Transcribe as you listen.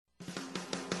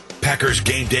Packers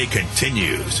game day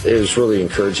continues. It was really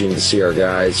encouraging to see our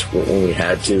guys when we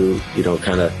had to,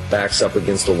 kind of backs up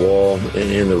against the wall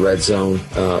in the red zone,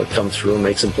 come through and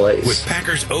make some plays. With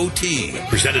Packers OT,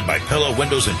 presented by Pella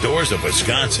Windows and Doors of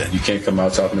Wisconsin. You can't come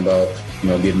out talking about,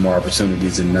 getting more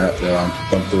opportunities and not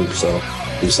come through. So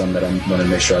it's something that I'm going to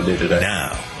make sure I do today.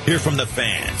 Now, hear from the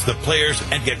fans, the players,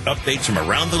 and get updates from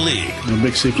around the league. The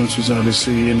big sequence was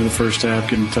obviously into the first half,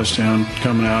 getting a touchdown,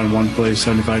 coming out in one play,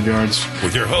 75 yards.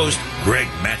 With your host, Greg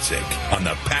Matzek, on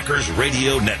the Packers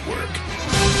Radio Network.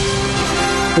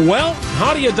 Well,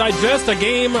 how do you digest a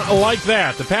game like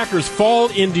that? The Packers fall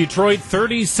in Detroit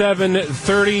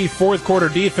 37-30. Fourth quarter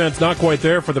defense not quite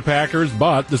there for the Packers,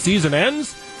 but the season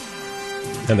ends.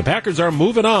 And the Packers are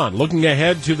moving on, looking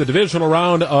ahead to the divisional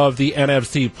round of the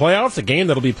NFC playoffs, a game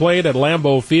that'll be played at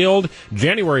Lambeau Field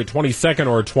January 22nd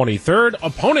or 23rd.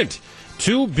 Opponent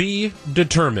to be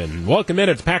determined. Welcome in.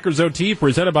 It's Packers OT,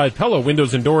 presented by Pella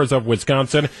Windows and Doors of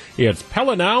Wisconsin. It's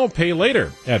Pella now, pay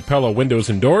later at Pella Windows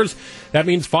and Doors. That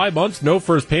means 5 months, no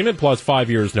first payment, plus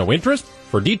 5 years, no interest.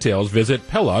 For details, visit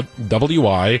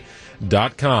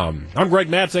PellaWI.com. I'm Greg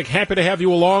Matzek. Happy to have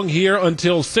you along here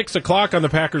until 6 o'clock on the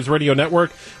Packers Radio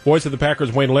Network. Voice of the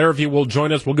Packers, Wayne Larrivee, will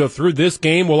join us. We'll go through this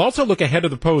game. We'll also look ahead to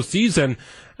the postseason.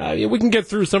 We can get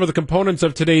through some of the components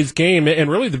of today's game,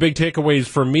 and really the big takeaways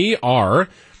for me are,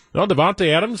 Davante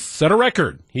Adams set a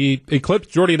record. He eclipsed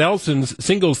Jordy Nelson's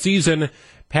single-season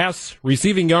pass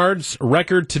receiving yards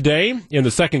record today in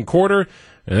the second quarter,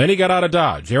 and then he got out of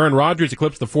Dodge. Aaron Rodgers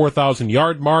eclipsed the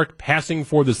 4,000-yard mark, passing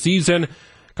for the season.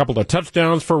 A couple of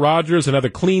touchdowns for Rodgers, another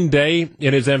clean day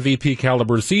in his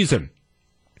MVP-caliber season.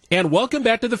 And welcome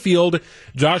back to the field,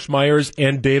 Josh Myers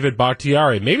and David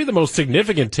Bakhtiari. Maybe the most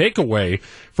significant takeaway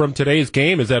from today's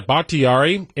game is that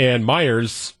Bakhtiari and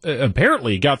Myers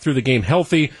apparently got through the game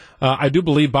healthy. I do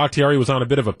believe Bakhtiari was on a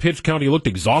bit of a pitch count. He looked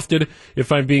exhausted,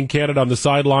 if I'm being candid, on the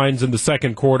sidelines in the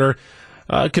second quarter.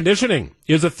 Conditioning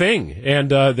is a thing, and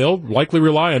they'll likely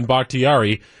rely on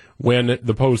Bakhtiari when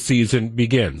the postseason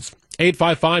begins.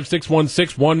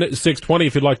 855-616-1620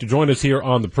 if you'd like to join us here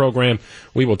on the program.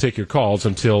 We will take your calls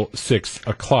until 6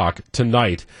 o'clock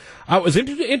tonight. It was an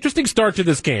interesting start to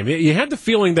this game. You had the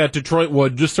feeling that Detroit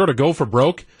would just sort of go for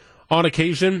broke on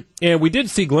occasion, and we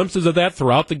did see glimpses of that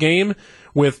throughout the game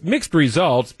with mixed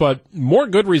results, but more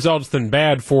good results than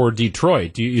bad for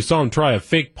Detroit. You saw them try a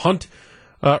fake punt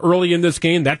early in this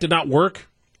game. That did not work.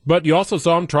 But you also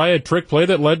saw him try a trick play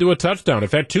that led to a touchdown. In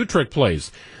fact, two trick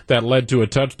plays that led to a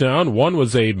touchdown. One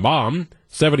was a bomb,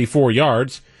 74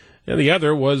 yards, and the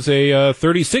other was a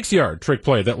 36-yard trick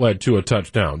play that led to a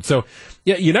touchdown. So,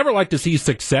 yeah, you never like to see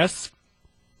success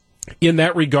in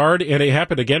that regard, and it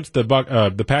happened against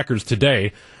the Packers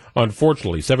today,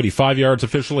 unfortunately. 75 yards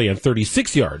officially and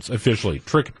 36 yards officially,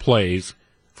 trick plays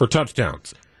for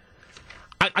touchdowns.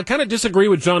 I kind of disagree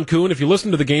with John Kuhn. If you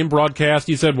listen to the game broadcast,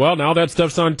 he said, well, now that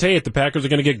stuff's on tape. The Packers are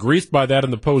going to get greased by that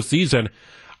in the postseason.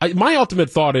 My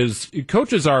ultimate thought is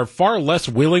coaches are far less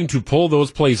willing to pull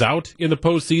those plays out in the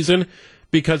postseason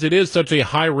because it is such a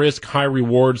high-risk,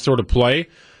 high-reward sort of play.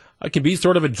 It can be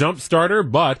sort of a jump starter,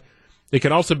 but it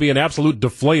can also be an absolute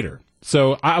deflator.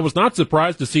 So I was not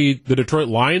surprised to see the Detroit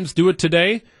Lions do it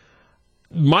today.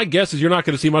 My guess is you're not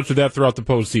going to see much of that throughout the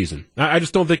postseason. I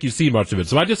just don't think you see much of it.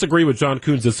 So I disagree with John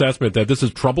Kuhn's assessment that this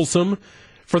is troublesome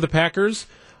for the Packers,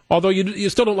 although you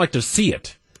still don't like to see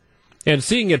it. And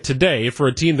seeing it today for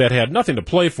a team that had nothing to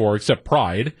play for except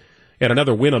pride and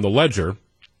another win on the ledger,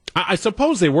 I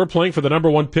suppose they were playing for the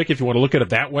number one pick if you want to look at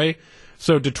it that way.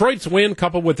 So Detroit's win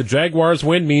coupled with the Jaguars'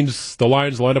 win means the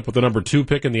Lions will end up with the number 2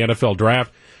 pick in the NFL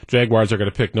draft. Jaguars are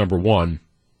going to pick number 1.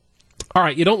 All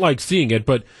right, you don't like seeing it,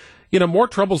 but more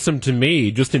troublesome to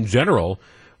me, just in general,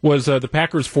 was the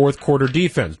Packers' fourth quarter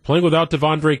defense. Playing without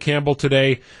Devondre Campbell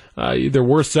today, there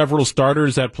were several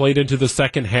starters that played into the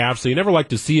second half, so you never like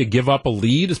to see you give up a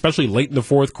lead, especially late in the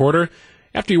fourth quarter,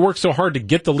 after you worked so hard to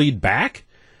get the lead back,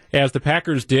 as the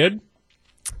Packers did.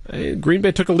 Green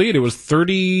Bay took a lead. It was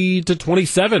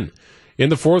 30-27 in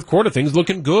the fourth quarter. Things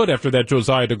looking good after that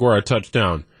Josiah DeGuara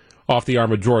touchdown off the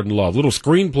arm of Jordan Love. Little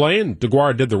screen play, and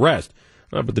DeGuara did the rest.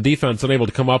 But the defense unable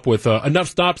to come up with enough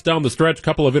stops down the stretch, a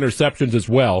couple of interceptions as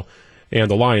well, and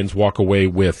the Lions walk away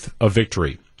with a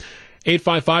victory.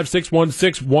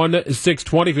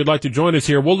 855-616-1620 if you'd like to join us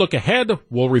here. We'll look ahead.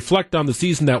 We'll reflect on the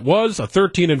season that was, a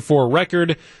 13-4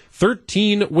 record,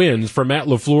 13 wins for Matt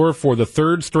LaFleur for the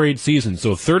third straight season.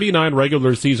 So 39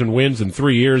 regular season wins in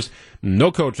 3 years.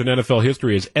 No coach in NFL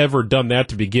history has ever done that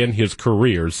to begin his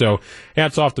career. So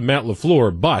hats off to Matt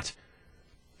LaFleur, but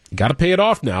got to pay it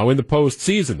off now in the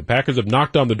postseason. The Packers have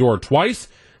knocked on the door twice,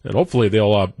 and hopefully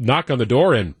they'll knock on the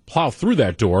door and plow through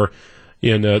that door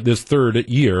in this third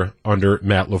year under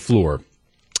Matt LaFleur.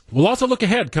 We'll also look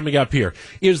ahead coming up here.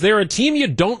 Is there a team you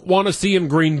don't want to see in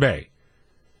Green Bay?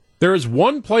 There is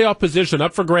one playoff position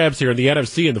up for grabs here in the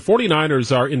NFC, and the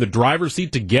 49ers are in the driver's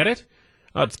seat to get it.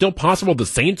 It's still possible the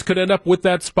Saints could end up with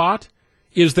that spot.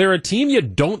 Is there a team you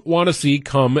don't want to see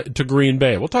come to Green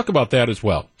Bay? We'll talk about that as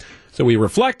well. So we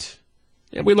reflect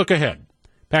and we look ahead.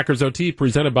 Packers OT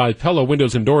presented by Pella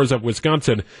Windows and Doors of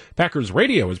Wisconsin. Packers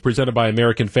Radio is presented by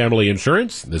American Family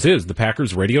Insurance. This is the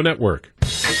Packers Radio Network.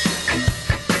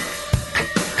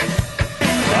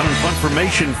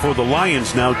 Information for the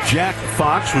Lions now. Jack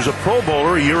Fox was a Pro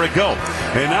Bowler a year ago,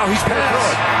 and now he's going to throw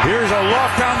it. Here's a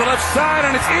loft down the left side,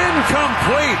 and it's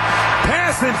incomplete.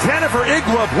 Pass intended for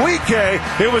Igwebuike.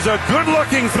 It was a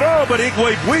good-looking throw, but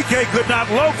Igwebuike could not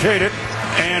locate it,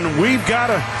 and we've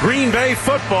got a Green Bay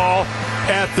football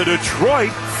at the Detroit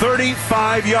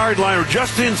 35-yard line, or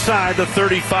just inside the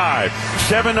 35.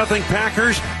 7-0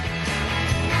 Packers.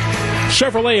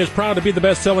 Chevrolet is proud to be the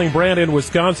best-selling brand in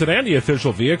Wisconsin and the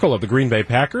official vehicle of the Green Bay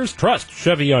Packers. Trust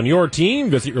Chevy on your team.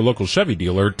 Visit your local Chevy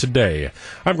dealer today.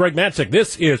 I'm Greg Matzek.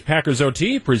 This is Packers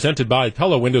OT, presented by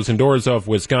Pella Windows and Doors of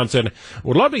Wisconsin.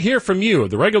 Would love to hear from you.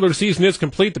 The regular season is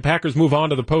complete. The Packers move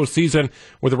on to the postseason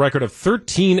with a record of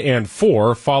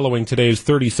 13-4 following today's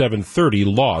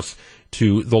 37-30 loss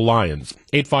to the Lions.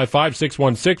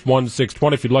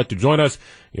 855-616-1620 if you'd like to join us.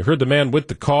 You heard the man with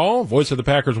the call, voice of the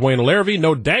Packers, Wayne Larrivee.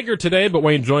 No dagger today, but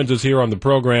Wayne joins us here on the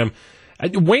program.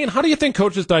 Wayne, how do you think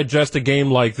coaches digest a game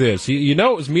like this? You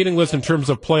know it was meaningless in terms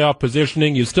of playoff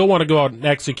positioning. You still want to go out and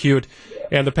execute,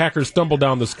 and the Packers stumble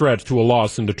down the stretch to a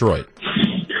loss in Detroit.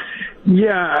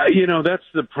 Yeah, that's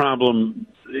the problem.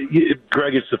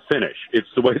 Greg, it's the finish. It's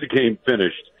the way the game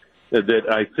finished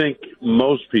that I think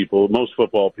most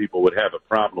football people would have a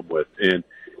problem with. And,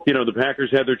 the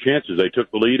Packers had their chances. They took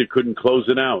the lead and couldn't close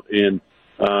it out. And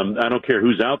I don't care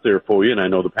who's out there for you, and I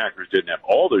know the Packers didn't have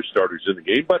all their starters in the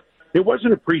game, but it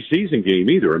wasn't a preseason game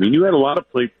either. I mean, you had a lot of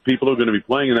people who are going to be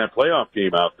playing in that playoff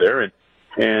game out there, and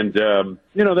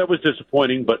that was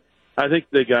disappointing, but I think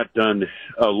they got done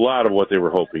a lot of what they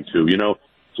were hoping to.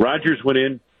 Rodgers went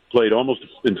in, played almost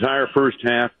the entire first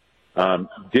half,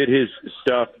 did his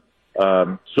stuff,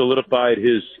 solidified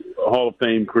his Hall of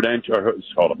Fame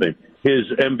his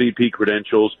MVP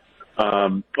credentials.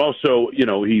 Also,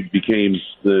 he became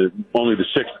only the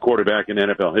sixth quarterback in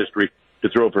NFL history to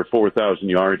throw for 4,000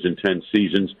 yards in 10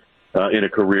 seasons in a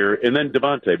career. And then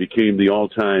Devontae became the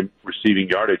all-time receiving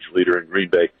yardage leader in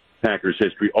Green Bay Packers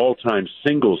history, all-time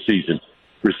single-season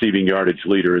receiving yardage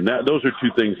leader. And those are two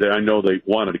things that I know they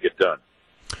wanted to get done.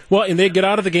 Well, and they get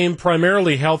out of the game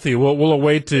primarily healthy. We'll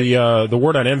await the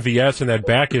word on MVS and that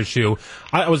back issue.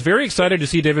 I was very excited to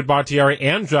see David Bakhtiari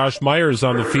and Josh Myers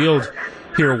on the field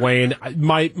here, Wayne.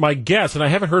 My guess, and I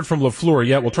haven't heard from LaFleur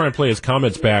yet, we'll try and play his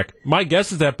comments back. My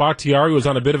guess is that Bakhtiari was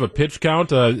on a bit of a pitch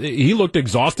count. He looked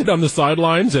exhausted on the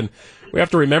sidelines, and we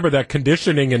have to remember that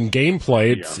conditioning and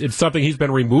gameplay, it's something he's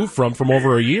been removed from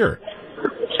over a year.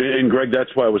 And, Greg,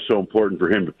 that's why it was so important for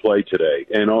him to play today,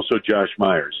 and also Josh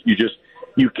Myers.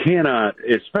 You cannot,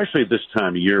 especially at this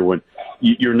time of year when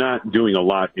you're not doing a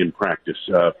lot in practice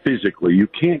physically, you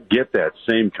can't get that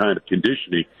same kind of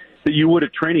conditioning that you would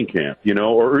at training camp,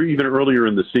 or even earlier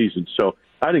in the season. So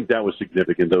I think that was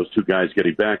significant, those two guys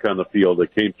getting back on the field. They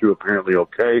came through apparently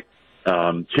okay.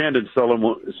 Chandon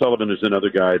Sullivan is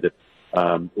another guy that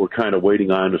we're kind of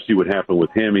waiting on to see what happened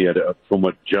with him. He had, from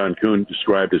what John Kuhn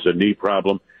described as a knee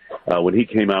problem. When he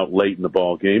came out late in the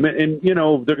ball game. And they're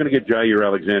going to get Jair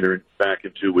Alexander back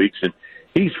in 2 weeks. And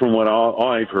he's, from what all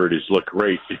I've heard, has looked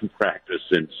great in practice.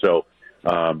 And so,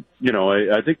 I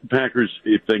think the Packers,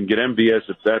 if they can get MVS,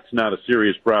 if that's not a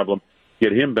serious problem,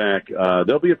 get him back,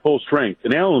 they'll be at full strength.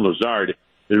 And Allen Lazard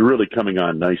is really coming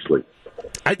on nicely.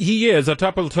 He is. A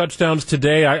couple of touchdowns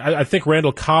today. I think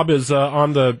Randall Cobb is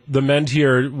on the mend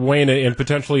here, Wayne, and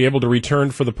potentially able to return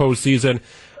for the postseason.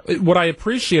 What I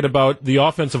appreciate about the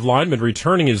offensive lineman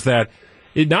returning is that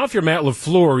now if you're Matt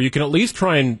LaFleur, you can at least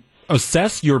try and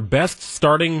assess your best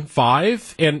starting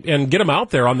five and get them out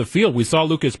there on the field. We saw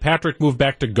Lucas Patrick move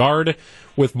back to guard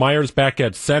with Myers back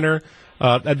at center.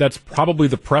 That's probably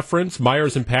the preference,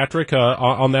 Myers and Patrick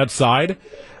on that side.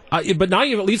 But now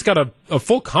you've at least got a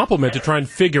full complement to try and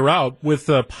figure out, with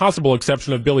the possible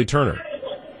exception of Billy Turner.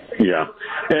 Yeah.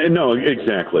 No,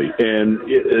 exactly. And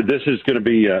this is going to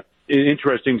be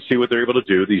interesting to see what they're able to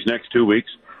do these next 2 weeks.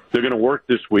 They're going to work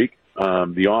this week,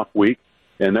 the off week,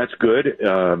 and that's good.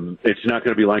 It's not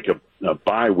going to be like a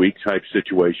bye week type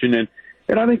situation.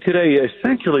 And I think today,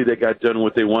 essentially, they got done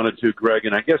what they wanted to, Greg.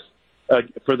 And I guess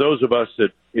for those of us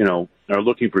that, are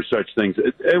looking for such things,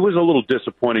 it was a little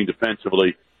disappointing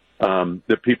defensively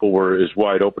that people were as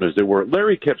wide open as they were.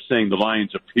 Larry kept saying the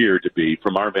Lions appear to be,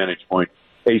 from our vantage point,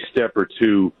 a step or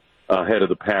two ahead of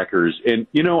the Packers. And,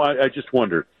 I just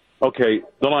wonder, okay,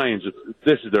 the Lions,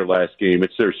 this is their last game.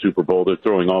 It's their Super Bowl. They're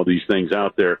throwing all these things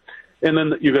out there. And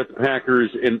then you got the Packers,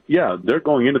 and, yeah, they're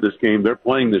going into this game. They're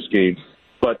playing this game.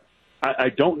 But I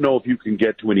don't know if you can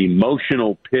get to an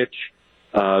emotional pitch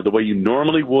the way you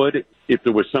normally would if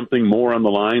there was something more on the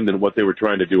line than what they were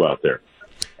trying to do out there.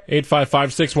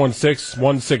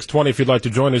 855-616-1620 if you'd like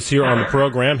to join us here on the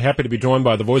program. Happy to be joined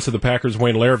by the voice of the Packers,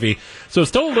 Wayne Larrivee. So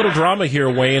still a little drama here,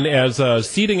 Wayne, as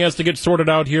seeding has to get sorted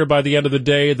out here by the end of the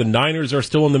day. The Niners are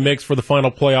still in the mix for the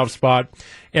final playoff spot.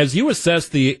 As you assess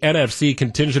the NFC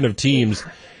contingent of teams,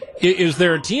 is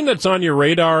there a team that's on your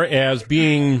radar as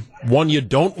being one you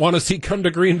don't want to see come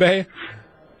to Green Bay?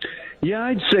 Yeah,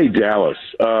 I'd say Dallas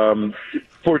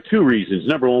for two reasons.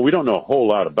 Number one, we don't know a whole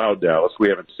lot about Dallas. We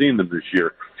haven't seen them this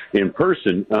year in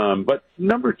person. But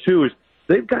number two is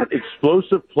they've got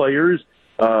explosive players.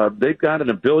 They've got an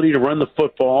ability to run the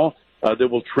football that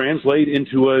will translate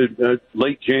into a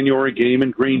late January game in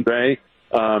Green Bay.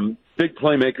 Big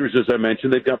playmakers, as I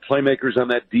mentioned. They've got playmakers on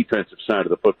that defensive side of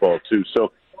the football, too.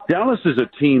 So Dallas is a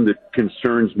team that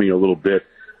concerns me a little bit.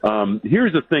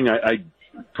 Here's the thing. I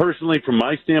personally, from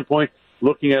my standpoint,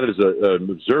 looking at it as an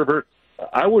observer,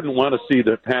 I wouldn't want to see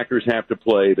the Packers have to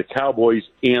play the Cowboys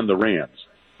and the Rams.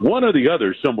 One or the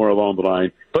other somewhere along the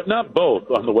line, but not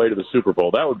both on the way to the Super Bowl.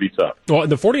 That would be tough. Well,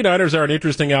 the 49ers are an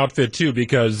interesting outfit, too,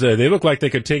 because they look like they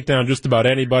could take down just about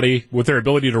anybody with their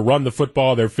ability to run the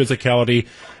football, their physicality.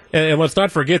 And let's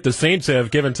not forget, the Saints have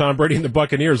given Tom Brady and the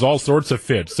Buccaneers all sorts of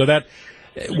fits. So that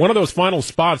one of those final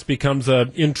spots becomes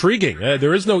intriguing.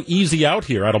 There is no easy out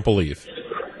here, I don't believe.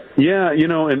 Yeah,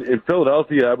 in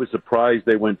Philadelphia, I was surprised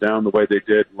they went down the way they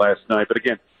did last night. But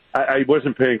again, I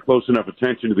wasn't paying close enough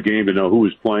attention to the game to know who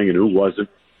was playing and who wasn't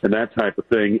and that type of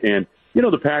thing. And,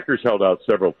 the Packers held out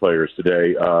several players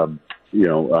today.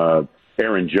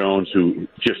 Aaron Jones, who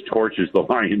just torches the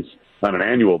Lions on an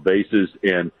annual basis,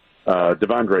 and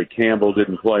Devondre Campbell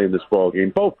didn't play in this ball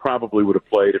game. Both probably would have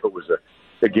played if it was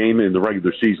a game in the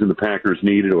regular season the Packers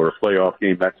needed or a playoff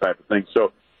game, that type of thing.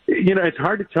 So, it's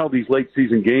hard to tell these late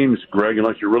season games, Greg,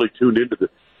 unless you're really tuned into the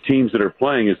teams that are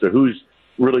playing as to who's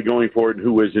really going for it and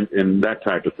who isn't and that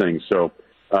type of thing. So,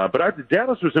 but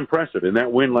Dallas was impressive in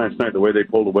that win last night, the way they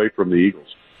pulled away from the Eagles.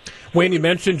 Wayne, you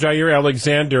mentioned Jair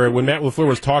Alexander. When Matt LaFleur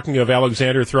was talking of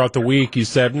Alexander throughout the week, he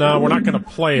said, no, we're not going to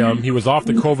play him. He was off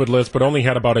the COVID list, but only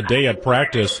had about a day at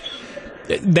practice.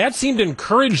 That seemed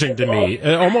encouraging to me,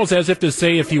 almost as if to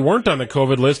say if he weren't on the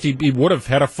COVID list, he would have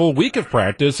had a full week of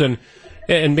practice and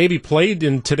maybe played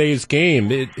in today's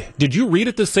game. Did you read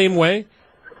it the same way?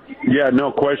 Yeah,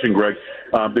 no question, Greg.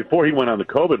 Before he went on the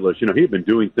COVID list, he had been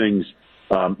doing things.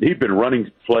 He'd been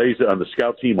running plays on the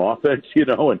scout team offense,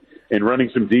 and running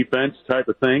some defense type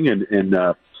of thing. And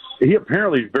he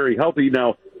apparently is very healthy.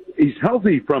 Now, he's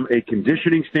healthy from a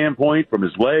conditioning standpoint, from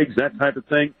his legs, that type of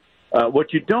thing.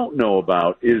 What you don't know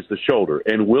about is the shoulder,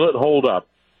 and will it hold up?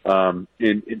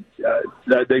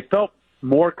 They felt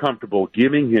more comfortable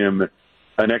giving him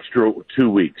an extra 2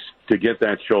 weeks to get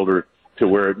that shoulder to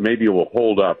where maybe it will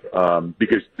hold up,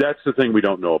 because that's the thing we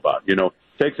don't know about.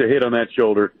 Takes a hit on that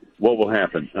shoulder, what will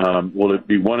happen? Will it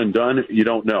be one and done? You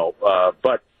don't know.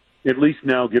 But at least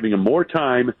now giving him more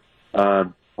time,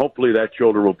 hopefully that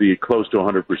shoulder will be close to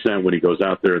 100% when he goes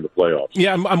out there in the playoffs.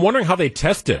 Yeah, I'm wondering how they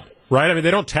test it. Right? I mean,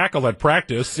 they don't tackle at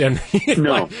practice, and you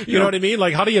know what I mean?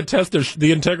 Like, how do you test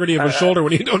the integrity of a shoulder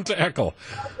when you don't tackle?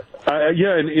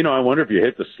 Yeah, and, I wonder if you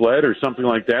hit the sled or something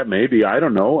like that, maybe. I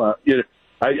don't know.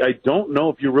 I don't know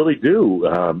if you really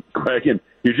do, Greg, and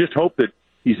you just hope that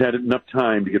he's had enough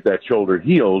time to get that shoulder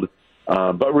healed.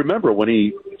 But remember, when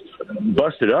he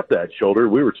busted up that shoulder,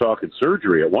 we were talking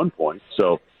surgery at one point.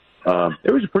 So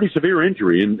it was a pretty severe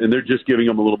injury, and they're just giving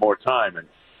him a little more time. And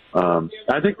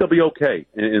I think they'll be okay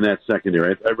in that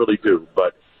secondary. I really do.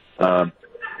 But,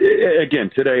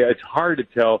 again, today it's hard to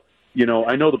tell.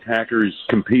 I know the Packers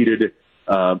competed.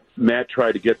 Matt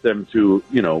tried to get them to,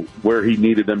 where he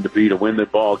needed them to be to win the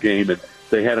ball game, and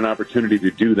they had an opportunity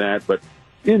to do that. But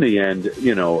in the end,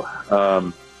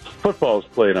 football is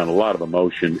played on a lot of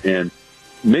emotion, and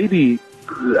maybe,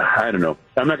 I don't know.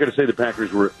 I'm not going to say the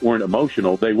Packers weren't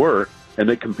emotional. They were, and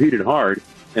they competed hard,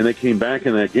 and they came back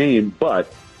in that game.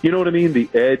 But you know what I mean? The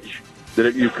edge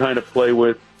that you kind of play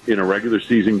with in a regular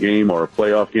season game or a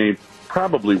playoff game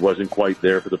probably wasn't quite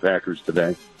there for the Packers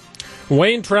today.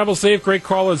 Wayne, travel safe. Great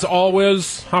call as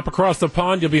always. Hop across the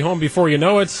pond. You'll be home before you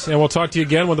know it. And we'll talk to you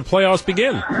again when the playoffs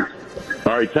begin.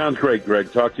 All right, sounds great,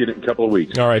 Greg. Talk to you in a couple of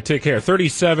weeks. All right, take care.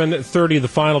 37-30 the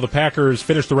final. The Packers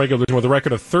finished the regular season with a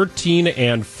record of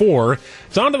 13-4.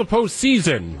 It's on to the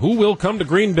postseason. Who will come to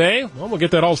Green Bay? Well, we'll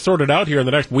get that all sorted out here in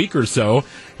the next week or so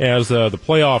as the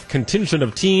playoff contingent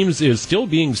of teams is still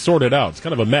being sorted out. It's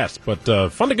kind of a mess,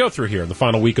 but fun to go through here in the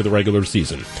final week of the regular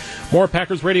season. More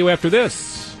Packers Radio after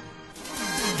this.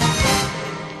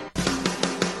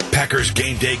 Packers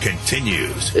Game Day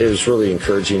continues. It was really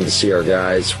encouraging to see our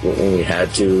guys when we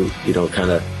had to,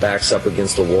 kind of backs up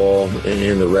against the wall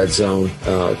in the red zone,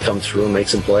 come through and make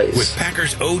some plays. With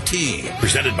Packers OT,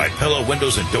 presented by Pella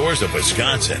Windows and Doors of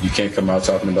Wisconsin. You can't come out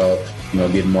talking about,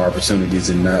 getting more opportunities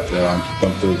than not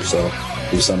come through. So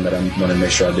it's something that I'm going to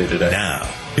make sure I do today. Now,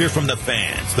 hear from the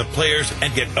fans, the players,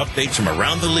 and get updates from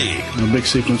around the league. The big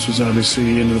sequence was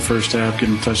obviously into the first half,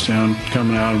 getting a touchdown,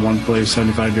 coming out in one play,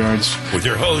 75 yards. With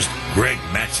your host, Greg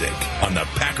Matzek, on the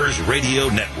Packers Radio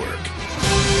Network.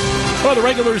 Well, the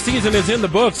regular season is in the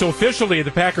books. Officially,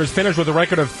 the Packers finished with a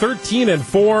record of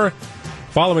 13-4,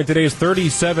 following today's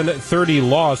 37-30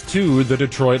 loss to the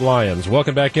Detroit Lions.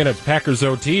 Welcome back in. It's Packers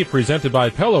OT, presented by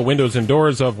Pella Windows and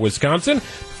Doors of Wisconsin.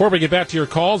 Before we get back to your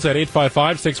calls at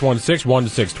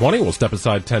 855-616-1620, we'll step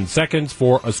aside 10 seconds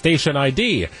for a station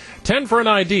ID. 10 for an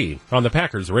ID on the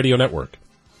Packers Radio Network.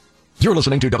 You're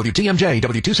listening to WTMJ,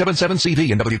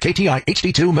 W277CV, and WKTI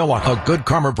HD2 Milwaukee, a Good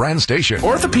Karma brand station.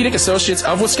 Orthopedic Associates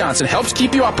of Wisconsin helps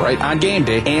keep you upright on game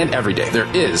day and every day. There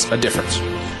is a difference.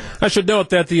 I should note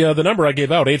that the number I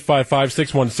gave out,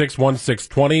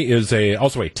 855-616-1620, is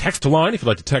also a text line if you'd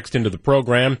like to text into the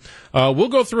program. We'll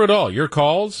go through it all. Your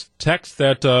calls, texts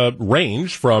that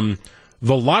range from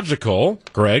the logical,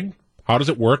 Greg, how does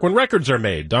it work when records are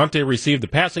made? Dante received the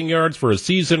passing yards for a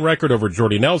season record over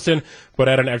Jordy Nelson, but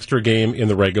had an extra game in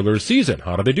the regular season.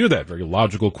 How do they do that? Very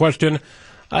logical question.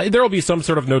 There will be some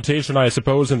sort of notation, I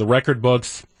suppose, in the record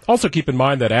books. Also keep in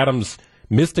mind that Adams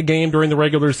missed a game during the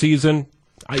regular season.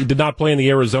 He did not play in the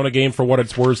Arizona game for what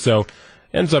it's worth, so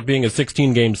ends up being a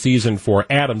 16-game season for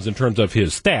Adams in terms of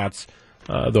his stats,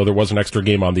 though there was an extra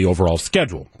game on the overall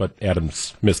schedule, but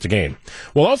Adams missed a game.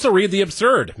 We'll also read the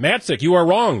absurd. Matzek, you are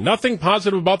wrong. Nothing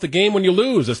positive about the game when you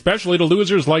lose, especially to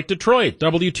losers like Detroit.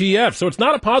 WTF. So it's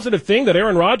not a positive thing that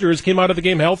Aaron Rodgers came out of the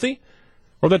game healthy?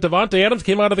 Or that Devontae Adams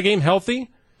came out of the game healthy?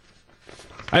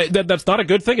 That's not a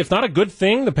good thing. It's not a good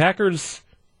thing the Packers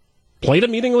played a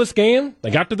meaningless game. They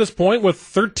got to this point with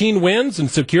 13 wins and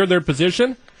secured their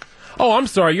position. Oh, I'm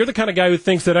sorry. You're the kind of guy who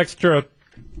thinks that extra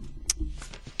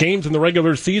games in the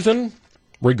regular season,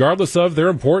 regardless of their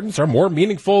importance, are more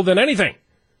meaningful than anything.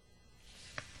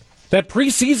 That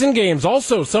preseason games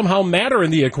also somehow matter in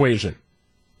the equation.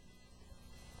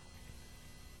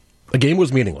 The game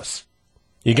was meaningless.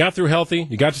 You got through healthy.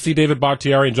 You got to see David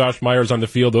Bakhtiari and Josh Myers on the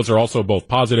field. Those are also both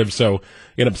positive. So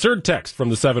an absurd text from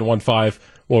the 715.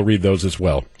 We'll read those as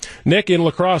well. Nick in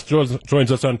La Crosse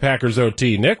joins us on Packers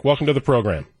OT. Nick, welcome to the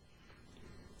program.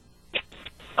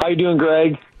 How you doing,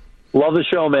 Greg? Love the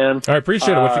show, man. I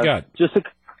appreciate it. What you got?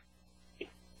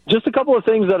 Just a couple of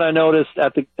things that I noticed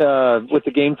at the with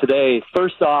the game today.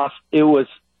 First off, it was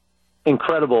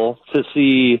incredible to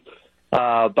see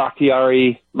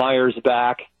Bakhtiari, Myers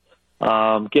back,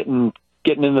 getting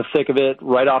in the thick of it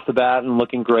right off the bat and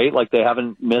looking great, like they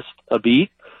haven't missed a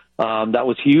beat. That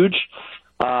was huge.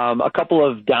 A couple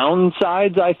of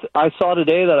downsides I saw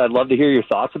today that I'd love to hear your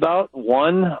thoughts about.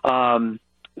 One,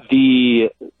 the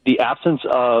absence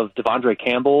of Devondre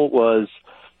Campbell was,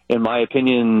 in my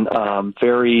opinion,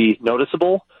 very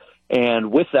noticeable.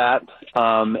 And with that,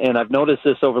 and I've noticed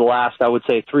this over the last, I would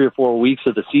say, 3 or 4 weeks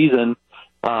of the season,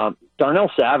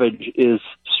 Darnell Savage is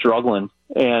struggling,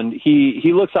 and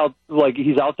he looks out like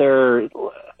he's out there as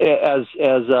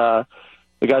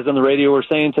the guys on the radio were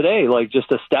saying today, like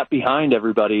just a step behind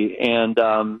everybody. And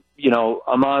Amon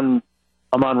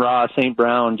Ra St.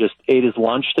 Brown just ate his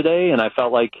lunch today, and I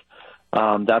felt like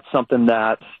that's something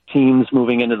that teams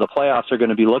moving into the playoffs are going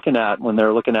to be looking at when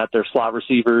they're looking at their slot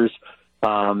receivers.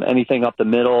 Anything up the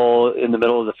middle, in the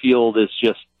middle of the field, is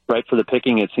just right for the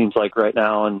picking, it seems like right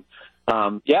now. And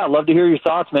I'd love to hear your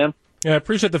thoughts, man. Yeah, I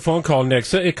appreciate the phone call, Nick.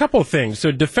 So a couple of things.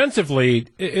 So defensively,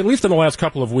 at least in the last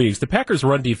couple of weeks, the Packers'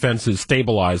 run defense has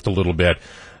stabilized a little bit.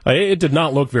 It did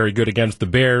not look very good against the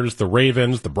Bears, the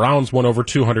Ravens. The Browns went over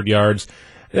 200 yards.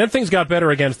 And then things got better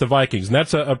against the Vikings, and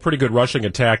that's a pretty good rushing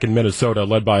attack in Minnesota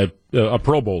led by a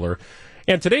Pro Bowler.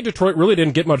 And today Detroit really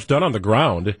didn't get much done on the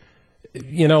ground.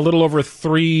 A little over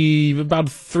about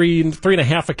three and a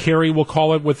half a carry, we'll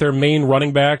call it, with their main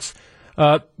running backs.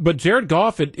 But Jared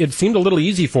Goff, it seemed a little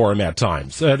easy for him at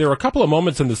times. There were a couple of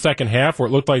moments in the second half where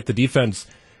it looked like the defense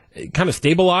kind of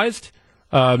stabilized.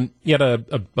 You had a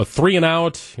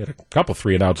 3-and-out. You had a couple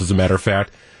 3-and-outs, as a matter of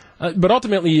fact. But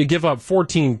ultimately, you give up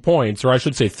 14 points, or I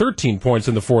should say 13 points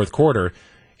in the fourth quarter.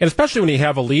 And especially when you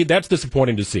have a lead, that's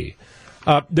disappointing to see.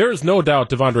 There is no doubt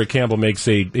Devondre Campbell makes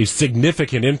a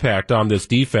significant impact on this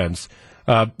defense.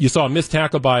 You saw a missed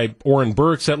tackle by Oren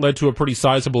Burks that led to a pretty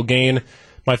sizable gain.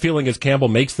 My feeling is Campbell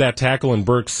makes that tackle and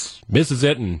Burks misses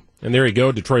it, and there you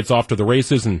go. Detroit's off to the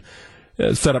races and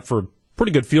set up for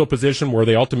pretty good field position where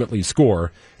they ultimately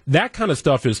score. That kind of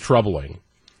stuff is troubling.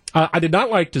 I did not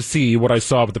like to see what I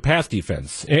saw with the pass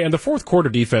defense and the fourth quarter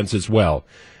defense as well.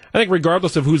 I think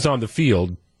regardless of who's on the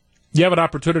field, you have an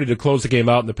opportunity to close the game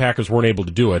out, and the Packers weren't able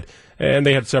to do it, and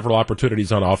they had several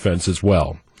opportunities on offense as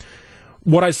well.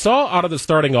 What I saw out of the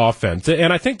starting offense,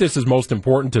 and I think this is most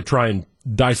important to try and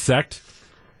dissect,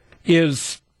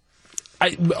 is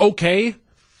okay,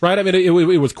 right? I mean, it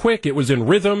was quick, it was in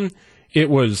rhythm, it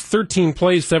was 13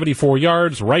 plays, 74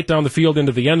 yards, right down the field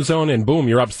into the end zone, and boom,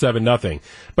 you're up 7-0.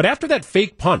 But after that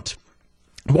fake punt,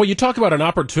 well, you talk about an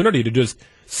opportunity to just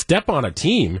step on a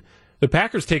team. The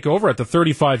Packers take over at the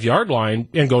 35-yard line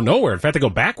and go nowhere. In fact, they go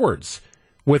backwards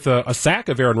with a sack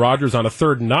of Aaron Rodgers on a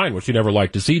 3rd and 9, which you never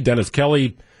like to see. Dennis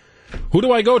Kelly, who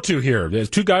do I go to here?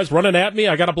 There's two guys running at me.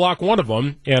 I got to block one of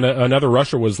them, and another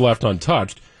rusher was left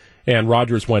untouched, and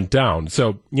Rodgers went down.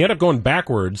 So you end up going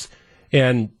backwards,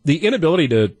 and the inability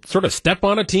to sort of step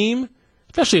on a team,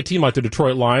 especially a team like the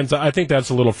Detroit Lions, I think that's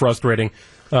a little frustrating.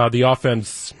 The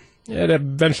offense... It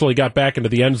eventually got back into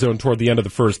the end zone toward the end of the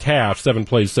first half, 7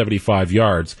 plays, 75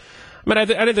 yards. I mean, I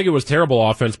didn't think it was terrible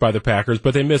offense by the Packers,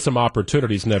 but they missed some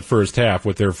opportunities in that first half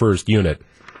with their first unit.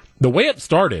 The way it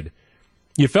started,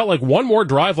 you felt like one more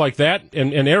drive like that,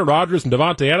 and Aaron Rodgers and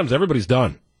Devontae Adams, everybody's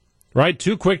done. Right?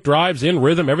 2 quick drives in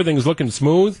rhythm, everything's looking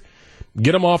smooth.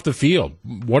 Get them off the field.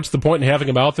 What's the point in having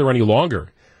them out there any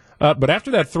longer? But after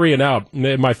that 3-and-out,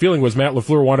 my feeling was Matt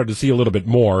LaFleur wanted to see a little bit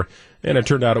more, and it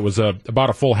turned out it was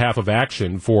about a full half of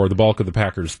action for the bulk of the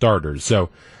Packers starters. So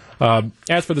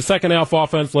as for the second half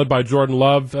offense led by Jordan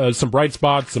Love, some bright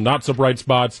spots, some not so bright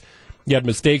spots. You had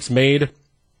mistakes made.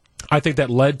 I think that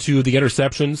led to the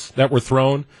interceptions that were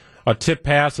thrown. A tip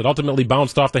pass that ultimately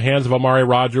bounced off the hands of Amari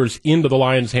Rodgers into the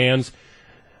Lions' hands.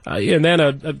 And then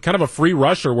a kind of a free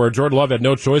rusher where Jordan Love had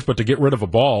no choice but to get rid of a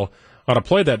ball on a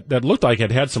play that looked like it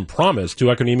had some promise to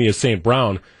Equanimeous St.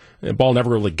 Brown. The ball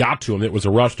never really got to him. It was a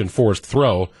rushed and forced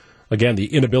throw. Again, the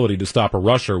inability to stop a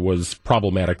rusher was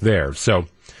problematic there. So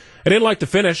I didn't like the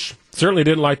finish. Certainly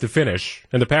didn't like the finish.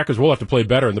 And the Packers will have to play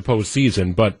better in the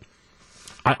postseason. But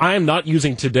I am not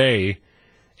using today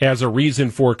as a reason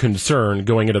for concern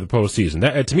going into the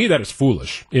postseason. To me, that is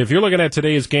foolish. If you're looking at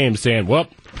today's game saying, well,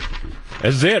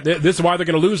 this is it. This is why they're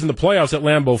going to lose in the playoffs at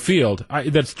Lambeau Field.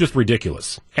 That's just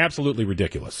ridiculous. Absolutely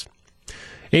ridiculous.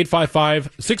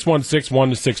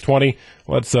 855-616-1620.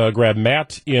 Let's grab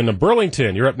Matt in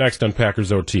Burlington. You're up next on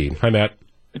Packers OT. Hi, Matt.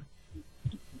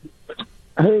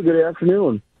 Hey, good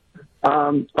afternoon.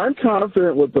 I'm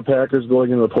confident with the Packers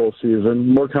going into the postseason.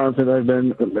 More confident I've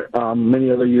been many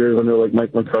other years under like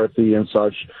Mike McCarthy and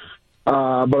such.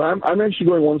 But I'm actually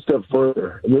going one step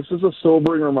further. This is a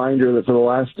sobering reminder that for the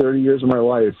last 30 years of my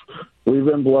life, we've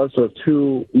been blessed with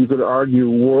 2, you could argue,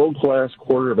 world-class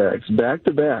quarterbacks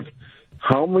back-to-back.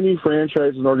 How many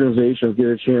franchises and organizations get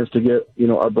a chance to get,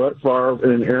 a Brett Favre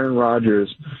and an Aaron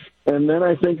Rodgers? And then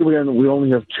I think we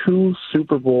only have 2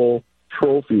 Super Bowl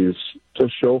trophies to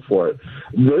show for it.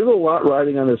 There's a lot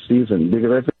riding on this season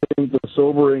because I think the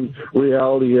sobering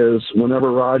reality is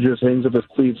whenever Rodgers hangs up his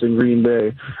cleats in Green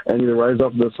Bay and either rides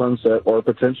off into the sunset or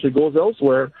potentially goes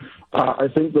elsewhere, I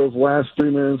think those last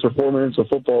 3 minutes or 4 minutes of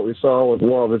football we saw with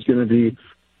Love is going to be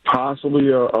possibly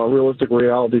a realistic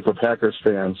reality for Packers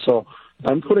fans. So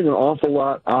I'm putting an awful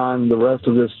lot on the rest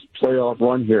of this playoff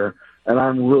run here, and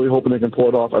I'm really hoping they can pull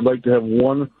it off. I'd like to have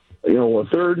a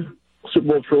third Super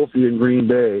Bowl trophy in Green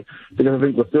Bay, because I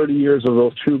think with 30 years of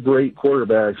those 2 great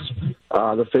quarterbacks,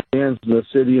 the fans in the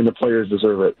city and the players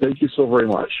deserve it. Thank you so very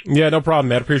much. Yeah, no problem,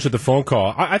 Matt. Appreciate the phone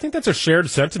call. I think that's a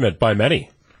shared sentiment by many.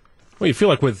 Well, you feel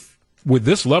like with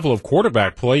this level of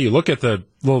quarterback play, you look at the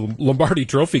Lombardi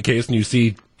Trophy case and you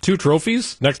see 2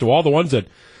 trophies next to all the ones that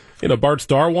Bart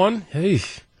Starr won. Hey,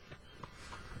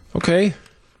 okay,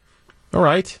 all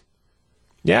right.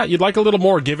 Yeah, you'd like a little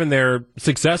more given their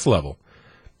success level.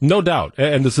 No doubt,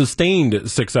 and the sustained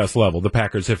success level the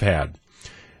Packers have had.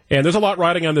 And there's a lot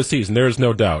riding on this season, there is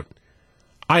no doubt.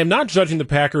 I am not judging the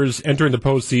Packers entering the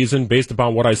postseason based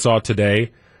upon what I saw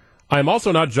today. I am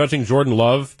also not judging Jordan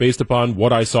Love based upon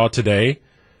what I saw today.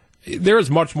 There is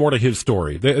much more to his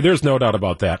story. There's no doubt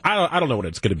about that. I don't know when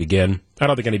it's going to begin. I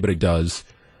don't think anybody does.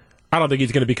 I don't think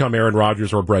he's going to become Aaron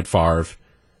Rodgers or Brett Favre.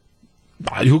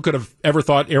 Who could have ever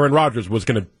thought Aaron Rodgers was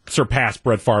going to surpass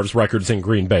Brett Favre's records in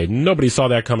Green Bay? Nobody saw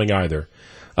that coming either.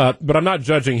 But I'm not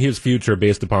judging his future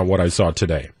based upon what I saw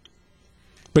today.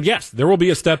 But yes, there will be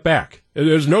a step back.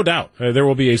 There's no doubt there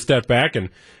will be a step back, and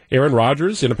Aaron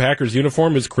Rodgers in a Packers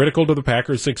uniform is critical to the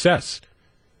Packers' success.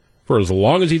 For as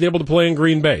long as he's able to play in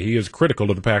Green Bay, he is critical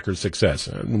to the Packers' success.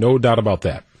 No doubt about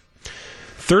that.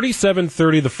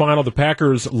 37-30 the final. The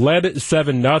Packers led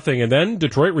 7-0, and then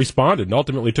Detroit responded and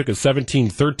ultimately took a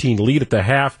 17-13 lead at the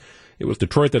half. It was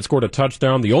Detroit that scored a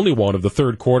touchdown, the only one of the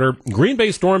third quarter. Green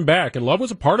Bay stormed back, and Love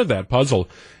was a part of that puzzle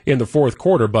in the fourth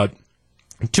quarter, but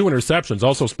 2 interceptions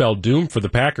also spelled doom for the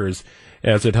Packers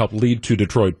as it helped lead to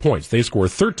Detroit points. They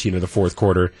scored 13 in the fourth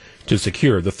quarter to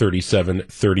secure the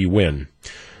 37-30 win.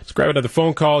 Let's grab another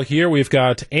phone call here. We've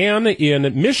got Ann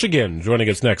in Michigan joining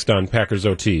us next on Packers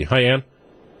OT. Hi, Ann.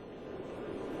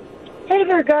 Hey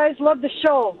there, guys. Love the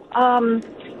show.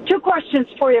 2 questions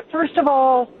for you. First of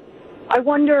all, I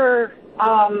wonder,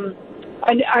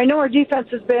 I know our defense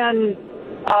has been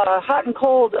hot and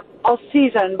cold all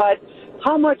season, but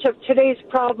how much of today's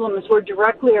problems were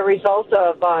directly a result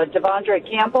of Devondre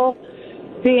Campbell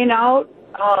being out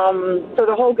for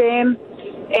the whole game?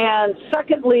 And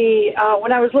secondly,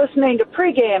 when I was listening to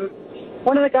pregame,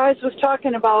 one of the guys was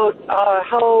talking about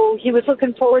how he was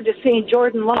looking forward to seeing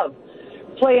Jordan Love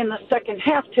play in the second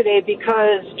half today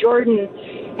because Jordan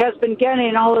has been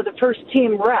getting all of the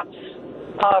first-team reps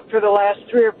for the last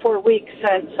 3 or 4 weeks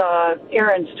since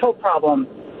Aaron's toe problem.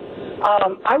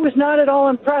 I was not at all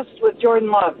impressed with Jordan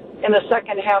Love in the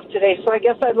second half today, so I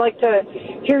guess I'd like to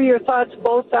hear your thoughts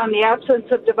both on the absence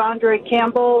of Devondre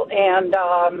Campbell and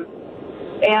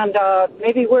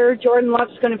maybe where Jordan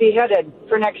Love's going to be headed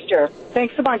for next year.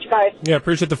 Thanks so much, guys. Yeah,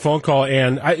 appreciate the phone call.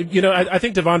 And I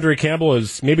think Devondre Campbell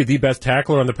is maybe the best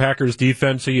tackler on the Packers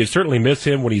defense. So you certainly miss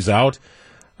him when he's out.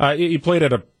 He played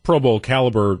at a Pro Bowl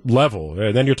caliber level.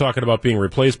 And then you're talking about being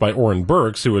replaced by Oren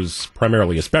Burks, who is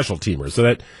primarily a special teamer. So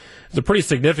that is a pretty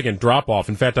significant drop-off.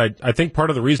 In fact, I think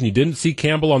part of the reason you didn't see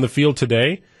Campbell on the field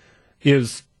today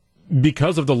is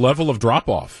because of the level of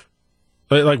drop-off.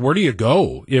 Like, where do you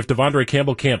go if Devondre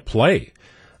Campbell can't play?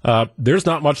 There's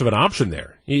not much of an option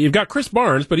there. You've got Chris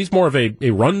Barnes, but he's more of a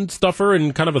run stuffer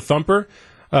and kind of a thumper.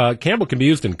 Campbell can be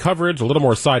used in coverage, a little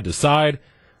more side to side.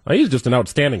 He's just an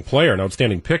outstanding player, an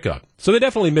outstanding pickup. So they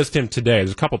definitely missed him today.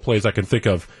 There's a couple plays I can think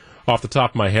of off the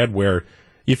top of my head where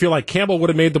you feel like Campbell would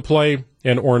have made the play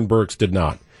and Oren Burks did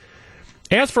not.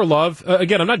 As for Love,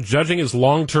 again, I'm not judging his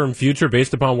long-term future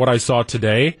based upon what I saw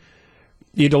today.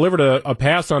 He delivered a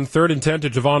pass on 3rd and 10 to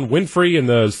Javon Winfrey in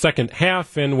the second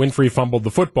half, and Winfrey fumbled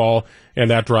the football, and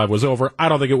that drive was over. I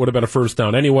don't think it would have been a first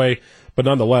down anyway, but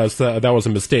nonetheless, that was a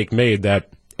mistake made that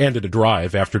ended a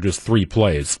drive after just 3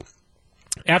 plays.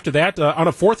 After that, on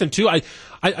a 4th and 2,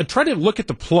 I tried to look at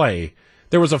the play.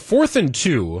 There was a 4th and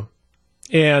 2,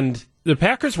 and the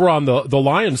Packers were on the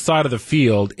Lions side of the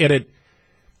field, and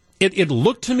it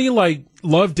looked to me like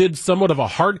Love did somewhat of a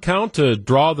hard count to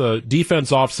draw the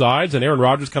defense off sides, and Aaron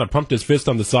Rodgers kind of pumped his fist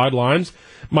on the sidelines.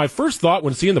 My first thought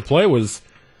when seeing the play was,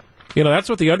 that's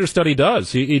what the understudy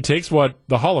does. He takes what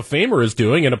the Hall of Famer is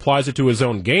doing and applies it to his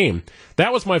own game.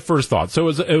 That was my first thought. So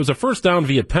it was a first down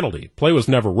via penalty. Play was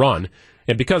never run.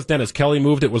 And because Dennis Kelly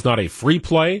moved, it was not a free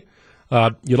play.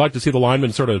 You'd like to see the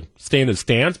lineman sort of stay in his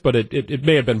stance, but it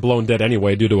may have been blown dead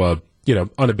anyway due to a,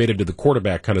 unabated to the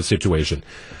quarterback kind of situation.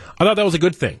 I thought that was a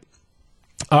good thing.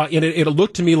 And it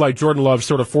looked to me like Jordan Love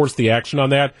sort of forced the action on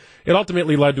that. It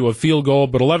ultimately led to a field goal,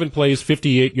 but 11 plays,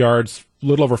 58 yards, a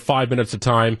little over 5 minutes of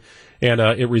time, and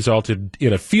it resulted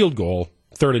in a field goal.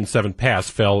 3rd and 7 pass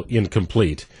fell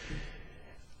incomplete.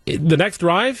 The next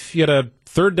drive, you had a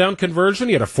 3rd down conversion,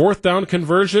 you had a 4th down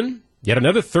conversion, you had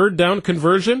another 3rd down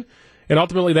conversion, and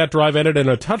ultimately that drive ended in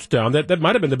a touchdown. That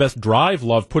might have been the best drive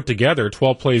Love put together,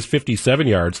 12 plays, 57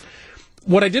 yards.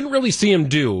 What I didn't really see him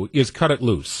do is cut it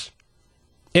loose.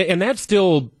 And that's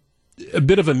still a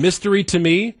bit of a mystery to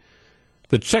me.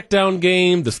 The check down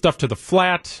game, the stuff to the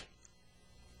flat,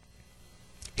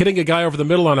 hitting a guy over the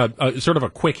middle on a sort of a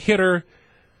quick hitter,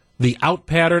 the out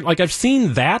pattern. Like, I've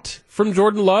seen that from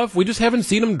Jordan Love. We just haven't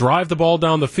seen him drive the ball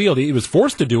down the field. He was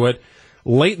forced to do it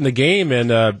late in the game,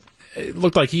 and it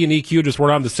looked like he and EQ just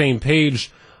weren't on the same page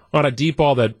on a deep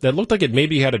ball that looked like it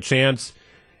maybe had a chance.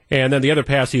 And then the other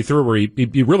pass he threw where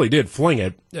he really did fling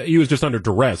it, he was just under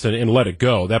duress and let it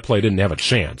go. That play didn't have a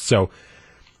chance. So,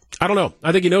 I don't know.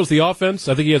 I think he knows the offense.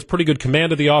 I think he has pretty good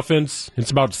command of the offense. It's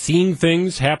about seeing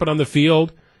things happen on the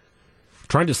field,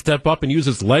 trying to step up and use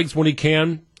his legs when he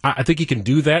can. I think he can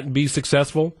do that and be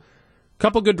successful.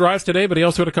 Couple good drives today, but he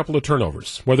also had a couple of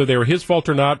turnovers. Whether they were his fault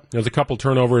or not, there was a couple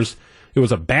turnovers. It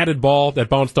was a batted ball that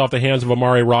bounced off the hands of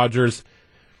Amari Rodgers.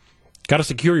 Got to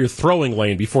secure your throwing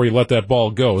lane before you let that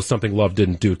ball go, something Love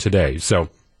didn't do today. So,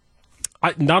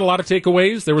 not a lot of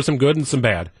takeaways. There were some good and some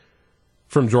bad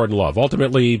from Jordan Love.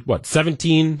 Ultimately,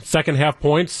 17 second-half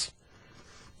points?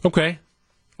 Okay.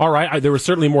 All right, there were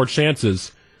certainly more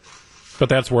chances, but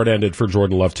that's where it ended for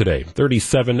Jordan Love today.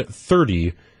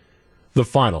 37-30, the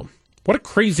final. What a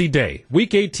crazy day.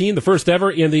 Week 18, the first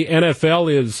ever in the NFL,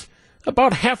 is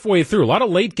about halfway through. A lot of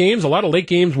late games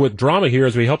with drama here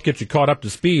as we help get you caught up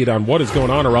to speed on what is going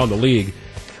on around the league.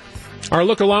 Our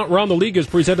look around the league is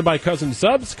presented by Cousin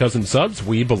Subs. Cousin Subs,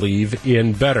 we believe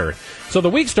in better. So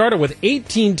the week started with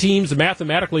 18 teams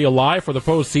mathematically alive for the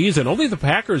postseason. Only the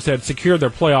Packers had secured their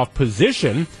playoff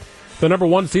position. The number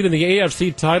one seed in the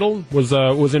AFC title was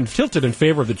tilted in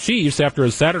favor of the Chiefs after a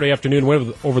Saturday afternoon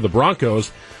win over the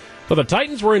Broncos. So the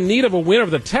Titans were in need of a win over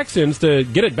the Texans to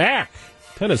get it back.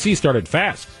 Tennessee started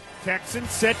fast.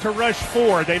 Texans set to rush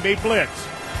 4. They may blitz.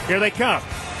 Here they come.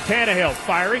 Tannehill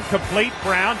firing, complete.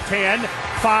 Brown, 10,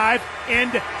 5,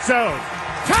 end zone.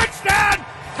 Touchdown,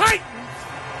 Titans!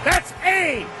 That's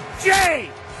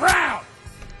A.J. Brown!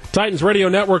 Titans Radio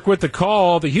Network with the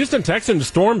call. The Houston Texans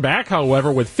stormed back,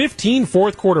 however, with 15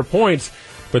 fourth-quarter points.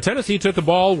 But Tennessee took the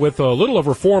ball with a little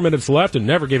over 4 minutes left and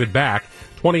never gave it back.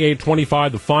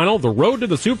 28-25 the final. The road to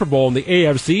the Super Bowl in the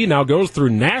AFC now goes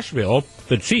through Nashville.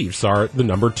 The Chiefs are the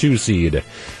number 2 seed.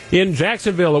 In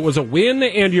Jacksonville, it was a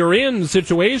win-and-you're-in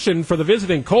situation for the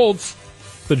visiting Colts.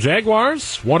 The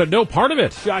Jaguars wanted no part of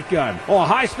it. Shotgun. Oh, a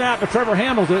high snap, but Trevor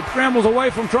handles it. Scrambles away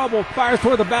from trouble. Fires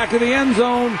toward the back of the end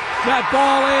zone. That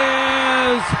ball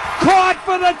is caught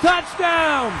for the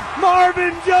touchdown.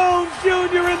 Marvin Jones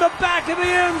Jr. in the back of the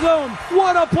end zone.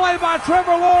 What a play by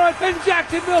Trevor Lawrence, and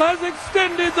Jacksonville has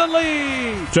extended the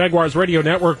lead. Jaguars Radio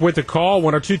Network with the call.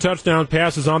 1 or 2 touchdown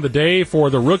passes on the day for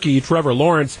the rookie Trevor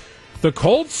Lawrence. The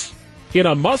Colts, in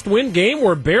a must-win game,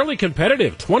 were barely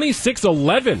competitive.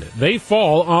 26-11. They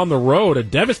fall on the road. A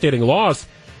devastating loss.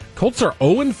 Colts are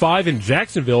 0-5 in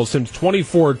Jacksonville since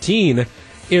 2014.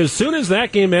 As soon as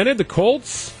that game ended, the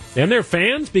Colts and their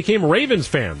fans became Ravens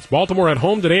fans. Baltimore at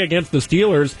home today against the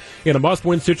Steelers in a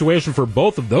must-win situation for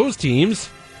both of those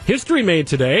teams. History made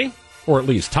today, or at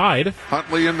least tied.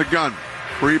 Huntley in the gun.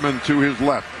 Freeman to his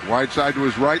left. Wide side to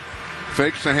his right.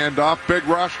 Fakes the handoff. Big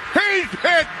rush. He's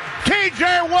hit!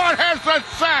 T.J. Watt has the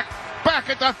sack back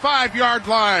at the 5-yard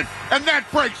line, and that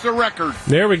breaks the record.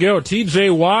 There we go. T.J.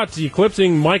 Watt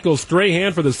eclipsing Michael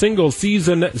Strahan for the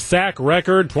single-season sack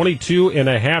record,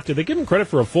 22.5. Did they give him credit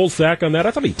for a full sack on that?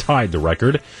 I thought he tied the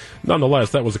record.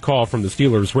 Nonetheless, that was a call from the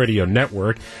Steelers Radio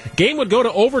Network. Game would go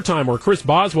to overtime where Chris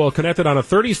Boswell connected on a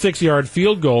 36-yard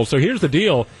field goal. So here's the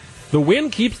deal. The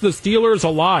win keeps the Steelers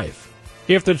alive.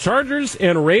 If the Chargers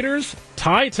and Raiders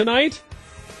tie tonight,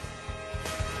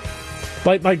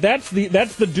 like that's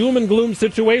the doom and gloom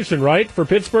situation, right, for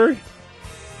Pittsburgh?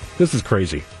 This is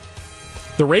crazy.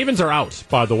 The Ravens are out,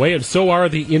 by the way, and so are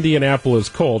the Indianapolis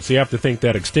Colts. You have to think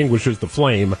that extinguishes the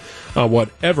flame,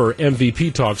 whatever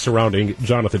MVP talk surrounding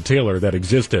Jonathan Taylor that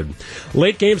existed.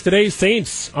 Late games today,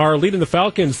 Saints are leading the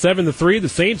Falcons 7-3. The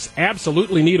Saints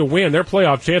absolutely need a win. Their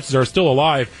playoff chances are still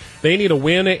alive. They need a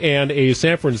win and a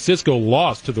San Francisco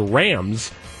loss to the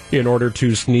Rams in order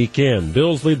to sneak in.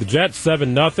 Bills lead the Jets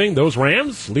 7-0. Those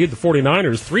Rams lead the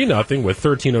 49ers 3-0 with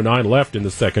 13:09 left in the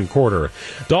second quarter.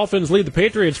 Dolphins lead the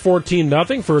Patriots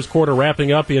 14-0. First quarter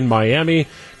wrapping up in Miami.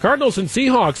 Cardinals and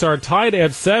Seahawks are tied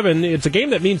at 7. It's a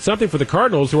game that means something for the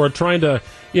Cardinals, who are trying to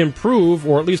improve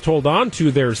or at least hold on to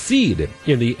their seed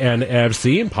in the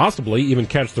NFC and possibly even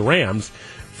catch the Rams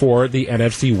for the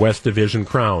NFC West Division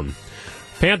crown.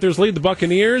 Panthers lead the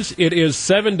Buccaneers. It is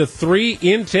 7-3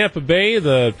 in Tampa Bay.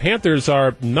 The Panthers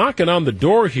are knocking on the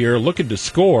door here, looking to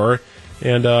score.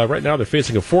 And right now they're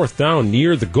facing a 4th down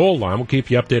near the goal line. We'll keep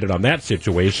you updated on that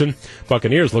situation.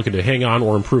 Buccaneers looking to hang on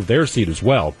or improve their seed as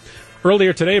well.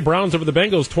 Earlier today, Browns over the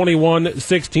Bengals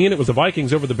 21-16. It was the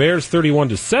Vikings over the Bears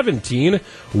 31-17.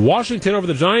 Washington over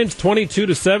the Giants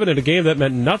 22-7 in a game that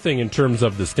meant nothing in terms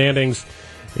of the standings.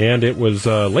 And it was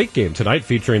a late game tonight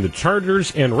featuring the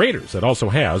Chargers and Raiders. That also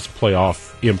has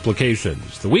playoff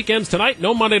implications. The weekends tonight,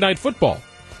 no Monday Night Football.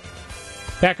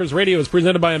 Packers Radio is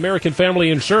presented by American Family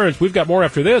Insurance. We've got more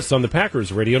after this on the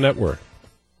Packers Radio Network.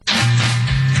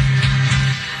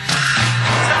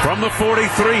 From the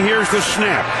 43, here's the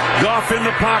snap. Goff in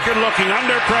the pocket, looking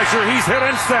under pressure. He's hit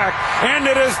and sacked. And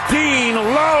it is Dean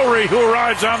Lowry who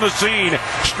arrives on the scene,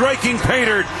 striking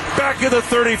Pater back at the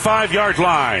 35-yard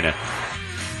line.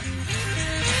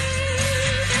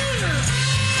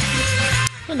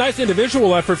 A nice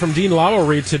individual effort from Dean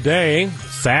Lowry today.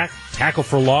 Sack, tackle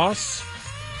for loss.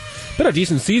 Been a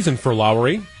decent season for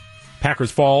Lowry.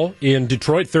 Packers fall in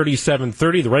Detroit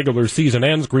 37-30. The regular season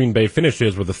ends. Green Bay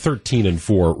finishes with a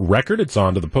 13-4 record. It's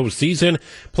on to the postseason.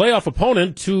 Playoff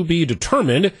opponent to be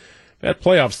determined. That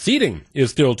playoff seeding is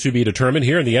still to be determined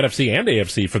here in the NFC and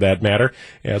AFC for that matter,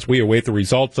 as we await the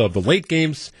results of the late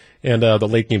games and the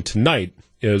late game tonight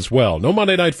as well. No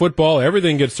Monday Night Football.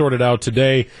 Everything gets sorted out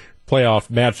today. Playoff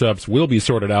matchups will be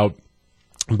sorted out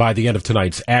by the end of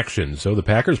tonight's action. So the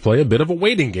Packers play a bit of a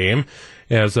waiting game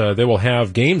as they will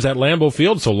have games at Lambeau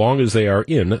Field so long as they are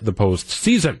in the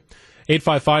postseason.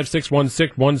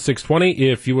 855-616-1620.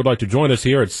 If you would like to join us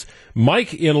here, it's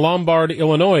Mike in Lombard,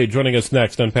 Illinois, joining us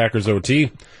next on Packers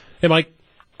OT. Hey, Mike.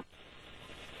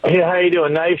 Hey, how you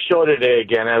doing? Nice show today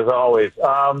again, as always.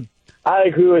 I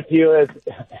agree with you.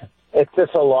 It's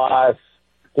just a loss.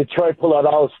 Detroit pulled out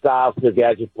all the stops, the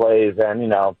gadget plays,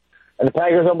 and the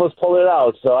Packers almost pulled it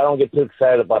out, so I don't get too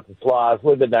excited about this loss.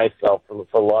 Would have been nice, though,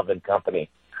 for Love and company.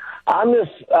 I'm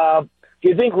just... do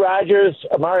you think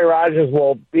Amari Rodgers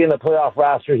will be in the playoff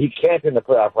roster? He can't be in the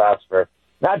playoff roster,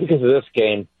 not because of this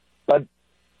game, but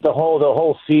the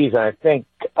whole season. I think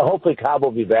hopefully Cobb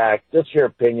will be back. Just your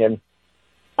opinion.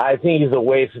 I think he's a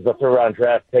waste of the third-round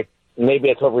draft pick. Maybe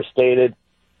it's overstated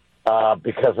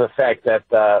because of the fact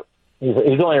that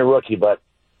he's only a rookie, but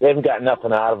they haven't got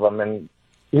nothing out of him, and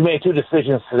he made two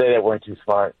decisions today that weren't too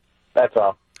smart. That's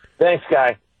all. Thanks,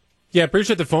 guy. Yeah,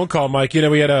 appreciate the phone call, Mike.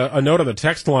 We had a note on the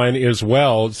text line as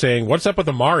well saying, what's up with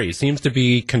Amari? Seems to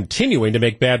be continuing to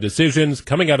make bad decisions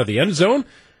coming out of the end zone.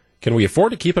 Can we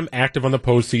afford to keep him active on the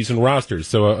postseason rosters?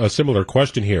 So a similar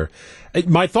question here.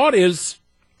 My thought is,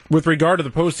 with regard to the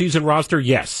postseason roster,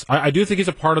 yes. I do think he's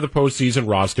a part of the postseason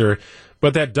roster,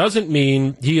 but that doesn't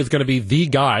mean he is going to be the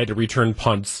guy to return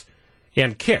punts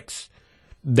and kicks.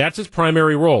 That's his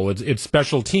primary role. It's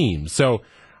special teams. So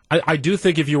I do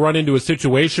think if you run into a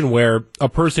situation where a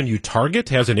person you target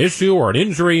has an issue or an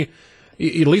injury,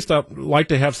 at least I'd like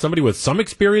to have somebody with some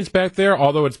experience back there,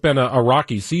 although it's been a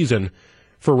rocky season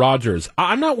for Rodgers.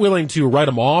 I'm not willing to write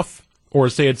him off or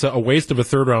say it's a waste of a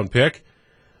third-round pick,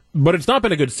 but it's not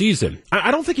been a good season.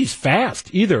 I don't think he's fast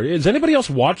either. Does anybody else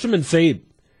watch him and say,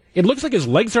 it looks like his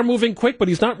legs are moving quick, but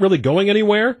he's not really going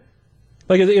anywhere?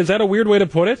 Like, is that a weird way to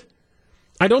put it?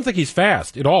 I don't think he's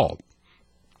fast at all.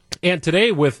 And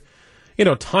today with,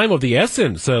 time of the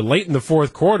essence, late in the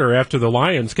fourth quarter after the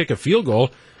Lions kick a field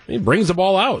goal, he brings the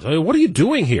ball out. What are you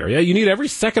doing here? You need every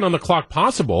second on the clock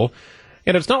possible.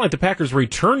 And it's not like the Packers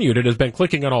return unit has been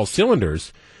clicking on all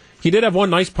cylinders. He did have one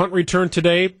nice punt return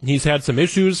today. He's had some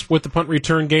issues with the punt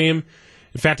return game.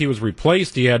 In fact, he was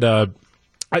replaced. He had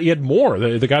more.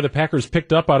 The guy the Packers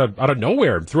picked up out of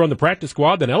nowhere, threw on the practice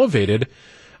squad, then elevated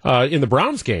in the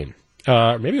Browns game.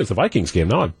 Maybe it was the Vikings game.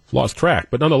 Now I've lost track.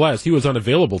 But nonetheless, he was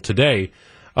unavailable today,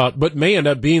 but may end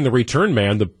up being the return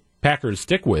man the Packers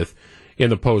stick with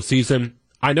in the postseason.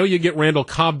 I know you get Randall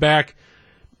Cobb back.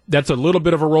 That's a little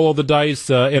bit of a roll of the dice.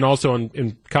 And also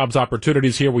in Cobb's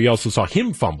opportunities here, we also saw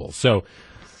him fumble. So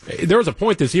there was a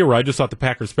point this year where I just thought the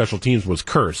Packers special teams was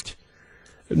cursed.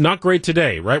 Not great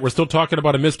today, right? We're still talking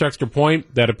about a missed extra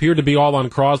point that appeared to be all on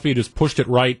Crosby. He just pushed it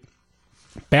right.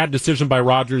 Bad decision by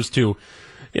Rodgers to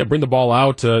bring the ball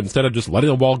out instead of just letting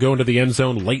the ball go into the end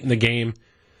zone late in the game.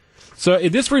 So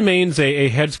this remains a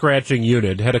head-scratching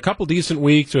unit. Had a couple decent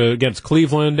weeks against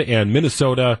Cleveland and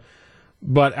Minnesota,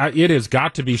 but it has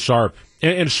got to be Sharp.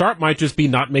 And Sharp might just be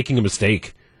not making a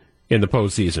mistake in the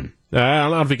postseason. I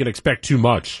don't know if you can expect too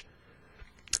much.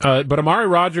 But Amari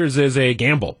Rodgers is a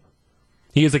gamble.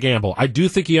 He is a gamble. I do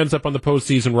think he ends up on the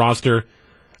postseason roster,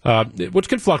 which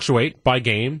can fluctuate by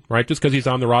game, right? Just because he's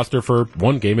on the roster for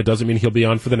one game, it doesn't mean he'll be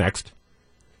on for the next.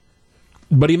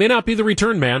 But he may not be the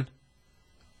return man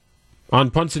on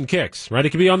punts and kicks, right?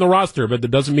 He could be on the roster, but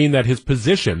that doesn't mean that his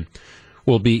position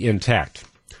will be intact.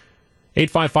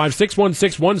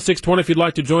 855-616-1620 if you'd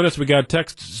like to join us. We got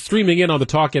text streaming in on the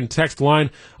talk and text line.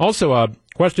 Also,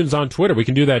 questions on Twitter. We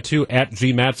can do that too, at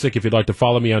 @GMatzek if you'd like to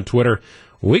follow me on Twitter.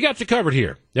 We got you covered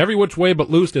here, every which way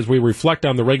but loose, as we reflect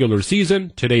on the regular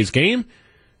season, today's game,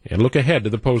 and look ahead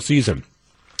to the postseason.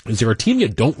 Is there a team you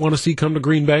don't want to see come to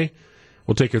Green Bay?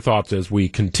 We'll take your thoughts as we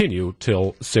continue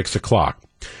till 6 o'clock.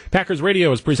 Packers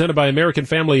Radio is presented by American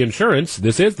Family Insurance.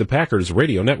 This is the Packers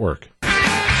Radio Network.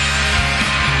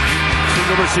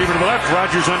 Single receiver to the left.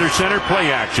 Rodgers under center.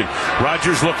 Play action.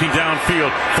 Rodgers looking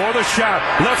downfield for the shot.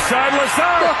 Left side,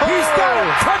 Lazard. He's got it.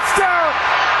 Touchdown.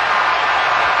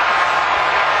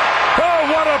 Oh, Oh,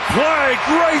 what a play.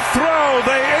 Great throw.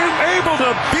 They able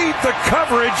to beat the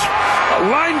coverage.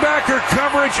 Linebacker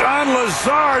coverage on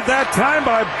Lazard, that time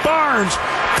by Barnes.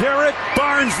 Derek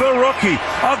Barnes, the rookie.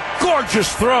 A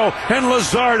gorgeous throw, and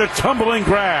Lazard a tumbling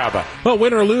grab. Well,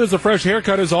 win or lose, a fresh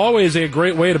haircut is always a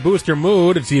great way to boost your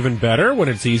mood. It's even better when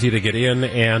it's easy to get in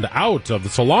and out of the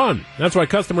salon. That's why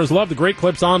customers love the Great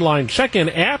Clips online check-in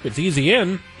app. It's easy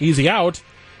in, easy out,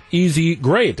 easy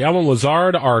great. Alan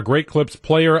Lazard, our Great Clips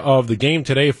player of the game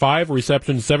today, 5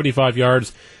 receptions, 75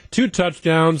 yards, 2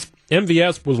 touchdowns.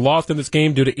 MVS was lost in this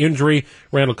game due to injury.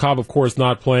 Randall Cobb, of course,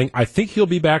 not playing. I think he'll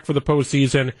be back for the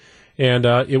postseason. And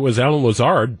it was Alan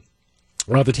Lazard,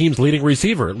 the team's leading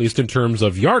receiver, at least in terms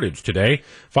of yardage today.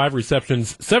 5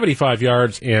 receptions, 75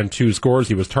 yards, and 2 scores.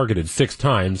 He was targeted 6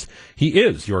 times. He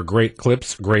is your Great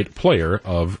Clips great player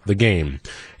of the game.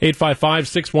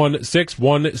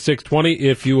 855-616-1620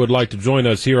 if you would like to join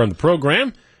us here on the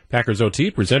program. Packers OT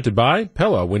presented by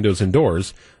Pella Windows and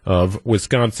Doors of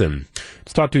Wisconsin.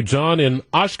 Let's talk to John in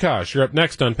Oshkosh. You're up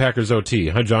next on Packers OT.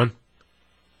 Hi, John.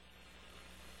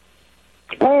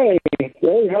 Hey,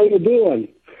 how you doing?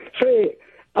 Say,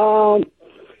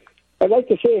 I'd like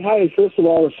to say hi, first of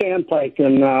all, to Sandpike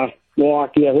in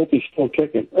Milwaukee. I hope he's still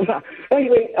kicking.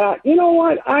 Anyway, you know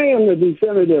what? I am the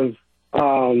definitive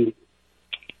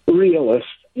realist.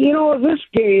 You know, this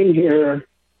game here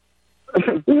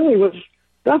really was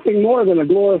nothing more than a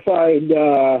glorified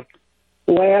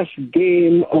last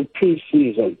game of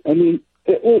preseason. I mean,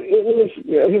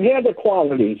 it had the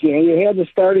qualities. You know, you had the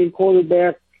starting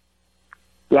quarterback,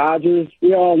 Rodgers.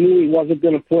 We all knew he wasn't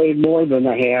going to play more than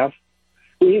a half.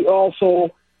 We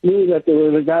also knew that there were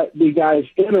the guys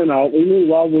in and out. We knew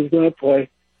Love was going to play,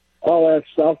 all that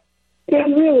stuff.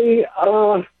 And really,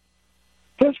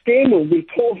 this game will be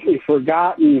totally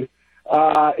forgotten.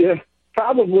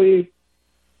 Probably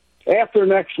after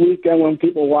next weekend, when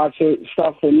people watch it,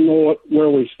 stuff and know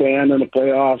where we stand in the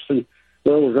playoffs and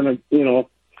where we're going to, you know.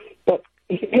 But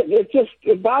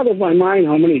it boggles my mind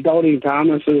how many doubting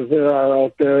Thomases there are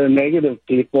out there and negative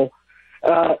people.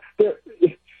 It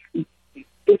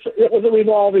was a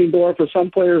revolving door for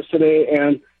some players today,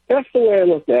 and that's the way I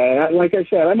looked at it. Like I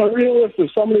said, I'm a realist.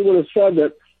 If somebody would have said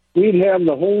that we'd have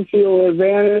the home field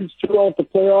advantage throughout the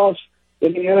playoffs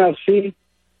in the NFC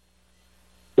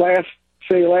last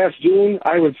June,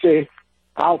 I would say,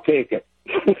 I'll take it.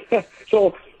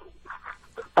 So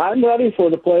I'm ready for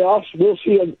the playoffs. We'll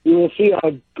see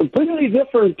a completely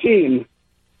different team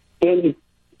in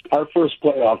our first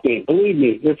playoff game. Believe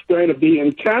me, it's going to be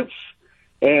intense,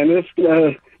 and it's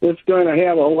going to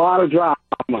have a lot of drama.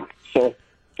 So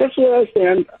that's where I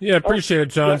stand. Yeah, appreciate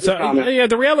it, John. So,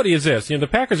 the reality is this: the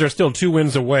Packers are still 2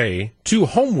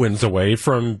 home wins away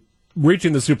from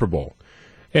reaching the Super Bowl.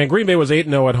 And Green Bay was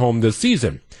 8-0 at home this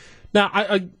season. Now,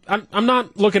 I'm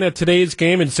not looking at today's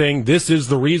game and saying this is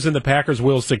the reason the Packers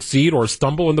will succeed or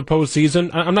stumble in the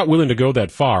postseason. I'm not willing to go that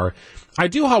far. I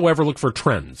do, however, look for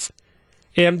trends.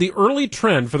 And the early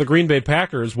trend for the Green Bay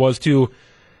Packers was to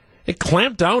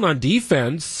clamp down on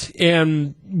defense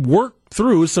and work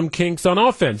through some kinks on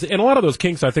offense. And a lot of those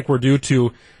kinks, I think, were due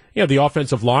to the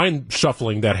offensive line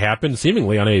shuffling that happened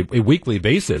seemingly on a weekly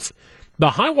basis.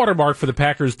 The high water mark for the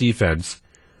Packers defense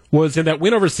was in that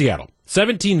win over Seattle,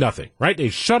 17-0, right? They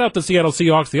shut out the Seattle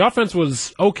Seahawks. The offense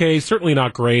was okay, certainly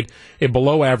not great, a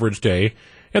below-average day.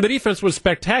 And the defense was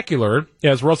spectacular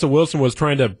as Russell Wilson was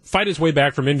trying to fight his way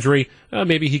back from injury.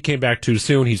 Maybe he came back too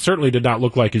soon. He certainly did not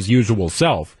look like his usual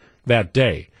self that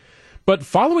day. But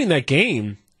following that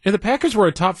game, the Packers were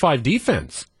a top-5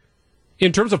 defense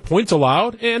in terms of points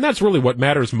allowed, and that's really what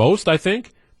matters most, I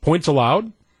think, points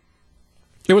allowed.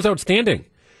 It was outstanding.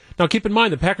 Now, keep in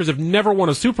mind, the Packers have never won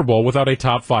a Super Bowl without a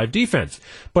top-5 defense.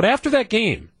 But after that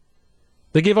game,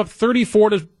 they gave up 34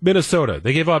 to Minnesota.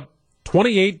 They gave up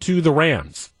 28 to the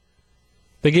Rams.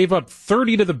 They gave up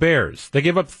 30 to the Bears. They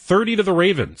gave up 30 to the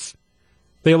Ravens.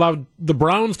 They allowed the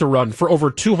Browns to run for over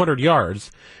 200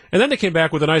 yards. And then they came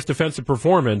back with a nice defensive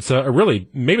performance, really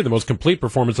maybe the most complete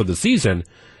performance of the season,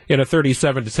 in a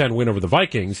 37-10 win over the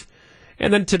Vikings.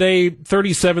 And then today,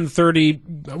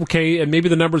 37-30, okay, and maybe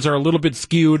the numbers are a little bit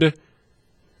skewed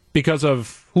because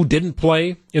of who didn't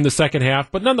play in the second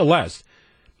half. But nonetheless,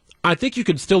 I think you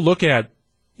could still look at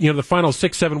the final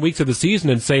 6-7 weeks of the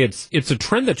season and say it's a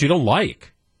trend that you don't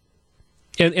like.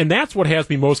 And that's what has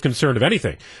me most concerned of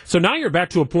anything. So now you're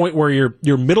back to a point where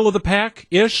you're middle of the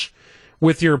pack-ish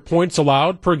with your points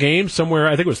allowed per game, somewhere,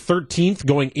 I think it was 13th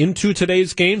going into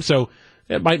today's game, so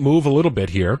it might move a little bit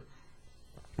here.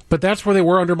 But that's where they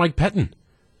were under Mike Pettin.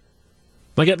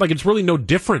 Like it's really no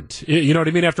different. You know what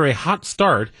I mean? After a hot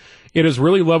start, it has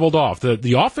really leveled off.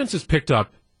 The offense has picked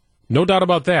up No doubt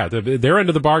about that. Their end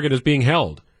of the bargain is being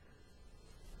held.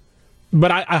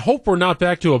 But I hope we're not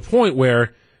back to a point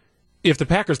where if the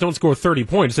Packers don't score 30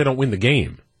 points, they don't win the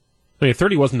game. I mean,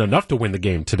 30 wasn't enough to win the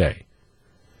game today.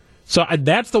 So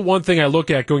that's the one thing I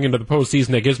look at going into the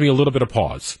postseason that gives me a little bit of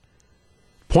pause.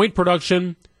 Point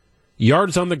production,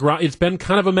 yards on the ground, it's been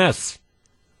kind of a mess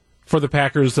for the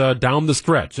Packers down the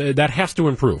stretch. That has to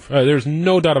improve. There's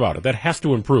no doubt about it. That has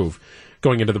to improve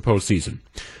going into the postseason.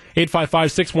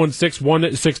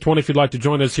 855-616-1620 if you'd like to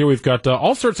join us here. We've got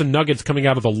all sorts of nuggets coming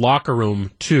out of the locker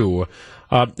room, too.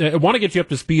 I want to get you up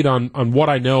to speed on what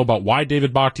I know about why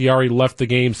David Bakhtiari left the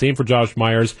game. Same for Josh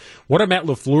Myers. What are Matt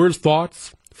LaFleur's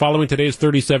thoughts following today's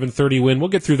 37-30 win? We'll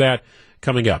get through that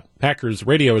coming up. Packers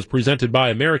Radio is presented by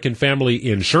American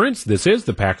Family Insurance. This is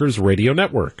the Packers Radio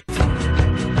Network.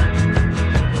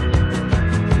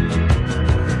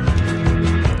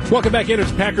 Welcome back in.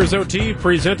 It's Packers OT,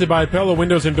 presented by Pella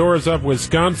Windows and Doors of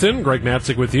Wisconsin. Greg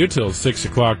Matzek with you till 6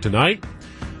 o'clock tonight.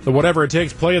 The Whatever It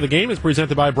Takes play of the game is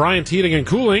presented by Bryant Heating and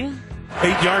Cooling.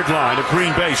 8-yard line of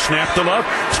Green Bay. Snap to Love.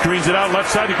 Screens it out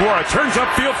left side to Guara. Turns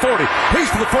upfield 40.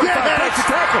 He's to the 45. Takes a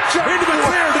tackle. Into the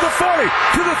clear. To the 40.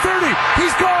 To the 30.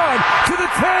 He's gone. To the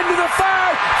 10. To the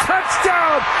 5.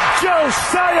 Touchdown.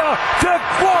 Josiah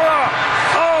DeGuara.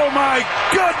 Oh, my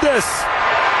goodness.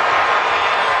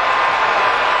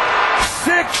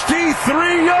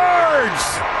 63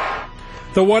 yards.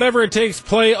 The Whatever It Takes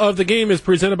play of the game is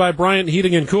presented by Bryant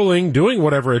Heating and Cooling, doing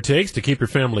whatever it takes to keep your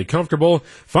family comfortable.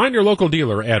 Find your local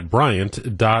dealer at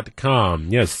Bryant.com.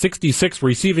 Yes, 66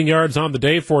 receiving yards on the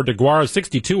day for DeGuara,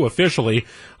 62 officially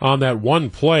on that one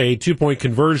play. 2-point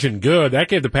conversion good. That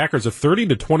gave the Packers a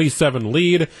 30-27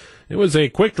 lead. It was a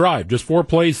quick drive, just 4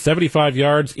 plays, 75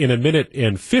 yards in a minute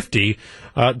and 50.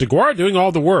 DeGuara doing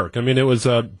all the work. I mean, it was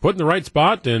put in the right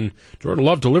spot, and Jordan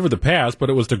Love delivered the pass, but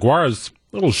it was DeGuara's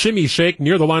little shimmy shake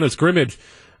near the line of scrimmage,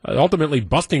 ultimately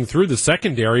busting through the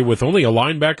secondary with only a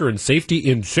linebacker and safety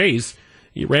in chase.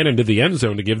 He ran into the end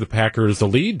zone to give the Packers the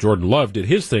lead. Jordan Love did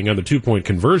his thing on the 2-point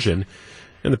conversion,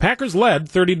 and the Packers led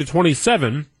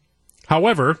 30-27.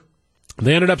 However,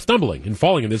 they ended up stumbling and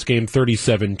falling in this game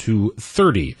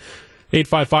 37-30.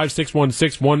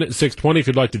 855-616-1620 if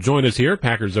you'd like to join us here.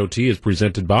 Packers OT is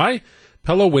presented by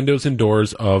Pella Windows and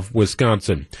Doors of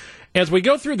Wisconsin. As we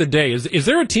go through the day, is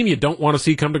there a team you don't want to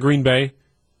see come to Green Bay?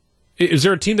 Is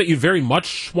there a team that you very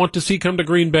much want to see come to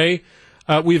Green Bay?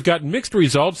 We've got mixed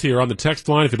results here on the text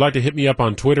line. If you'd like to hit me up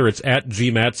on Twitter, it's at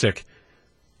 @GMatzek.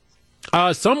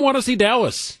 Some want to see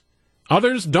Dallas.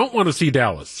 Others don't want to see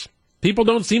Dallas. People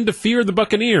don't seem to fear the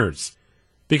Buccaneers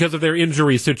because of their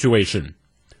injury situation.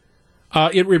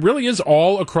 It really is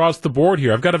all across the board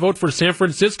here. I've got to vote for San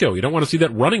Francisco. You don't want to see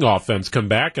that running offense come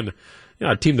back, and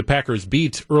a team the Packers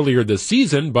beat earlier this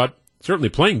season, but certainly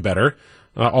playing better,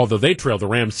 although they trailed the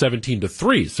Rams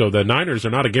 17-3, so the Niners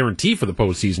are not a guarantee for the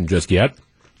postseason just yet.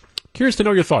 Curious to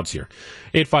know your thoughts here.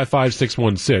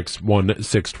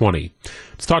 855-616-1620.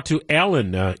 Let's talk to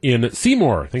Alan in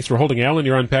Seymour. Thanks for holding, Alan.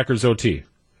 You're on Packers OT.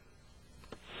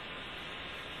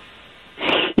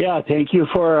 Yeah, thank you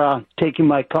for taking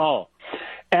my call.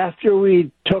 After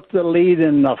we took the lead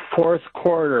in the fourth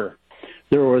quarter,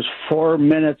 there was 4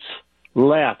 minutes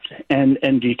left, and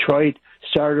Detroit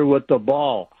started with the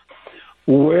ball.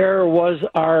 Where was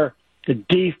our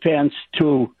defense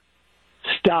to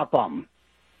stop them?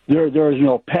 There was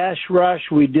no pass rush.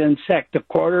 We didn't sack the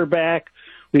quarterback.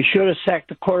 We should have sacked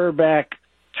the quarterback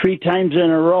 3 times in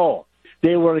a row.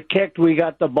 They would have kicked. We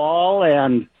got the ball,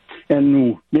 and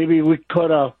maybe we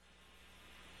could have,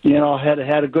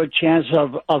 had a good chance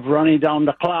of running down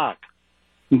the clock.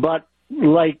 But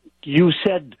like you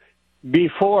said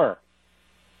before,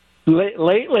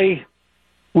 lately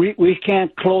we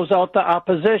can't close out the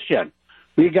opposition.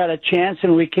 We got a chance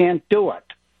and we can't do it.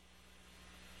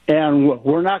 And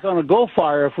we're not going to go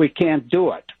far if we can't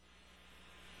do it.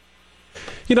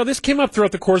 This came up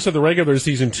throughout the course of the regular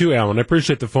season too, Alan. I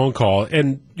appreciate the phone call.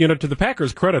 And, to the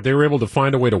Packers' credit, they were able to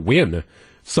find a way to win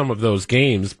some of those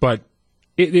games. But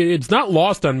it's not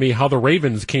lost on me how the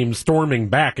Ravens came storming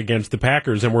back against the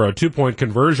Packers and were a 2-point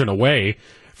conversion away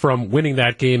from winning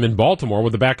that game in Baltimore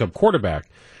with a backup quarterback.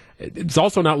 It's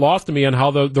also not lost to me on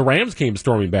how the Rams came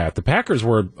storming back. The Packers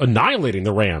were annihilating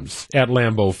the Rams at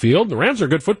Lambeau Field. The Rams are a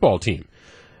good football team.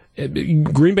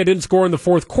 Green Bay didn't score in the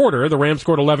fourth quarter. The Rams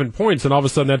scored 11 points, and all of a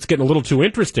sudden that's getting a little too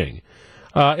interesting.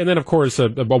 And then, of course, a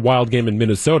wild game in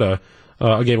Minnesota,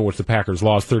 a game in which the Packers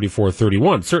lost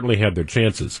 34-31, certainly had their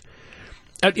chances.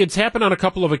 It's happened on a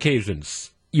couple of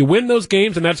occasions. You win those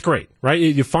games, and that's great, right?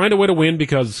 You find a way to win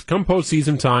because come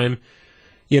postseason time,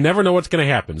 you never know what's going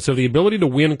to happen. So the ability to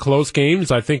win close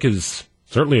games, I think, is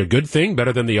certainly a good thing,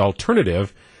 better than the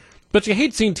alternative. But you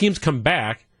hate seeing teams come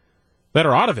back that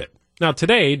are out of it. Now,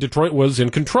 today, Detroit was in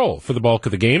control for the bulk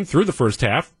of the game through the first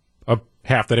half, a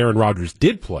half that Aaron Rodgers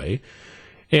did play.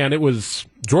 And it was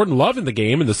Jordan Love in the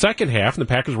game in the second half, and the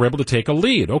Packers were able to take a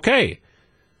lead. Okay.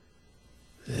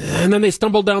 And then they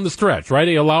stumbled down the stretch, right?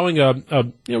 Allowing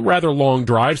a rather long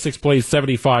drive, 6 plays,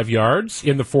 75 yards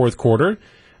in the fourth quarter.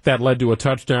 That led to a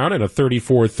touchdown and a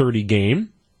 34-30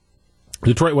 game.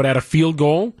 Detroit would add a field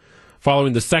goal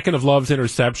following the second of Love's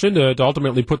interception to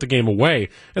ultimately put the game away.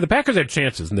 And the Packers had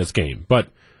chances in this game, but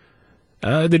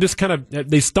they just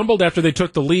they stumbled after they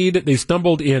took the lead. They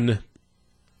stumbled in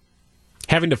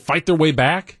having to fight their way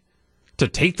back to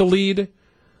take the lead.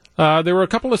 There were a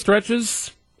couple of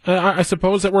stretches, I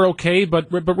suppose, that were okay,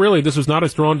 but really this was not a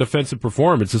strong defensive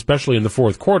performance, especially in the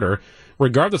fourth quarter,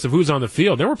 regardless of who's on the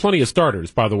field. There were plenty of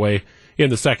starters, by the way, in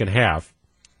the second half.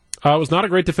 It was not a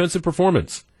great defensive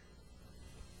performance.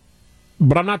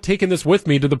 But I'm not taking this with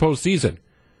me to the postseason.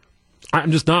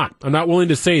 I'm just not. I'm not willing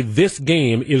to say this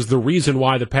game is the reason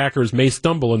why the Packers may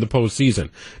stumble in the postseason.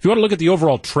 If you want to look at the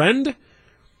overall trend,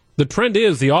 the trend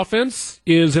is the offense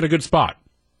is in a good spot.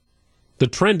 The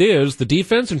trend is the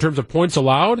defense, in terms of points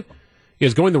allowed,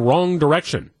 is going the wrong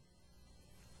direction.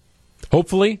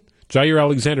 Hopefully, Jair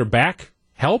Alexander back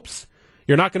helps.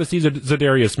 You're not going to see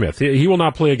Zadarius Smith. He will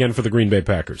not play again for the Green Bay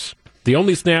Packers. The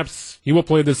only snaps he will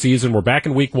play this season, we're back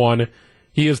in week 1.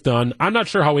 He is done. I'm not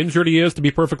sure how injured he is, to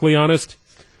be perfectly honest.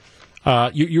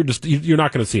 You're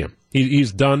not going to see him.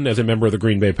 He's done as a member of the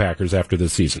Green Bay Packers after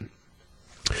this season.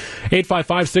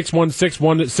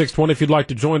 855-616-1620 if you'd like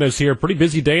to join us here. Pretty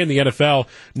busy day in the NFL.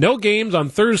 No games on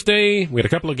Thursday. We had a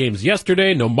couple of games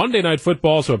yesterday. No Monday Night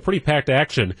Football, so a pretty packed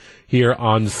action here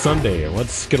on Sunday.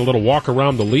 Let's get a little walk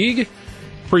around the league.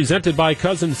 Presented by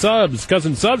Cousin Subs.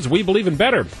 Cousin Subs, we believe in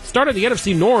better. Started the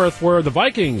NFC North, where the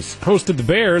Vikings hosted the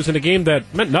Bears in a game that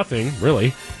meant nothing,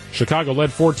 really. Chicago led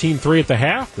 14-3 at the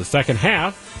half. The second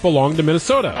half belonged to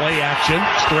Minnesota. Play action,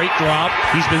 straight drop.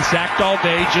 He's been sacked all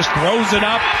day, just throws it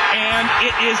up, and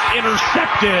it is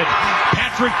intercepted.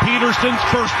 Patrick Peterson's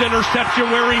first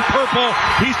interception wearing purple.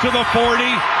 He's to the 40,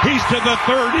 he's to the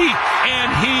 30,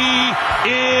 and he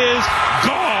is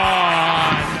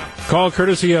gone. Call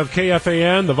courtesy of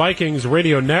KFAN, the Vikings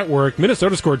radio network.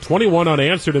 Minnesota scored 21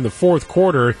 unanswered in the fourth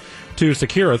quarter to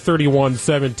secure a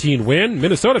 31-17 win.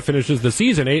 Minnesota finishes the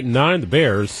season 8-9. The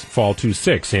Bears fall to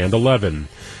 6-11.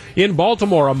 In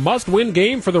Baltimore, a must-win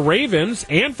game for the Ravens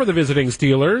and for the visiting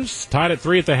Steelers. Tied at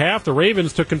 3 at the half, the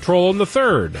Ravens took control in the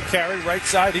third. Carry right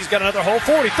side, he's got another hole,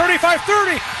 40,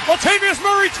 35-30, Latavius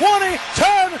Murray, 20,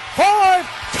 10, 5,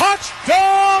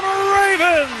 touchdown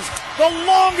Ravens! The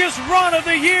longest run of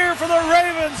the year for the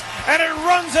Ravens, and it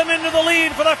runs them into the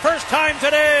lead for the first time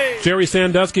today. Jerry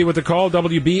Sandusky with the call,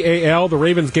 WBAL, the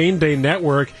Ravens Game Day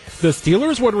Network. The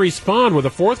Steelers would respond with a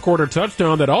fourth quarter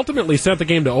touchdown that ultimately sent the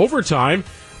game to overtime,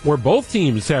 where both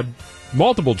teams had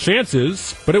multiple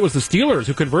chances, but it was the Steelers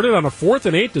who converted on a 4th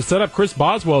and 8 to set up Chris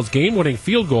Boswell's game-winning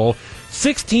field goal.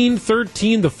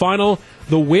 16-13 the final.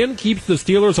 The win keeps the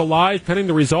Steelers alive pending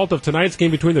the result of tonight's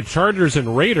game between the Chargers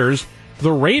and Raiders.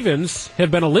 The Ravens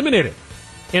have been eliminated,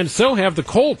 and so have the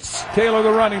Colts. Taylor, the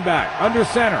running back, under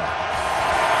center.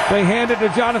 They hand it to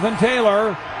Jonathan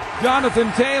Taylor.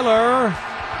 Jonathan Taylor.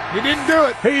 He didn't do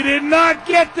it. He did not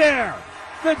get there.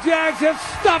 The Jags have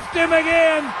stuffed him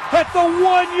again at the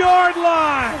 1-yard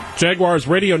line. Jaguars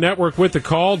radio network with the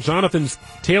call. Jonathan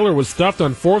Taylor was stuffed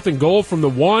on 4th and goal from the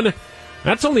 1.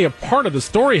 That's only a part of the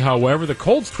story, however. The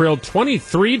Colts trailed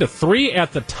 23-3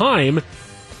 at the time.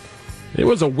 It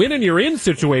was a win-and-you're-in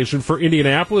situation for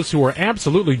Indianapolis, who were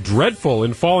absolutely dreadful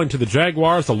in falling to the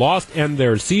Jaguars. The loss end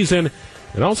their season.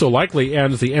 It also likely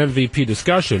ends the MVP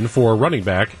discussion for running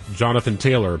back Jonathan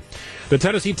Taylor. The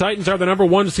Tennessee Titans are the number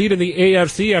 1 seed in the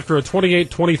AFC after a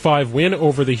 28-25 win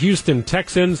over the Houston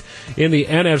Texans. In the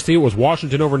NFC, it was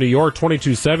Washington over New York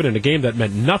 22-7 in a game that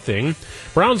meant nothing.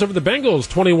 Browns over the Bengals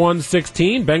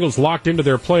 21-16. Bengals locked into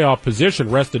their playoff position,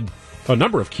 rested a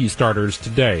number of key starters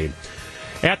today.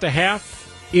 At the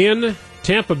half in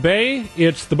Tampa Bay,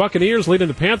 it's the Buccaneers leading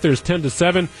the Panthers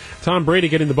 10-7. Tom Brady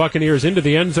getting the Buccaneers into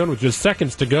the end zone with just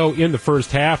seconds to go in the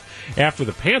first half after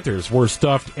the Panthers were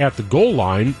stuffed at the goal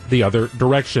line the other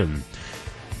direction.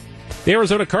 The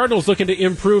Arizona Cardinals looking to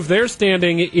improve their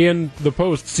standing in the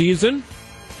postseason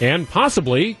and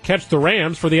possibly catch the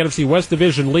Rams for the NFC West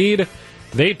Division lead.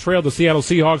 They trailed the Seattle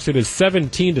Seahawks. It is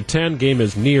 17-10. Game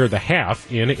is near the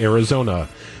half in Arizona.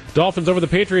 Dolphins over the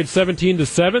Patriots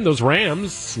 17-7. Those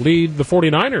Rams lead the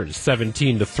 49ers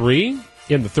 17-3.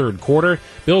 in the third quarter.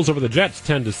 Bills over the Jets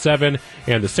 10-7,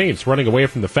 and the Saints running away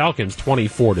from the Falcons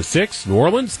 24-6. New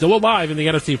Orleans still alive in the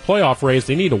NFC playoff race.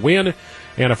 They need a win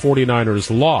and a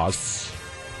 49ers loss.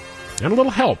 And a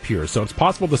little help here, so it's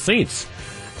possible the Saints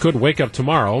could wake up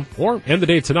tomorrow or end the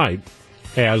day tonight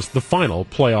as the final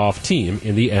playoff team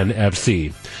in the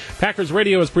NFC. Packers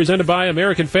Radio is presented by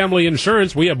American Family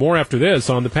Insurance. We have more after this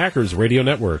on the Packers Radio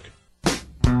Network. They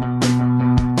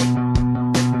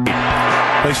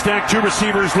stack two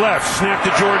receivers left. Snap to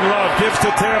Jordan Love. Gives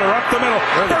to Taylor up the middle.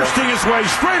 Bursting his way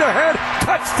straight ahead.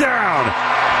 Touchdown.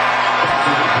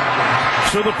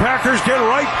 So the Packers get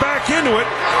right back into it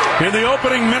in the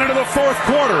opening minute of the fourth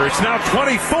quarter. It's now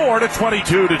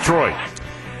 24-22 Detroit.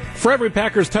 For every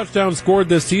Packers touchdown scored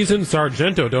this season,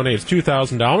 Sargento donates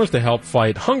 $2,000 to help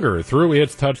fight hunger through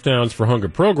its Touchdowns for Hunger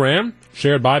program,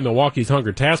 shared by Milwaukee's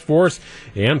Hunger Task Force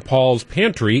and Paul's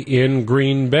Pantry in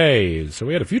Green Bay. So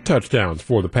we had a few touchdowns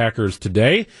for the Packers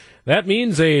today. That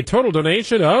means a total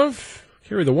donation of,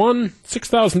 carry the one,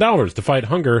 $6,000 to fight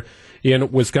hunger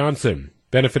in Wisconsin.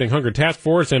 Benefiting Hunger Task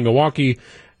Force and Milwaukee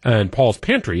and Paul's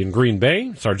Pantry in Green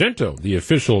Bay, Sargento, the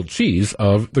official cheese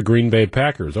of the Green Bay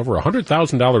Packers. Over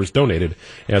 $100,000 donated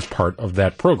as part of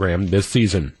that program this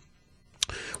season.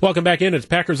 Welcome back in. It's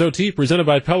Packers OT, presented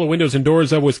by Pella Windows and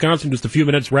Doors of Wisconsin. Just a few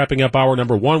minutes wrapping up hour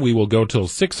number one. We will go till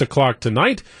 6 o'clock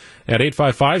tonight at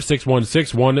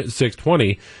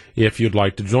 855-616-1620 if you'd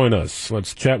like to join us.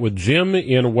 Let's chat with Jim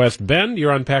in West Bend.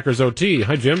 You're on Packers OT.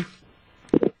 Hi, Jim.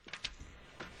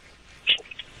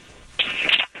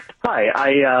 Hi,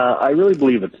 I really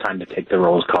believe it's time to take the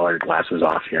rose-colored glasses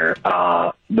off here.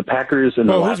 The Packers in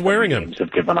the last games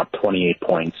have given up 28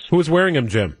 points. Who's wearing them,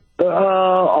 Jim?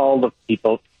 All the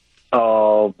people.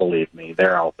 Oh, believe me,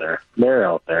 they're out there. They're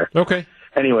out there. Okay.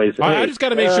 Anyways, I just got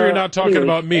to make sure you're not talking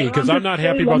about me, because I'm not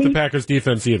happy about the Packers'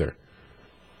 defense either.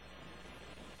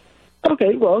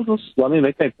 Okay, well, just let me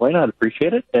make my point. I'd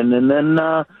appreciate it. And then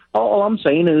all I'm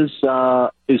saying is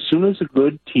as soon as a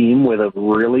good team with a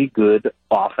really good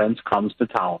offense comes to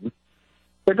town,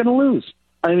 they're going to lose.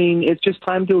 I mean, it's just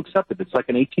time to accept it. It's like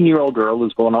an 18-year-old girl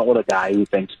who's going out with a guy who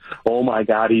thinks, oh, my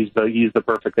God, he's the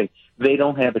perfect thing. They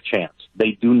don't have a chance.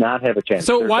 They do not have a chance.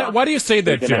 So why do you say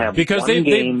that, Jim? Because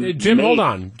Jim, hold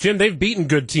on. Jim, they've beaten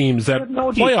good teams,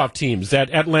 playoff teams at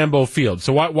Lambeau Field.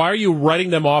 So why are you writing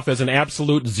them off as an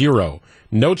absolute zero?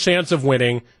 No chance of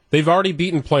winning. They've already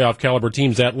beaten playoff caliber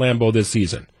teams at Lambeau this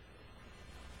season.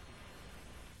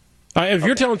 If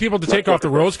you're telling people to take off the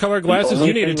rose-colored glasses,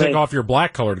 you need to take off your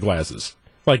black-colored glasses.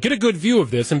 Like, get a good view of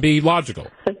this and be logical.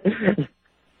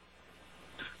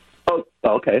 Oh,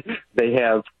 okay. They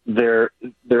have their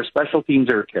special teams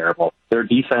are terrible. Their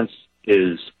defense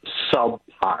is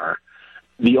subpar.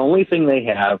 The only thing they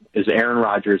have is Aaron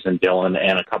Rodgers and Dillon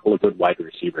and a couple of good wide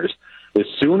receivers. As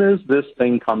soon as this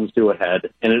thing comes to a head,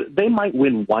 and they might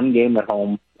win one game at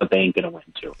home, but they ain't going to win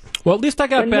two. Well, at least I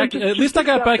got back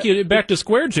to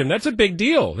square, Jim. That's a big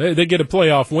deal. They get a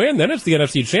playoff win, then it's the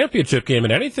NFC Championship game,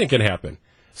 and anything can happen.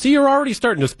 See, you're already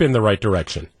starting to spin the right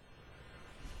direction.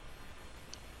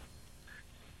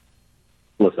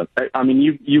 Listen, I mean,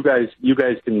 you guys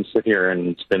can sit here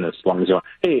and spin as long as you want.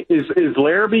 Hey, is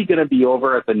Larrabee going to be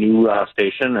over at the new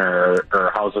station, or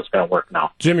how's this going to work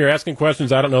now? Jim, you're asking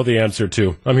questions I don't know the answer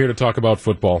to. I'm here to talk about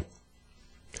football.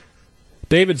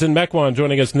 David's in Mequon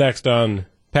joining us next on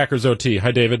Packers OT.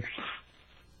 Hi, David.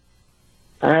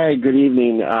 Hi, good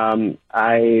evening.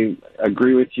 I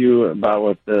agree with you about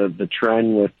what the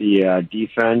trend with the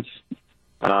defense.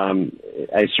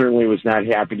 I certainly was not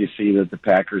happy to see that the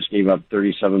Packers gave up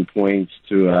 37 points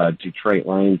to a Detroit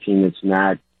Lions team that's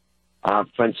not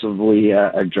offensively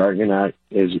a juggernaut,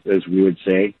 as we would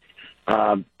say.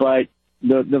 But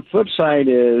the flip side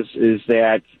is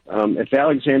that if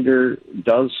Alexander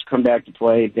does come back to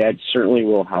play, that certainly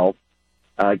will help.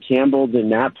 Campbell did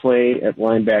not play at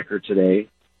linebacker today,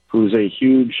 who's a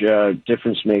huge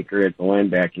difference maker at the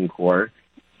linebacking core.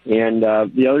 And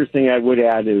the other thing I would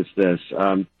add is this.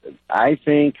 I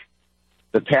think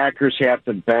the Packers have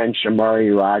to bench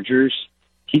Amari Rodgers.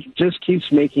 He just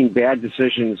keeps making bad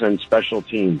decisions on special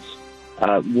teams.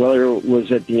 Whether it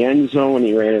was at the end zone when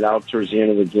he ran it out towards the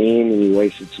end of the game and he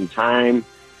wasted some time,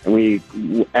 and we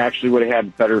actually would have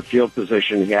had better field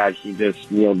position had he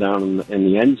just kneeled down in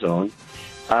the end zone,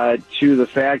 to the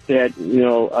fact that,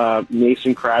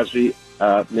 Mason Crosby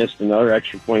missed another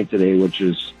extra point today, which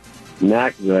is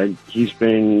not good. He's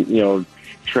been,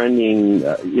 trending.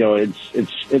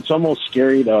 It's almost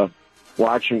scary to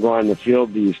watch him go on the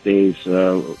field these days.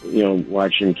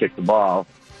 Watch him kick the ball,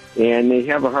 and they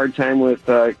have a hard time with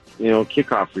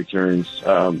kickoff returns.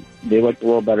 They looked a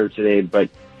little better today, but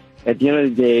at the end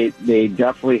of the day, they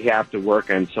definitely have to work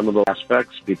on some of those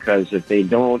aspects, because if they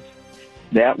don't,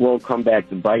 that will come back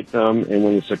to bite them. And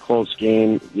when it's a close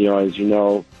game, as you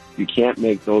know, you can't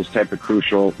make those type of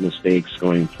crucial mistakes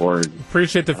going forward.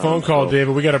 Appreciate the phone call,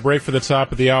 David. We got a break for the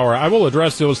top of the hour. I will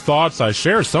address those thoughts. I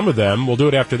share some of them. We'll do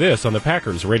it after this on the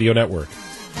Packers Radio Network.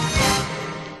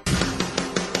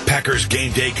 Packers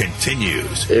game day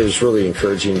continues. It was really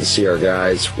encouraging to see our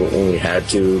guys, when we had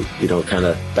to, kind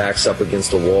of backs up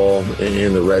against the wall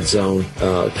in the red zone,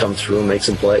 come through and make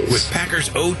some plays. With Packers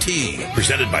OT,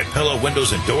 presented by Pella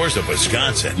Windows and Doors of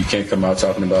Wisconsin. You can't come out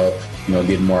talking about,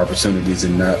 getting more opportunities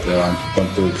and not come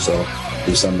through. So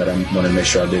it's something that I'm going to make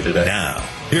sure I do today. Now,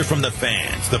 hear from the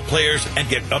fans, the players, and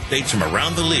get updates from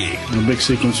around the league. The big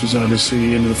sequence was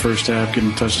obviously into the first half,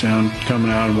 getting a touchdown,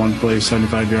 coming out in one play,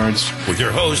 75 yards. With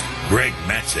your host, Greg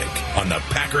Matzek, on the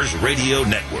Packers Radio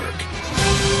Network.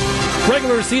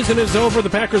 Regular season is over. The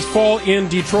Packers fall in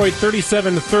Detroit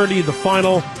 37-30, the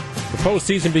final. The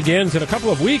postseason begins in a couple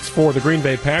of weeks for the Green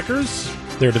Bay Packers.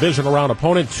 Their divisional round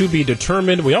opponent to be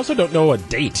determined. We also don't know a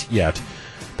date yet.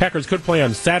 Packers could play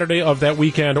on Saturday of that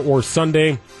weekend or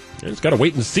Sunday. It's got to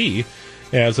wait and see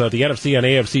as the NFC and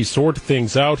AFC sort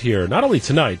things out here, not only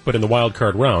tonight, but in the wild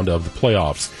card round of the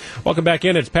playoffs. Welcome back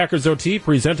in. It's Packers OT,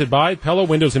 presented by Pella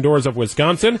Windows and Doors of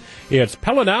Wisconsin. It's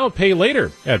Pella Now, Pay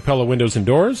Later at Pella Windows and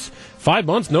Doors. 5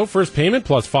 months, no first payment,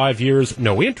 plus 5 years,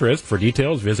 no interest. For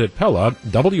details, visit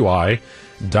PellaWI.com.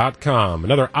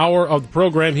 Another hour of the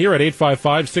program here at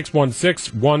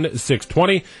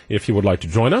 855-616-1620. If you would like to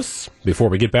join us. Before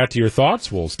we get back to your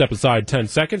thoughts, we'll step aside 10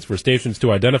 seconds for stations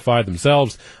to identify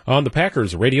themselves on the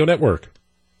Packers Radio Network.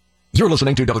 You're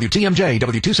listening to WTMJ,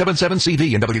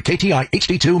 W277CV, and WKTI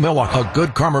HD2 Milwaukee, a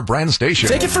good Karma brand station.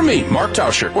 Take it from me, Mark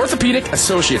Tauscher. Orthopedic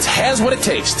Associates has what it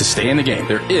takes to stay in the game.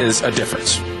 There is a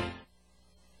difference.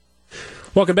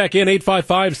 Welcome back in,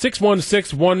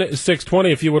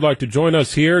 855-616-1620. If you would like to join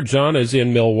us here, John is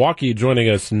in Milwaukee joining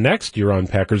us next. You're on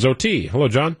Packers OT. Hello,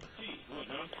 John.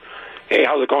 Hey,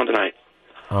 how's it going tonight?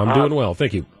 I'm doing well,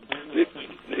 thank you.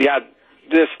 Yeah,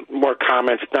 just more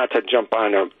comments, not to jump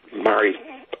on Mari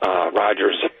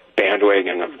Rogers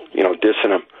bandwagon of,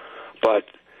 dissing him, but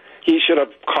he should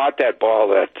have caught that ball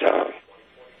that,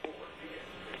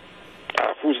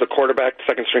 who's the quarterback,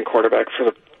 second-string quarterback for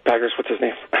the Packers? What's his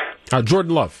name?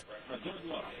 Jordan Love.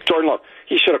 Jordan Love.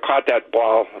 He should have caught that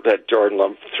ball that Jordan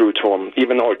Love threw to him,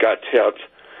 even though it got tipped.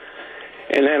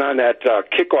 And then on that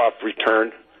kickoff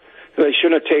return, they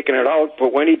shouldn't have taken it out,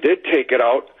 but when he did take it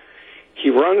out, he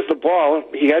runs the ball.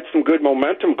 He had some good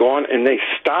momentum going, and they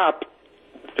stop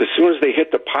as soon as they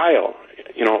hit the pile.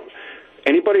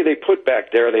 Anybody they put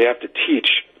back there, they have to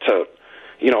teach to,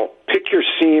 pick your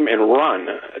seam and run.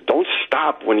 Don't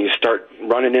stop when you start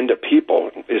running into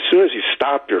people. As soon as you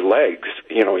stop your legs,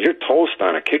 you're toast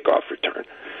on a kickoff return.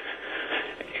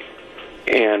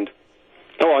 And,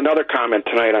 another comment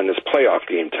tonight on this playoff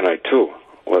game tonight, too,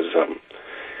 was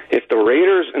if the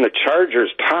Raiders and the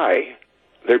Chargers tie,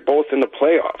 they're both in the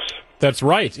playoffs. That's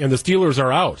right, and the Steelers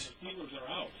are out.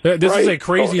 This is a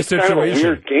crazy situation. Kind of a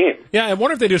weird game. Yeah, I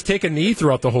wonder if they just take a knee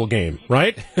throughout the whole game,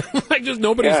 right? Like just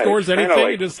nobody scores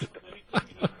anything.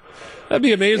 That'd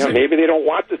be amazing. Maybe they don't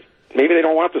want the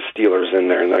Steelers in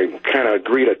there, and they kind of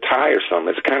agree to tie or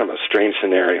something. It's kind of a strange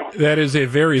scenario. That is a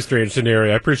very strange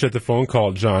scenario. I appreciate the phone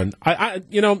call, John.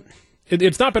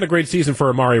 It's not been a great season for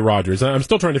Amari Rodgers. I'm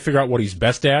still trying to figure out what he's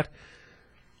best at.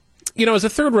 As a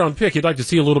third-round pick, you'd like to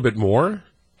see a little bit more.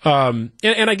 And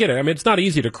I get it. I mean, it's not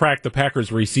easy to crack the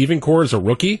Packers' receiving core as a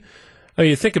rookie. I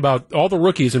mean, you think about all the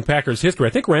rookies in Packers history.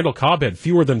 I think Randall Cobb had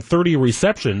fewer than 30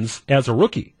 receptions as a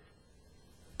rookie.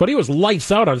 But he was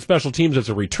lights out on special teams as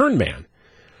a return man.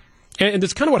 And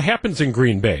it's kind of what happens in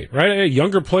Green Bay, right? A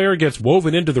younger player gets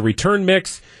woven into the return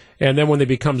mix, and then when they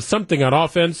become something on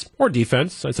offense or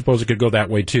defense, I suppose it could go that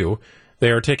way too,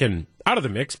 they are taken out of the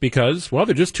mix because, well,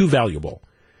 they're just too valuable.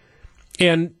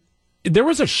 And there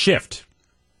was a shift.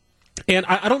 And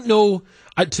I don't know,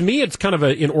 to me it's kind of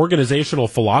an organizational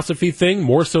philosophy thing,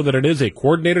 more so than it is a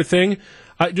coordinator thing.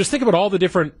 Just think about all the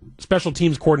different special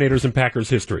teams coordinators in Packers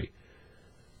history,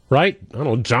 right? I don't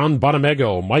know, John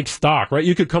Bonamego, Mike Stock, right?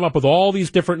 You could come up with all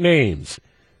these different names.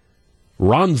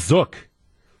 Ron Zook,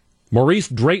 Maurice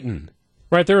Drayton,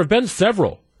 right? There have been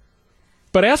several.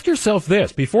 But ask yourself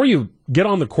this, before you get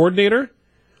on the coordinator,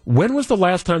 when was the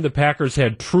last time the Packers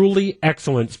had truly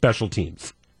excellent special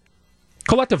teams?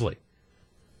 Collectively.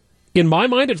 In my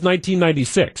mind, it's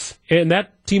 1996, and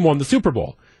that team won the Super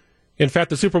Bowl. In fact,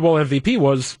 the Super Bowl MVP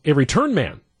was a return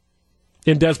man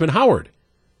in Desmond Howard.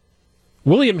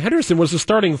 William Henderson was the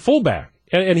starting fullback,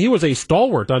 and he was a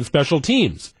stalwart on special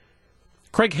teams.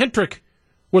 Craig Hentrick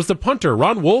was the punter.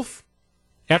 Ron Wolf,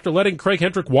 after letting Craig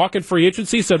Hendrick walk in free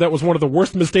agency, said that was one of the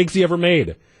worst mistakes he ever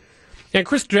made. And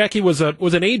Chris Jackie was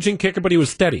an aging kicker, but he was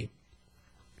steady.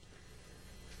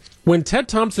 When Ted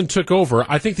Thompson took over,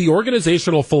 I think the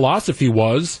organizational philosophy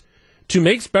was to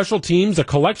make special teams a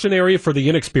collection area for the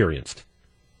inexperienced.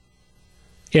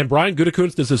 And Brian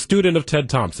Gutekunst is a student of Ted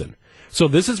Thompson. So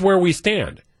this is where we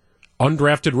stand.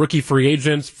 Undrafted rookie free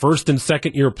agents, first and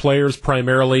second year players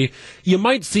primarily. You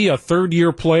might see a third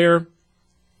year player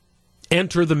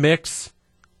enter the mix,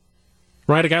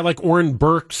 right? A guy like Oren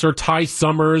Burks or Ty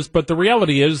Summers, but the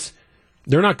reality is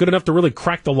they're not good enough to really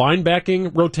crack the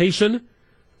linebacking rotation,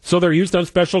 so they're used on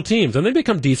special teams, and they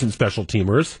become decent special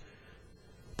teamers.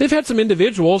 They've had some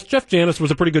individuals. Jeff Janis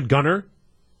was a pretty good gunner.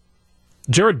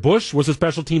 Jared Bush was a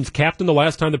special teams captain the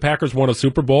last time the Packers won a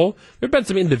Super Bowl. There have been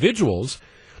some individuals,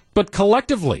 but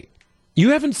collectively,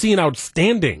 you haven't seen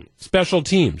outstanding special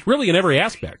teams, really in every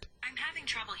aspect. I'm having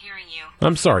trouble hearing you.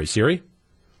 I'm sorry, Siri.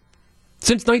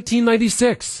 Since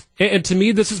 1996. And to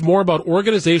me, this is more about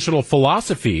organizational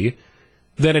philosophy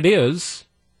than it is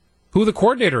who the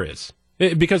coordinator is.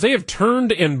 Because they have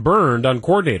turned and burned on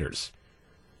coordinators.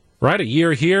 Right? A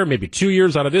year here, maybe 2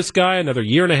 years out of this guy, another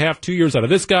year and a half, 2 years out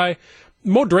of this guy.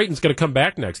 Mo Drayton's going to come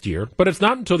back next year, but it's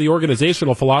not until the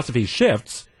organizational philosophy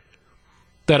shifts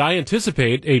that I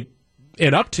anticipate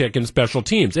an uptick in special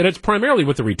teams. And it's primarily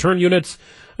with the return units.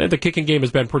 The kicking game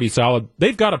has been pretty solid.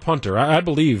 They've got a punter. I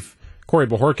believe Corey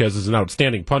Bojorquez is an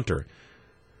outstanding punter.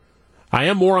 I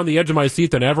am more on the edge of my seat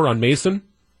than ever on Mason,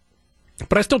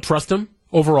 but I still trust him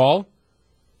overall.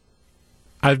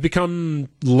 I've become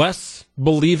less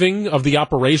believing of the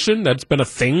operation. That's been a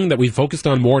thing that we've focused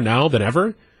on more now than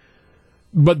ever.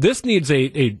 But this needs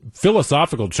a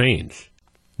philosophical change,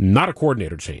 not a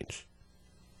coordinator change.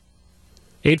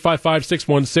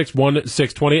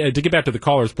 855-616-1620. To get back to the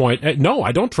caller's point, no,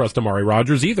 I don't trust Amari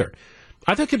Rodgers either.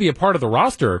 I think he'd be a part of the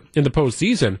roster in the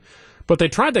postseason, but they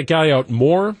tried that guy out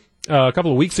more a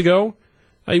couple of weeks ago.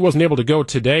 He wasn't able to go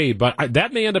today, but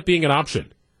that may end up being an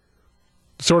option.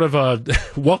 Sort of a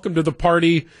welcome to the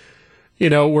party. You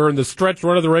know, we're in the stretch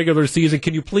run of the regular season.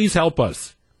 Can you please help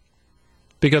us?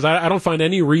 Because I don't find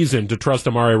any reason to trust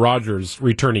Amari Rodgers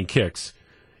returning kicks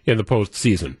in the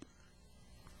postseason.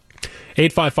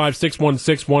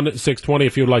 855-616-1620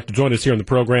 if you would like to join us here on the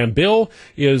program. Bill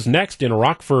is next in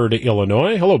Rockford,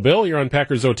 Illinois. Hello, Bill. You're on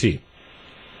Packers OT.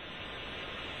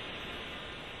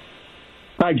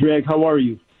 Hi, Greg. How are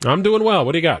you? I'm doing well.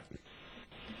 What do you got?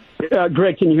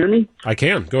 Greg, can you hear me? I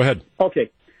can. Go ahead.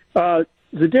 Okay.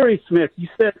 Zadarius Smith, you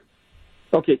said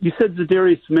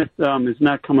Zadarius Smith is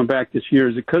not coming back this year.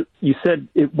 Is it 'cause you said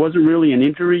it wasn't really an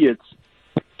injury?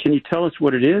 Can you tell us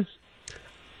what it is?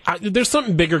 There's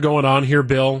something bigger going on here,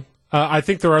 Bill. I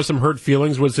think there are some hurt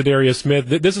feelings with Zadarius Smith.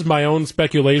 This is my own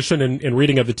speculation and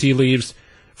reading of the tea leaves.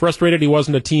 Frustrated he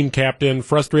wasn't a team captain.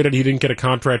 Frustrated he didn't get a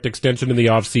contract extension in the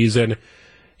offseason.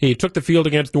 He took the field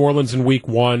against New Orleans in week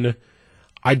 1.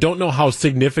 I don't know how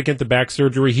significant the back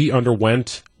surgery he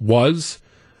underwent was.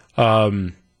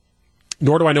 Nor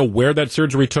do I know where that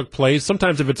surgery took place.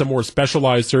 Sometimes if it's a more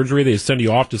specialized surgery, they send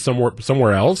you off to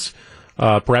somewhere else.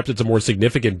 Perhaps it's a more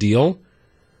significant deal.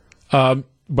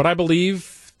 But I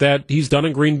believe that he's done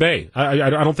in Green Bay.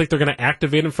 I don't think they're going to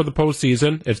activate him for the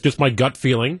postseason. It's just my gut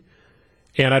feeling.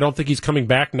 And I don't think he's coming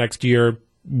back next year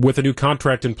with a new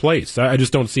contract in place. I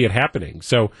just don't see it happening.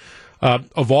 So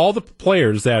of all the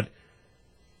players that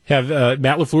have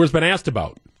Matt LaFleur has been asked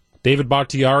about, David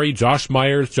Bakhtiari, Josh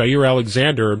Myers, Jair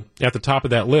Alexander at the top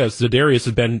of that list. Zadarius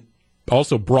has been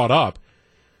also brought up.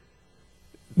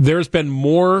 There's been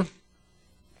more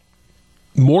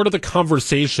to the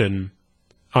conversation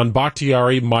on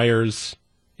Bakhtiari, Myers,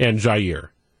 and Jair.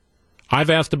 I've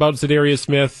asked about Zadarius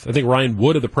Smith. I think Ryan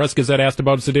Wood of the Press Gazette asked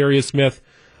about Zadarius Smith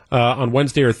on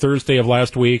Wednesday or Thursday of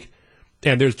last week,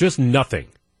 and there's just nothing.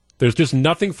 There's just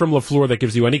nothing from LaFleur that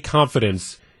gives you any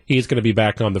confidence he's going to be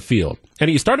back on the field. And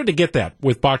he started to get that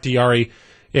with Bakhtiari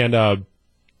and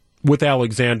with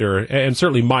Alexander, and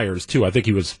certainly Myers, too. I think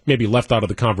he was maybe left out of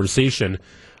the conversation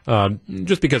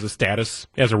just because of status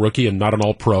as a rookie and not an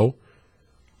all-pro.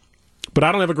 But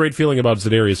I don't have a great feeling about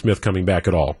Zadarius Smith coming back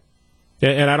at all.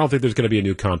 And I don't think there's going to be a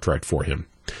new contract for him.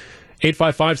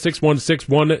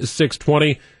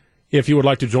 855-616-1620 if you would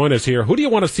like to join us here. Who do you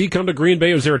want to see come to Green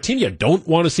Bay? Is there a team you don't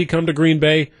want to see come to Green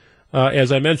Bay?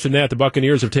 As I mentioned that, the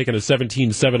Buccaneers have taken a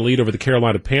 17-7 lead over the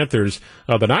Carolina Panthers.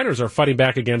 The Niners are fighting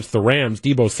back against the Rams.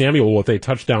 Deebo Samuel with a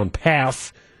touchdown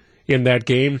pass in that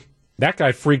game. That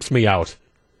guy freaks me out.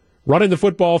 Running the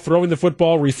football, throwing the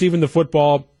football, receiving the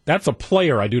football. That's a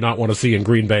player I do not want to see in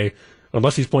Green Bay,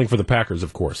 unless he's playing for the Packers,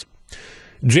 of course.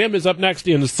 Jim is up next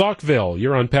in Saukville.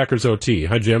 You're on Packers OT.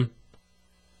 Hi, Jim.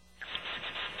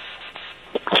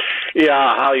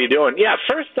 Yeah, how you doing? Yeah,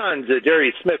 first on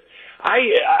Zadarius Smith,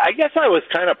 I guess I was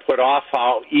kind of put off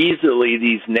how easily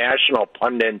these national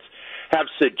pundits have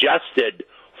suggested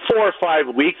 4 or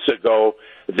 5 weeks ago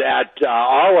that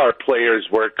all our players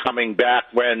were coming back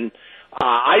when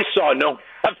I saw no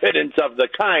evidence of the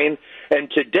kind. And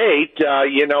to date,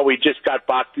 we just got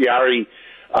Bakhtiari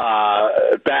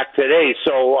back today.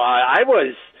 So I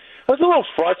was a little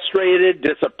frustrated,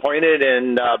 disappointed,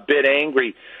 and a bit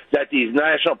angry that these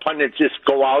national pundits just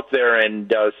go out there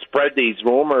and spread these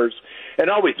rumors, and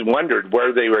always wondered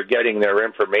where they were getting their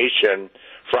information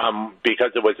from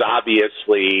because it was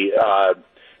obviously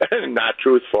not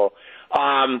truthful.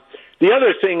 The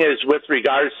other thing is with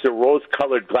regards to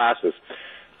rose-colored glasses.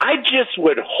 I just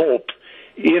would hope,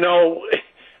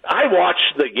 I watch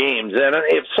the games, and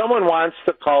if someone wants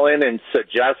to call in and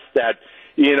suggest that,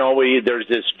 there's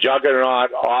this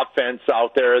juggernaut offense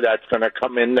out there that's going to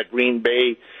come into Green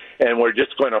Bay and we're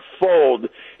just going to fold,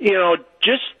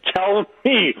 just tell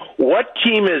me what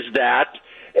team is that,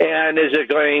 and is it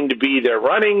going to be their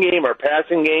running game or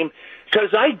passing game?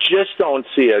 Because I just don't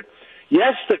see it.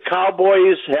 Yes, the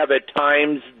Cowboys have at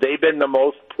times, they've been the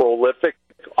most prolific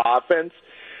offense,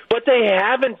 but they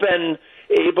haven't been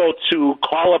able to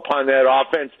call upon that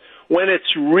offense when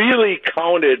it's really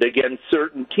counted against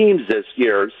certain teams this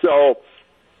year. So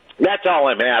that's all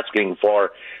I'm asking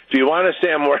for. If you want to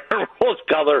say I'm wearing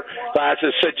rose-colored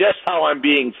glasses, suggest how I'm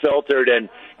being filtered and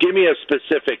give me a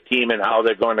specific team and how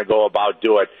they're going to go about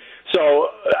do it. So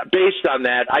based on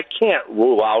that, I can't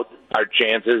rule out our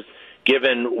chances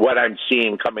given what I'm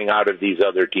seeing coming out of these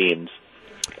other teams.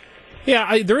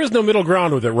 Yeah, there is no middle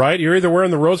ground with it, right? You're either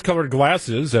wearing the rose-colored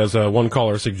glasses, as one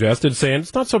caller suggested, saying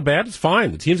it's not so bad, it's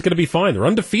fine, the team's going to be fine, they're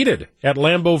undefeated at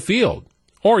Lambeau Field.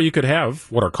 Or you could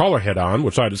have what our caller had on,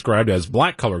 which I described as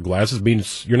black-colored glasses,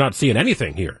 means you're not seeing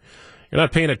anything here. You're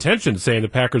not paying attention, saying the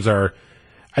Packers are,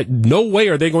 no way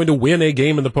are they going to win a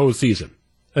game in the postseason.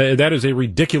 That is a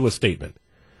ridiculous statement.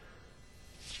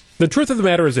 The truth of the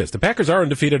matter is this, the Packers are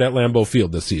undefeated at Lambeau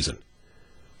Field this season.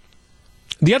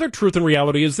 The other truth and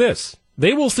reality is this.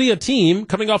 They will see a team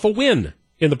coming off a win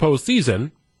in the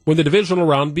postseason when the divisional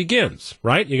round begins,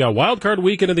 right? You got wild card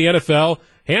weekend in the NFL.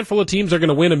 Handful of teams are going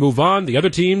to win and move on. The other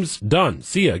teams, done.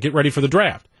 See ya. Get ready for the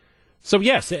draft. So,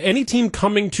 yes, any team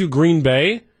coming to Green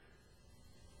Bay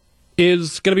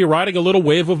is going to be riding a little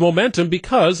wave of momentum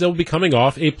because they'll be coming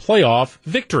off a playoff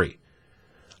victory.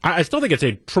 I still think it's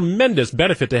a tremendous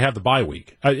benefit to have the bye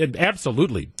week.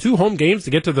 Absolutely. 2 home games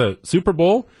to get to the Super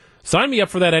Bowl. Sign me up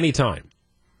for that anytime.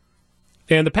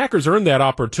 And the Packers earned that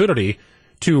opportunity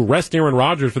to rest Aaron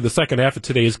Rodgers for the second half of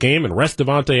today's game and rest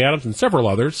Devontae Adams and several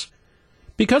others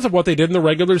because of what they did in the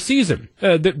regular season.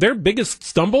 Their biggest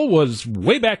stumble was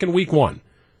way back in week 1.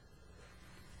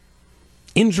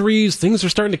 Injuries, things are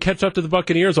starting to catch up to the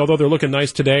Buccaneers, although they're looking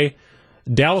nice today.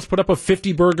 Dallas put up a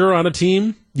 50-burger on a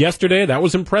team yesterday. That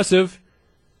was impressive.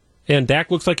 And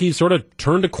Dak looks like he's sort of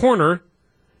turned a corner.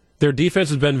 Their defense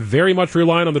has been very much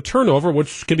relying on the turnover,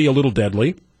 which can be a little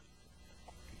deadly.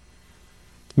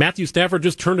 Matthew Stafford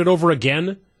just turned it over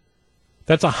again.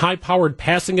 That's a high-powered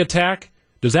passing attack.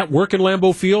 Does that work in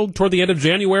Lambeau Field toward the end of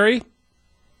January?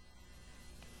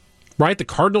 Right? The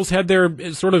Cardinals had their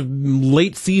sort of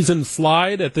late-season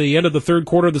slide at the end of the third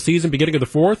quarter of the season, beginning of the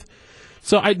fourth.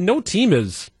 So no team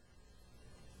is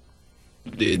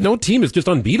just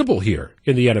unbeatable here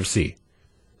in the NFC.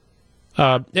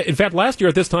 In fact, last year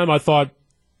at this time, I thought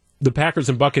the Packers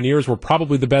and Buccaneers were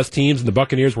probably the best teams, and the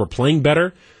Buccaneers were playing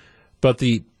better. But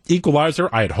the equalizer,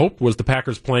 I had hoped, was the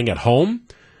Packers playing at home.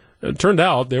 It turned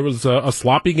out there was a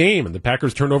sloppy game, and the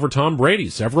Packers turned over Tom Brady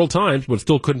several times, but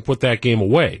still couldn't put that game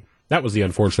away. That was the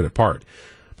unfortunate part.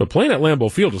 But playing at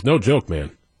Lambeau Field is no joke,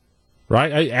 man.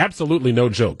 Right? Absolutely no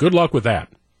joke. Good luck with that.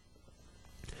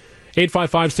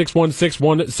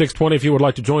 855-616-1620 if you would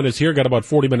like to join us here. Got about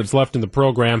 40 minutes left in the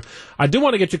program. I do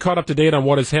want to get you caught up to date on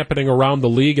what is happening around the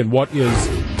league and what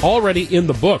is already in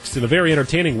the books in a very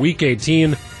entertaining Week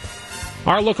 18.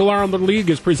 Our look around the league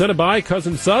is presented by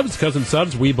Cousin Subs. Cousin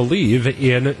Subs, we believe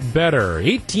in better.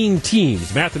 18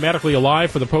 teams mathematically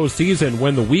alive for the postseason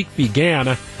when the week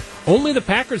began. Only the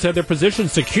Packers had their position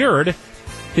secured.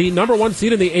 The number 1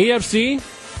 seed in the AFC,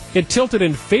 it tilted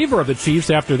in favor of the Chiefs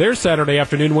after their Saturday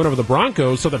afternoon win over the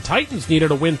Broncos, so the Titans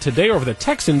needed a win today over the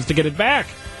Texans to get it back.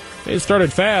 They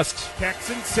started fast.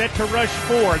 Texans set to rush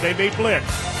 4. They may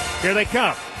blitz. Here they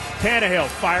come. Tannehill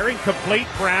firing, complete.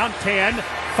 Brown, 10,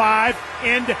 5,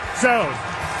 end zone.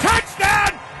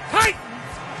 Touchdown, Titans!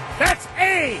 That's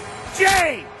a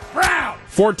A.J. Brown.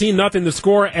 14-0 the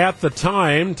score at the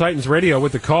time. Titans radio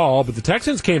with the call, but the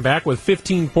Texans came back with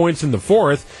 15 points in the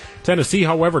fourth. Tennessee,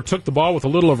 however, took the ball with a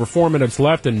little over 4 minutes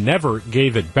left and never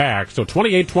gave it back. So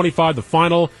 28-25 the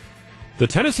final. The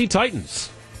Tennessee Titans,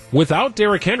 without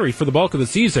Derrick Henry for the bulk of the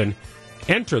season,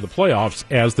 enter the playoffs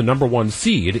as the number one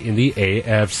seed in the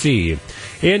AFC.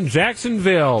 In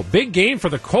Jacksonville, big game for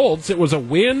the Colts. It was a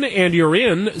win and you're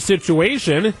in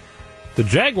situation. The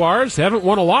Jaguars haven't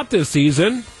won a lot this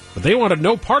season, but they wanted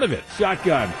no part of it.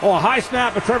 Shotgun. Oh, a high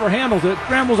snap, but Trevor handles it.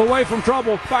 Scrambles away from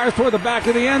trouble. Fires toward the back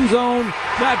of the end zone.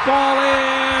 That ball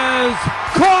is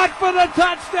caught for the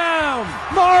touchdown.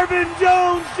 Marvin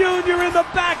Jones Jr. in the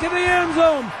back of the end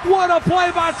zone. What a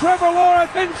play by Trevor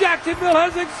Lawrence, and Jacksonville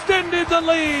has extended the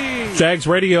lead. Jags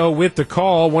radio with the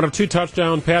call. One of two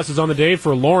touchdown passes on the day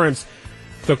for Lawrence.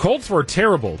 The Colts were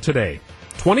terrible today.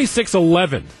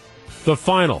 26-11, the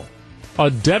final. A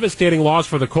devastating loss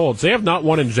for the Colts. They have not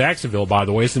won in Jacksonville, by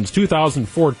the way, since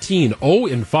 2014.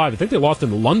 0-5. I think they lost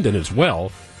in London as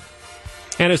well.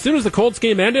 And as soon as the Colts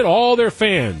game ended, all their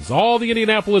fans, all the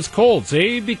Indianapolis Colts,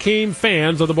 they became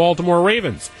fans of the Baltimore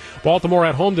Ravens. Baltimore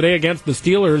at home today against the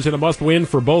Steelers in a must-win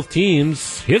for both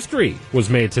teams. History was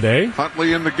made today.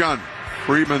 Huntley in the gun.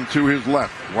 Freeman to his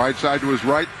left. Wide side to his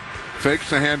right. Fakes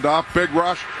the handoff. Big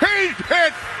rush. He's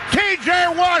hit. T.J.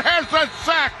 Watt has the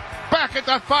sack. Back at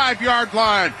the 5-yard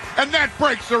line, and that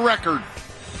breaks the record.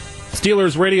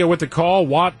 Steelers radio with the call.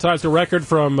 Watt ties the record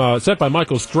from set by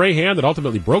Michael Strahan that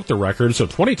ultimately broke the record. So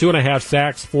 22.5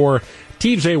 sacks for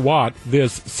T.J. Watt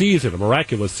this season, a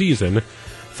miraculous season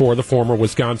for the former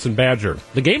Wisconsin Badger.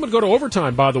 The game would go to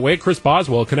overtime, by the way. Chris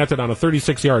Boswell connected on a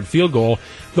 36-yard field goal.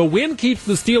 The win keeps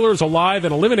the Steelers alive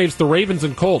and eliminates the Ravens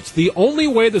and Colts. The only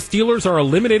way the Steelers are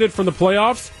eliminated from the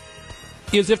playoffs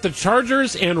is if the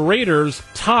Chargers and Raiders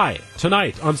tie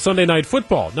tonight on Sunday Night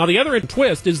Football. Now, the other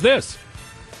twist is this.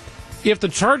 If the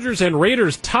Chargers and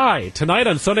Raiders tie tonight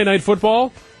on Sunday Night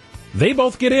Football, they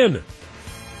both get in.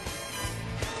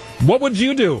 What would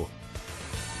you do?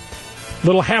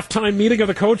 Little halftime meeting of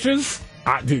the coaches?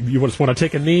 You just want to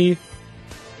take a knee? You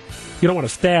don't want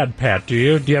to stab, Pat, do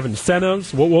you? Do you have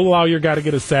incentives? We'll allow your guy to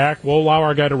get a sack. We'll allow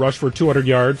our guy to rush for 200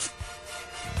 yards.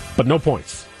 But no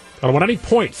points. I don't want any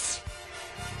points.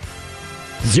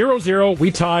 0-0, we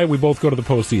tie, we both go to the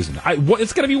postseason.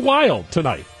 It's going to be wild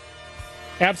tonight.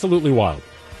 Absolutely wild.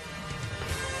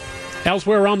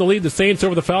 Elsewhere around the league, the Saints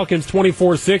over the Falcons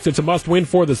 24-6. It's a must-win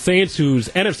for the Saints, whose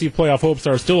NFC playoff hopes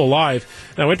are still alive.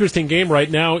 Now, interesting game right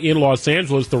now in Los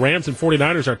Angeles. The Rams and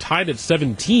 49ers are tied at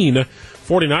 17.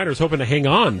 49ers hoping to hang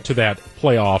on to that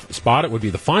playoff spot. It would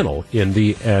be the final in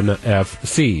the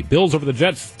NFC. Bills over the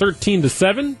Jets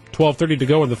 13-7. 12:30 to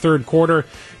go in the third quarter.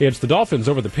 It's the Dolphins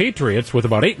over the Patriots with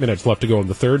about 8 minutes left to go in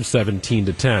the third,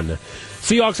 17-10.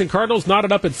 Seahawks and Cardinals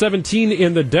knotted up at 17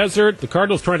 in the desert. The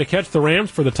Cardinals trying to catch the Rams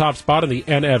for the top spot in the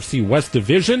NFC West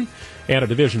Division and a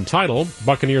division title.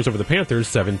 Buccaneers over the Panthers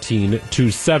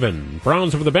 17-7.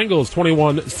 Browns over the Bengals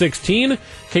 21-16.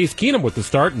 Case Keenum with the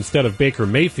start instead of Baker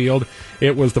Mayfield.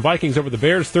 It was the Vikings over the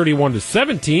Bears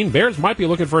 31-17. Bears might be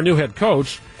looking for a new head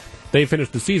coach. They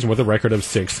finished the season with a record of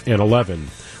 6-11.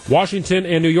 Washington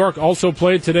and New York also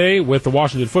played today, with the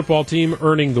Washington football team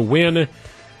earning the win.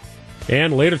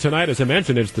 And later tonight, as I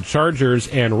mentioned, it's the Chargers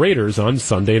and Raiders on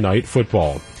Sunday Night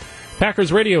Football.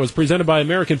 Packers Radio is presented by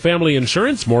American Family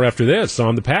Insurance. More after this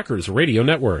on the Packers Radio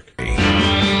Network. Here's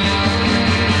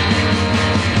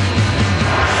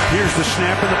the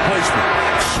snap and the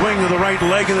placement. Swing to the right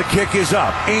leg, and the kick is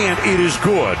up, and it is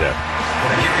good.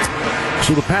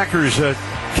 So the Packers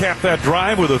cap that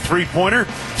drive with a three-pointer.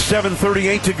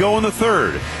 7:38 to go in the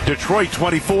third. Detroit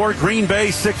 24, Green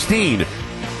Bay 16.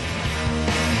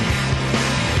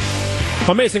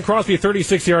 A Mason Crosby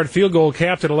 36-yard field goal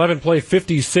capped an 11-play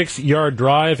 56-yard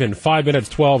drive in 5 minutes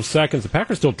 12 seconds. The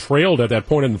Packers still trailed at that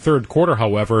point in the third quarter,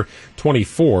 however,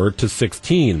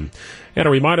 24-16. And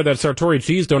a reminder that Sartori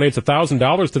Cheese donates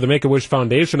 $1,000 to the Make-A-Wish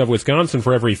Foundation of Wisconsin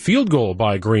for every field goal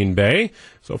by Green Bay.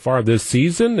 So far this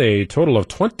season, a total of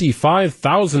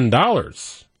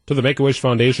 $25,000 to the Make-A-Wish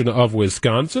Foundation of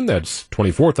Wisconsin. That's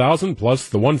 $24,000 plus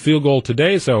the one field goal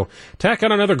today. So tack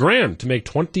on another $1,000 to make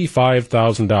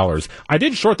 $25,000. I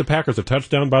did short the Packers a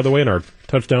touchdown, by the way, in our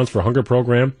Touchdowns for Hunger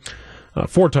program.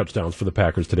 4 touchdowns for the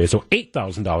Packers today. So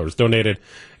 $8,000 donated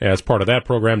as part of that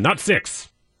program, not 6.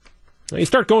 Now you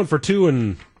start going for 2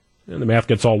 and the math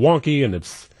gets all wonky, and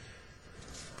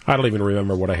I don't even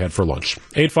remember what I had for lunch.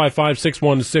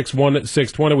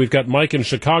 855-616-1620. We've got Mike in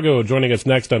Chicago joining us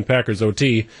next on Packers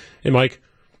OT. Hey, Mike.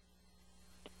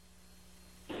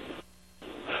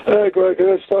 Hey, Greg.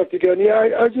 Let's talk again. Yeah,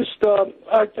 I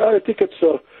think it's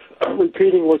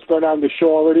repeating what's been on the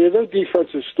show already. Their defense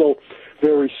is still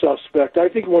very suspect. I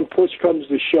think when push comes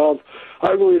to shove,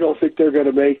 I really don't think they're going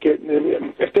to make it.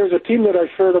 And if there's a team that I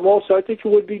fear the most, I think it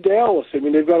would be Dallas. I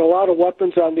mean, they've got a lot of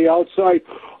weapons on the outside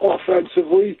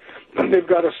offensively. They've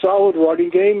got a solid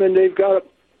running game, and they've got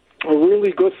a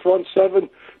really good front seven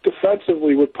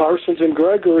defensively with Parsons and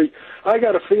Gregory. I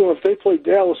got a feeling if they play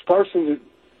Dallas, Parsons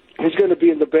is going to be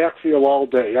in the backfield all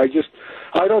day. I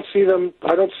don't see them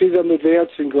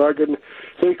advancing, Greg, and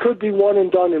they could be one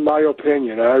and done in my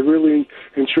opinion. I really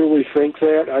and truly think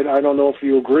that. I don't know if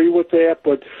you agree with that,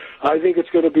 but I think it's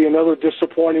going to be another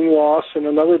disappointing loss and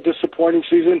another disappointing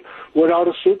season without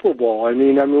a Super Bowl. I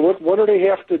mean, what do they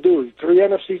have to do? 3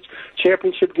 NFC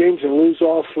championship games and lose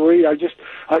all 3? I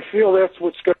feel that's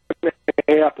what's going to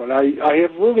happen. I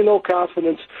have really no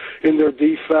confidence in their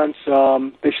defense.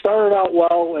 They started out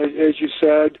well, as you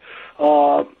said,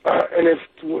 and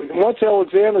once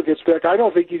Alexander gets back, I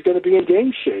don't think he's going to be in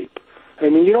game shape. I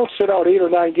mean, you don't sit out 8 or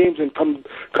 9 games and come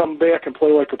back and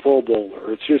play like a Pro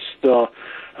Bowler. It's just,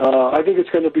 I think it's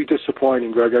going to be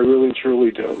disappointing, Greg. I really and truly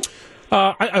do.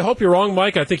 I hope you're wrong,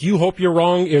 Mike. I think you hope you're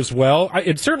wrong as well.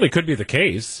 It certainly could be the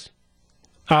case.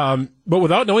 But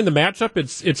without knowing the matchup,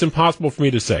 it's impossible for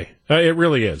me to say. It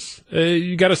really is.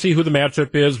 You got to see who the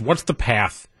matchup is. What's the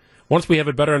path? Once we have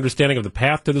a better understanding of the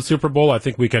path to the Super Bowl, I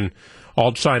think we can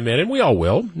all chime in, and we all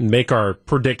will, and make our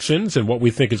predictions and what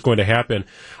we think is going to happen.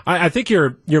 I think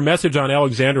your message on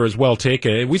Alexander is well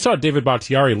taken. We saw David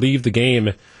Bakhtiari leave the game,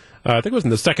 I think it was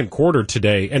in the second quarter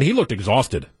today, and he looked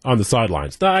exhausted on the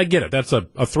sidelines. Now, I get it. That's a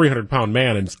 300-pound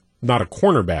man and not a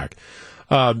cornerback.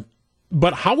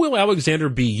 But how will Alexander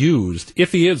be used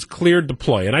if he is cleared to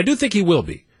play? And I do think he will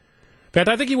be. In fact,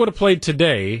 I think he would have played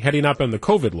today had he not been on the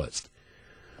COVID list.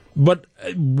 But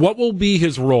what will be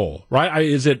his role, right?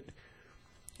 Is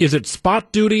it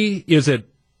spot duty? Is it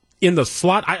in the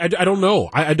slot? I don't know.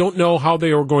 I don't know how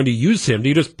they are going to use him. Do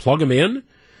you just plug him in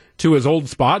to his old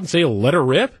spot and say, let her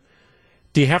rip?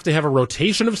 Do you have to have a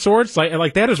rotation of sorts?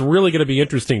 Like that is really going to be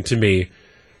interesting to me,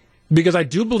 because I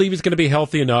do believe he's going to be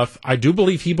healthy enough. I do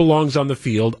believe he belongs on the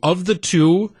field. Of the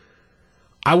two,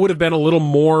 I would have been a little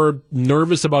more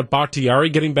nervous about Bakhtiari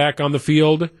getting back on the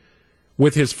field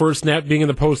with his first snap being in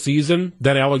the postseason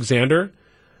than Alexander.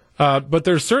 But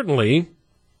there's certainly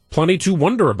plenty to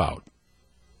wonder about.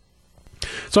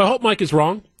 So I hope Mike is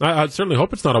wrong. I certainly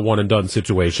hope it's not a one-and-done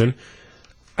situation.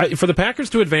 For the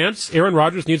Packers to advance, Aaron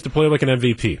Rodgers needs to play like an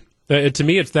MVP. To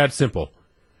me, it's that simple.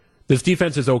 This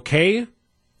defense is okay.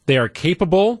 They are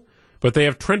capable, but they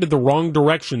have trended the wrong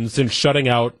direction since shutting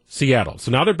out Seattle. So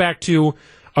now they're back to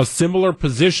a similar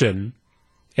position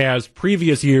as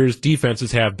previous years'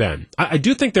 defenses have been. I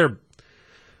do think they're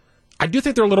a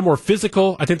little more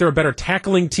physical. I think they're a better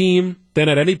tackling team than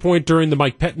at any point during the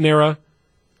Mike Pettin era.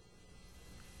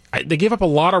 They gave up a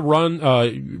lot of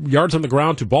yards on the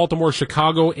ground to Baltimore,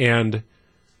 Chicago, and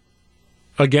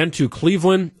again to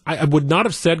Cleveland. I would not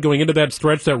have said going into that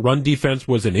stretch that run defense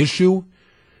was an issue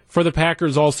for the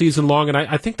Packers all season long, and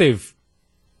I think they've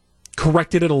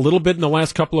corrected it a little bit in the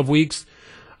last couple of weeks.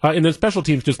 And then special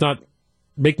teams just not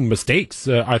making mistakes,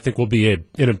 I think, will be an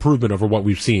improvement over what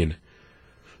we've seen.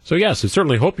 So, yes, I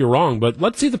certainly hope you're wrong, but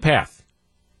let's see the path.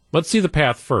 Let's see the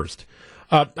path first.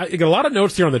 I got a lot of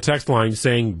notes here on the text line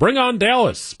saying, bring on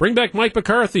Dallas. Bring back Mike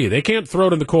McCarthy. They can't throw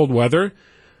it in the cold weather.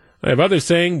 I have others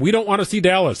saying, we don't want to see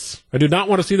Dallas. I do not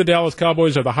want to see the Dallas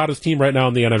Cowboys. Are the hottest team right now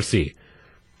in the NFC.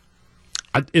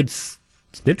 It's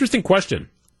an interesting question.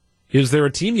 Is there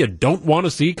a team you don't want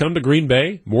to see come to Green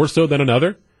Bay, more so than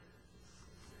another?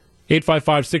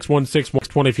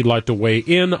 855-616-120 if you'd like to weigh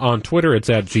in. On Twitter, it's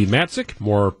at @GMatzek.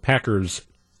 More Packers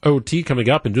OT coming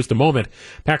up in just a moment.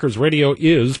 Packers Radio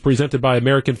is presented by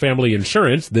American Family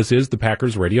Insurance. This is the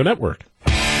Packers Radio Network.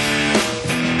 And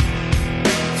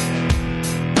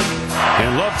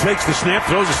Love takes the snap,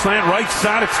 throws a slant right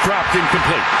side. It's dropped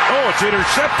incomplete. Oh, it's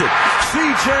intercepted.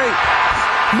 C.J.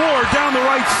 Moore down the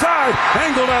right side,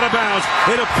 angled out of bounds.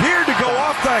 It appeared to go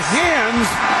off the hands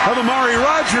of Amari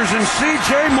Rodgers, and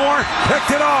C.J. Moore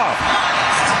picked it off.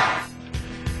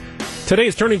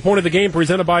 Today's turning point of the game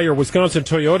presented by your Wisconsin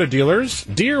Toyota dealers.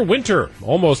 Dear winter,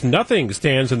 almost nothing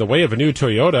stands in the way of a new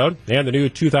Toyota, and the new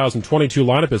 2022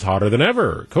 lineup is hotter than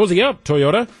ever. Cozy up,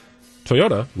 Toyota.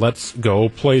 Toyota, let's go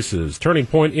places. Turning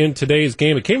point in today's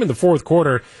game. It came in the fourth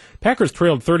quarter. Packers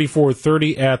trailed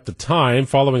 34-30 at the time,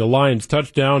 following a Lions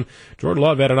touchdown. Jordan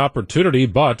Love had an opportunity,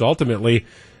 but ultimately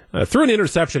threw an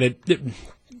interception. It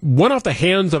went off the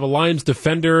hands of a Lions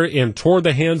defender and toward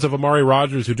the hands of Amari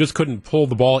Rodgers, who just couldn't pull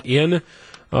the ball in.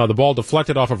 The ball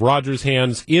deflected off of Rodgers'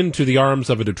 hands into the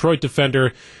arms of a Detroit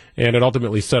defender, and it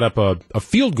ultimately set up a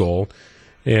field goal.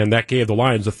 And that gave the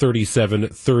Lions a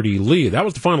 37-30 lead. That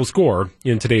was the final score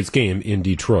in today's game in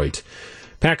Detroit.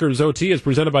 Packers OT is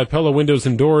presented by Pella Windows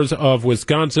and Doors of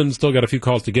Wisconsin. Still got a few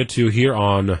calls to get to here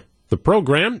on the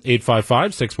program.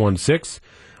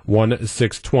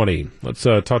 855-616-1620. Let's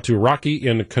talk to Rocky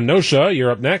in Kenosha.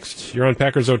 You're up next. You're on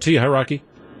Packers OT. Hi, Rocky.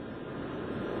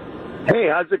 Hey,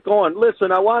 how's it going?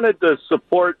 Listen, I wanted to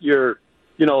support your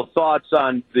thoughts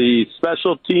on the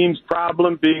special teams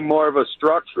problem being more of a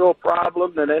structural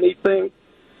problem than anything.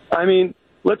 I mean,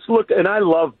 let's look, and I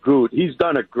love Goot. He's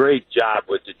done a great job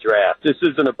with the draft. This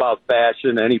isn't about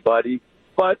bashing anybody,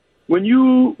 but when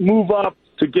you move up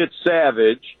to get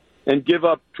Savage and give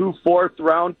up 2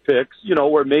 fourth-round picks,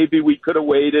 where maybe we could have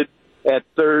waited at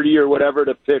 30 or whatever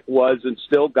the pick was and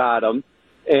still got him,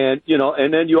 and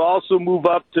then you also move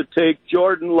up to take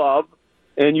Jordan Love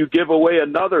and you give away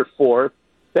another fourth.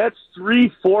 That's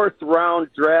 3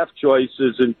 fourth-round draft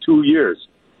choices in 2 years.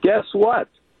 Guess what?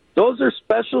 Those are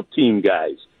special team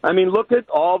guys. I mean, look at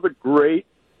all the great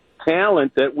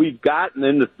talent that we've gotten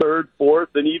in the 3rd,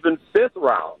 4th, and even 5th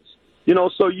rounds.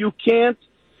 So you can't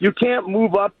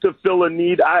move up to fill a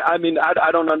need. I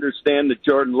don't understand the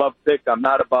Jordan Love pick. I'm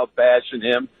not about bashing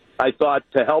him. I thought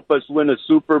to help us win a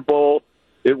Super Bowl,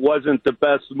 it wasn't the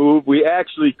best move. We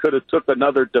actually could have took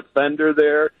another defender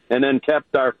there and then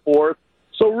kept our 4th.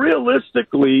 So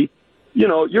realistically,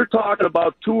 you're talking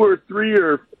about 2 or 3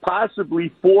 or possibly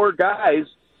 4 guys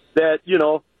that,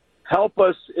 help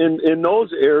us in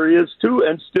those areas too,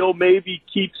 and still maybe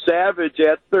keep Savage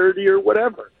at 30 or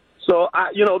whatever. So,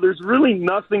 there's really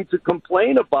nothing to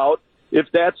complain about if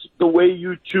that's the way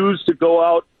you choose to go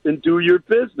out and do your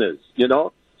business,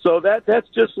 So that's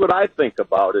just what I think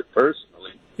about it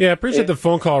personally. Yeah, I appreciate the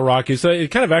phone call, Rocky. So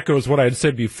it kind of echoes what I had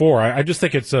said before. I just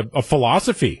think it's a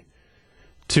philosophy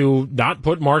to not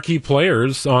put marquee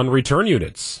players on return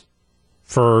units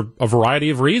for a variety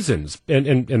of reasons.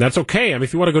 And that's okay. I mean,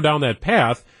 if you want to go down that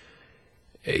path,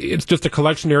 it's just a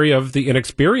collectionary of the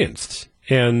inexperienced.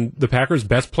 And the Packers'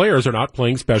 best players are not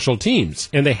playing special teams.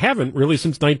 And they haven't really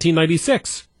since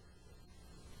 1996.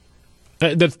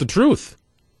 That's the truth.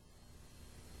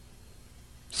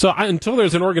 So until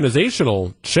there's an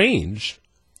organizational change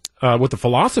with the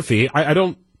philosophy, I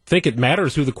don't think it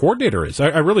matters who the coordinator is.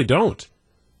 I really don't.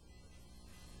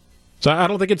 So I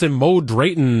don't think it's a Mo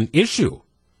Drayton issue.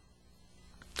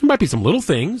 There might be some little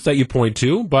things that you point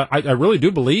to, but I really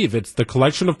do believe it's the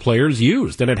collection of players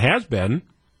used, and it has been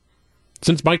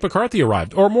since Mike McCarthy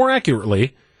arrived, or more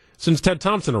accurately, since Ted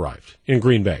Thompson arrived in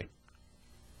Green Bay.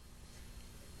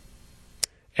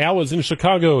 Al is in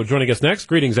Chicago joining us next.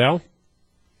 Greetings, Al.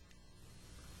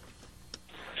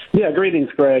 Yeah, greetings,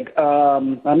 Greg.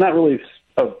 I'm not really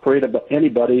afraid of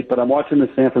anybody, but I'm watching the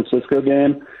San Francisco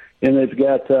game, and they've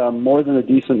got more than a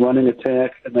decent running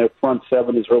attack, and their front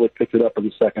seven has really picked it up in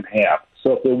the second half.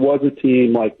 So if there was a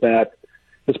team like that,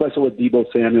 especially with Deebo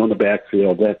Samuel in the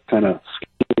backfield, that kind of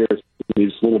scares me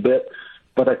just a little bit.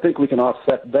 But I think we can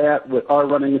offset that with our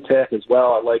running attack as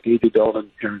well. I like A.J. Dillon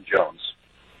and Aaron Jones.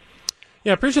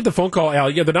 Yeah, I appreciate the phone call,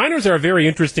 Al. Yeah, the Niners are a very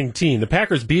interesting team. The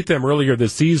Packers beat them earlier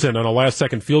this season on a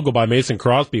last-second field goal by Mason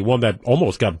Crosby, one that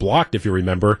almost got blocked, if you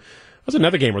remember. It was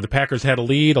another game where the Packers had a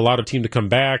lead, allowed a team to come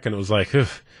back, and it was like,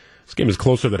 this game is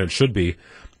closer than it should be.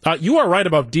 You are right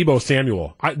about Deebo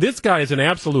Samuel. This guy is an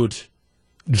absolute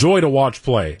joy to watch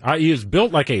play. He is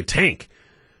built like a tank.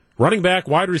 Running back,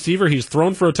 wide receiver, he's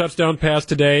thrown for a touchdown pass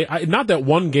today. Not that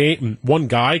one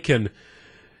guy can...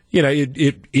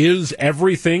 it is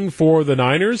everything for the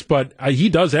Niners, but he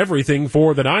does everything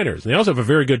for the Niners. And they also have a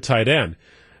very good tight end.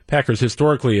 Packers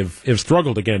historically have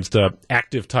struggled against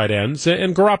active tight ends,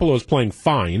 and Garoppolo is playing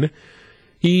fine.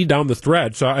 He, down the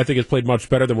stretch, I think has played much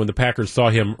better than when the Packers saw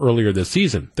him earlier this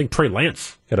season. I think Trey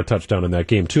Lance had a touchdown in that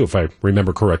game, too, if I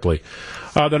remember correctly.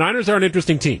 The Niners are an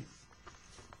interesting team.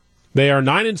 They are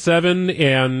 9-7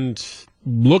 and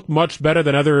look much better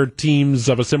than other teams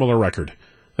of a similar record.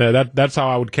 That's how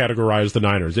I would categorize the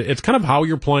Niners. It's kind of how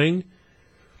you're playing.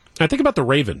 I think about the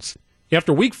Ravens.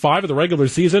 After week 5 of the regular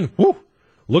season,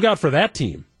 look out for that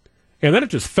team. And then it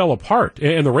just fell apart.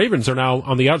 And the Ravens are now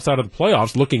on the outside of the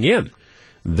playoffs looking in.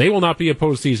 They will not be a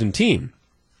postseason team.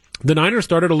 The Niners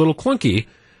started a little clunky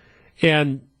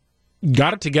and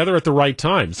got it together at the right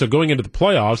time. So going into the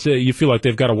playoffs, you feel like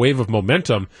they've got a wave of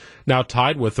momentum, now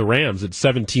tied with the Rams at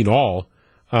 17-all.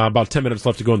 About 10 minutes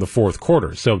left to go in the fourth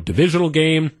quarter. So divisional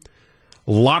game,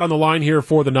 a lot on the line here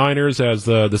for the Niners as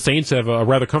the Saints have a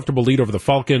rather comfortable lead over the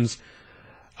Falcons.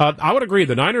 I would agree.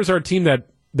 The Niners are a team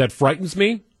that frightens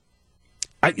me.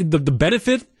 The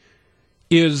benefit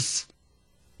is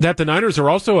that the Niners are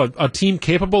also a team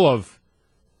capable of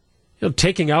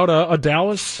taking out a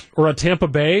Dallas or a Tampa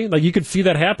Bay. Like, you could see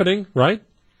that happening, right?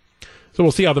 So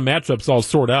we'll see how the matchups all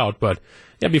sort out. But,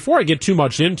 yeah, before I get too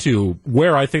much into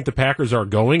where I think the Packers are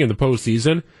going in the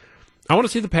postseason, I want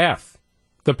to see the path.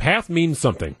 The path means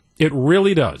something. It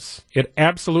really does. It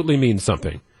absolutely means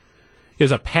something.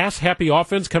 Is a pass-happy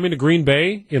offense coming to Green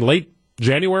Bay in late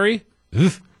January?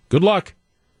 Good luck.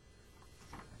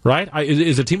 Right?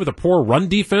 Is a team with a poor run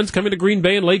defense coming to Green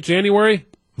Bay in late January?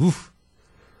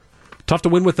 Tough to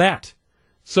win with that.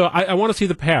 So I want to see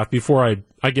the path before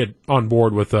I get on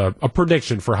board with a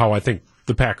prediction for how I think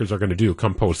the Packers are going to do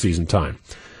come postseason time.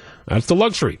 That's the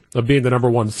luxury of being the number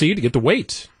one seed. You get to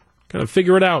wait, kind of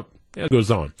figure it out as it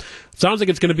goes on. Sounds like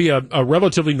it's going to be a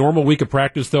relatively normal week of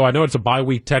practice, though. I know it's a bye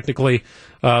week technically,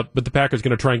 but the Packers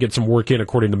going to try and get some work in,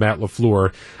 according to Matt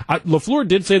LaFleur. LaFleur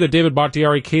did say that David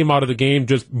Bakhtiari came out of the game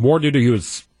just more due to he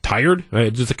was tired,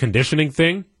 just a conditioning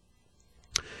thing.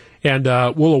 And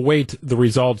we'll await the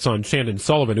results on Chandon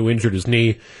Sullivan, who injured his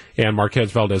knee, and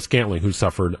Marquez Valdez-Scantling, who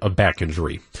suffered a back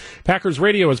injury. Packers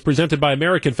Radio is presented by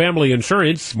American Family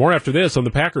Insurance. More after this on the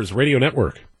Packers Radio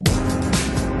Network.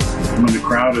 When the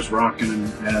crowd is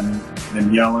rocking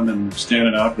and yelling and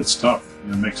standing up, it's tough.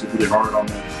 It makes it really hard on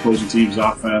the opposing team's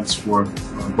offense for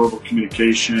verbal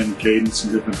communication, cadence,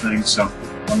 and different things. So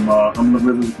I'm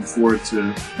really looking forward to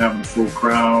having a full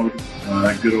crowd,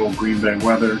 that good old Green Bay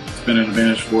weather. It's been an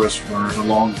advantage for us for a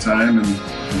long time, and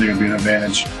I think it'll be an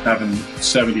advantage having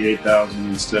 78,000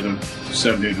 instead of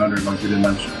 7,800 like we did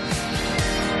last year.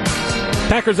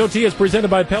 Packers OT is presented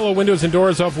by Pella Windows and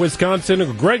Doors of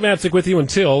Wisconsin. Greg Matzek with you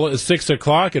until 6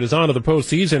 o'clock. It is on to the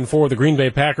postseason for the Green Bay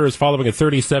Packers following a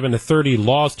 37-30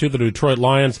 loss to the Detroit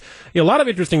Lions. A lot of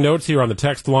interesting notes here on the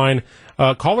text line.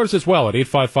 Callers as well at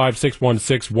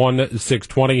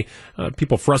 855-616-1620.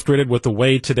 People frustrated with the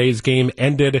way today's game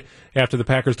ended after the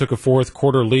Packers took a fourth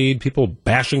quarter lead. People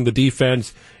bashing the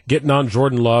defense, getting on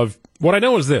Jordan Love. What I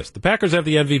know is this. The Packers have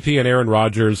the MVP and Aaron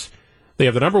Rodgers. They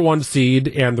have the number one seed,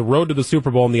 and the road to the Super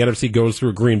Bowl in the NFC goes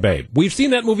through Green Bay. We've seen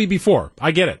that movie before.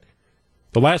 I get it.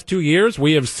 The last 2 years,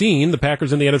 we have seen the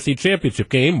Packers in the NFC Championship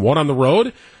game, one on the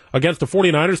road against a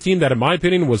 49ers team that, in my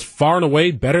opinion, was far and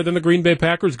away better than the Green Bay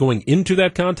Packers going into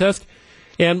that contest.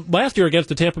 And last year against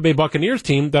the Tampa Bay Buccaneers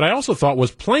team that I also thought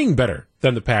was playing better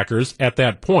than the Packers at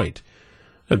that point.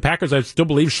 And Packers, I still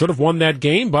believe, should have won that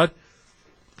game, but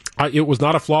it was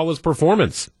not a flawless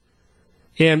performance.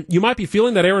 And you might be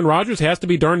feeling that Aaron Rodgers has to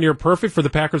be darn near perfect for the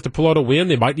Packers to pull out a win.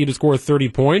 They might need to score 30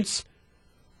 points.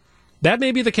 That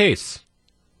may be the case.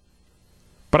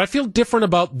 But I feel different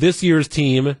about this year's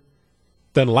team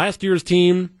than last year's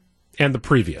team and the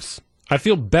previous. I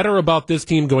feel better about this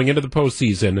team going into the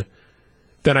postseason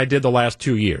than I did the last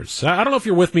 2 years. I don't know if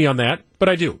you're with me on that, but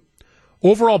I do.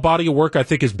 Overall body of work, I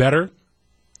think, is better,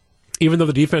 even though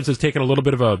the defense has taken a little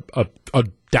bit of a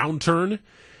downturn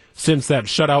since that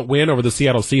shutout win over the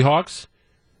Seattle Seahawks.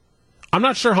 I'm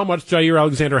not sure how much Jair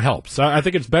Alexander helps. I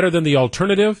think it's better than the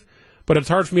alternative, but it's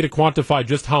hard for me to quantify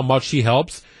just how much he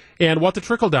helps and what the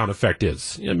trickle-down effect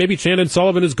is. Maybe Chandon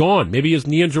Sullivan is gone. Maybe his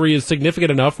knee injury is significant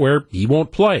enough where he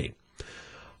won't play.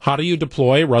 How do you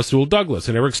deploy Rasul Douglas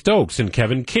and Eric Stokes and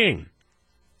Kevin King,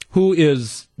 who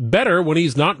is better when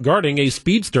he's not guarding a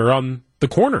speedster on the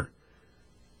corner?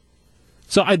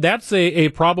 So that's a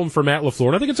problem for Matt LaFleur,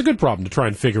 and I think it's a good problem to try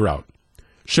and figure out,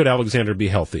 should Alexander be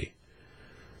healthy.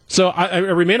 So I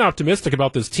remain optimistic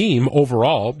about this team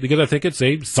overall because I think it's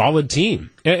a solid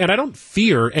team. And I don't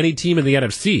fear any team in the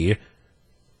NFC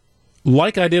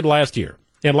like I did last year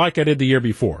and like I did the year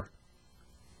before.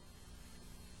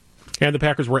 And the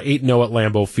Packers were 8-0 at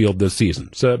Lambeau Field this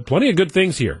season. So plenty of good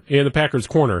things here in the Packers'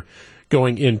 corner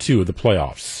going into the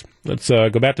playoffs. Let's go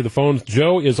back to the phones.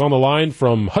 Joe is on the line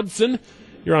from Hudson.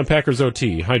 You're on Packers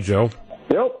OT. Hi, Joe.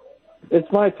 Yep.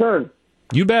 It's my turn.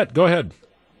 You bet. Go ahead.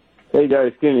 Hey,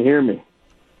 guys. Can you hear me?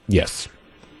 Yes.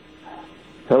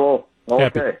 Hello.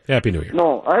 Okay. Happy New Year.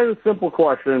 No, I have a simple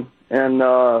question and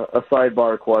a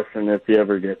sidebar question if you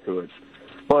ever get to it.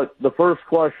 But the first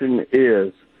question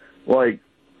is,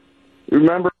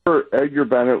 remember Edgar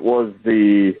Bennett was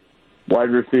the wide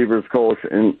receivers coach,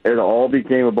 and it all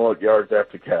became about yards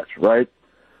after catch, right?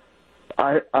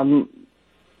 I'm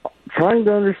trying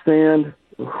to understand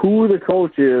who the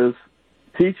coach is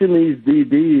teaching these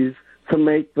DBs to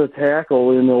make the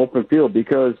tackle in the open field,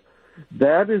 because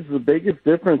that is the biggest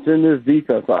difference in this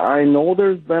defense. I know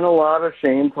there's been a lot of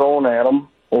shame thrown at them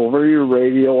over your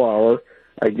radio hour.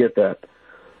 I get that.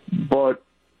 But,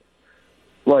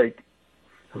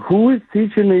 who is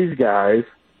teaching these guys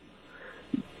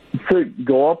to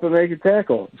go up and make a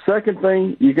tackle? Second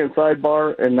thing you can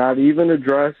sidebar and not even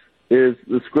address is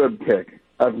the squib kick.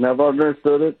 I've never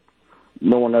understood it.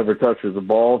 no one ever touches the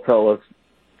ball, tell us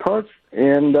touch,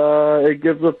 and it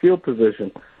gives a field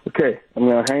position. Okay, I'm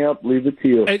going to hang up, leave it to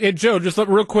you. And Joe, just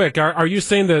real quick, are you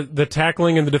saying the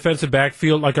tackling in the defensive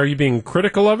backfield, like, are you being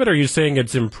critical of it? Or are you saying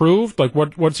it's improved? Like,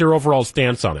 what's your overall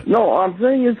stance on it? No, I'm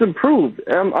saying it's improved.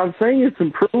 I'm saying it's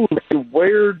improved. And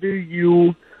where do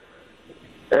you,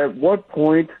 at what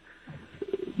point,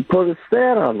 put a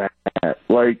stat on that?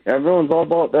 Like, everyone's all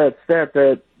about that stat,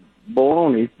 that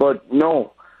baloney, but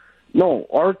no,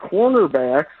 our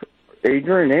cornerbacks,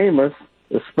 Adrian Amos,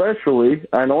 especially,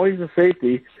 I know he's a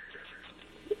safety,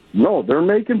 no, they're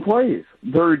making plays.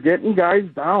 They're getting guys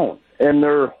down, and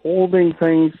they're holding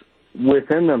things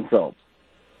within themselves.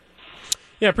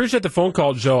 Yeah, I appreciate the phone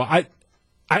call, Joe.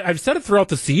 I've said it throughout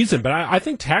the season, but I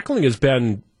think tackling has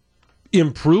been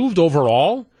improved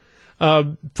overall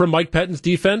from Mike Pettine's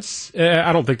defense.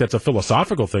 I don't think that's a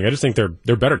philosophical thing. I just think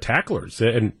they're better tacklers,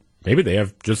 and maybe they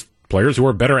have just players who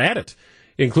are better at it,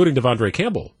 including Devondre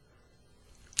Campbell.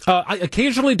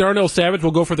 Occasionally, Darnell Savage will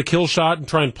go for the kill shot and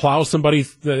try and plow somebody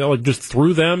just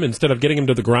through them instead of getting him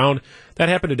to the ground. That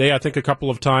happened today, I think, a couple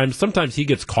of times. Sometimes he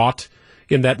gets caught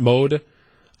in that mode.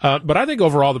 But I think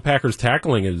overall the Packers'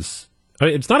 tackling it's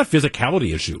not a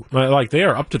physicality issue. Like, they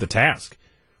are up to the task.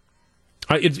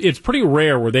 It's pretty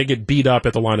rare where they get beat up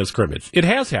at the line of scrimmage. It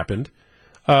has happened,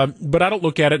 but I don't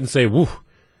look at it and say, woo.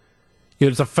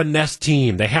 It's a finesse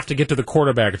team. They have to get to the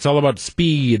quarterback. It's all about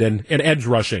speed and edge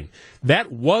rushing.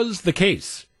 That was the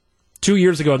case 2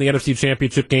 years ago in the NFC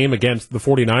Championship game against the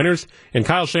 49ers, and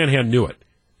Kyle Shanahan knew it.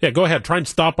 Yeah, go ahead. Try and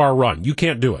stop our run. You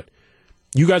can't do it.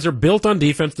 You guys are built on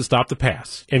defense to stop the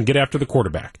pass and get after the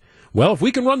quarterback. Well, if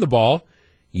we can run the ball,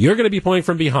 you're going to be playing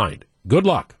from behind. Good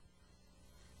luck.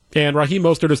 And Raheem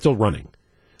Mostert is still running.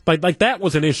 Like that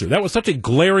was an issue. That was such a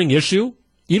glaring issue.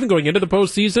 Even going into the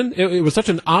postseason, it was such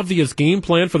an obvious game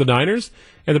plan for the Niners,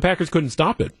 and the Packers couldn't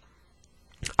stop it.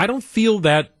 I don't feel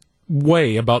that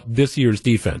way about this year's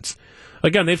defense.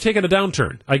 Again, they've taken a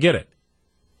downturn. I get it.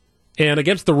 And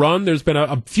against the run, there's been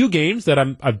a few games that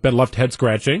I've been left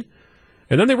head-scratching,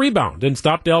 and then they rebound and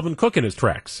stop Dalvin Cook in his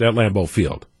tracks at Lambeau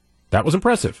Field. That was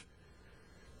impressive.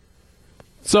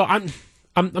 So I'm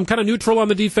kind of neutral on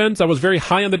the defense. I was very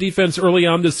high on the defense early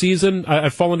on this season.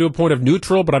 I've fallen to a point of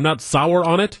neutral, but I'm not sour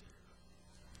on it.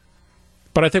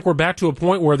 But I think we're back to a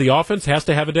point where the offense has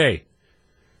to have a day.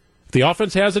 If the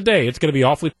offense has a day, it's going to be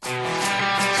awfully...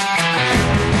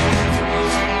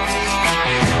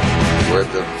 We're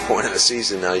at the point of the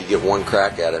season now. You get one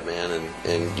crack at it, man,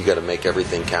 and you got to make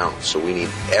everything count. So we need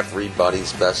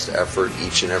everybody's best effort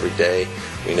each and every day.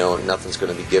 We know nothing's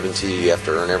going to be given to you. You have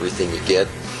to earn everything you get.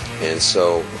 And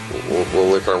so we'll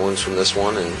lick our wounds from this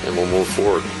one, and we'll move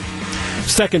forward.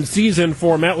 Second season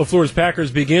for Matt LaFleur's Packers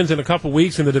begins in a couple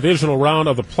weeks in the divisional round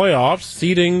of the playoffs.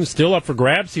 Seeding still up for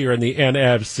grabs here in the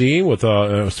NFC with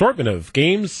an assortment of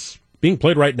games being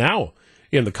played right now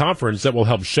in the conference that will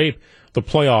help shape the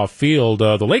playoff field.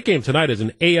 The late game tonight is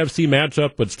an AFC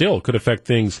matchup, but still could affect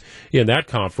things in that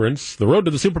conference. The road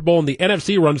to the Super Bowl in the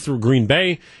NFC runs through Green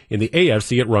Bay. In the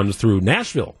AFC, it runs through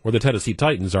Nashville, where the Tennessee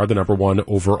Titans are the number one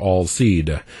overall seed.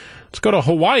 Let's go to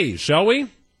Hawaii, shall we?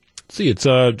 Let's see, it's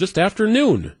just after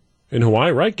noon in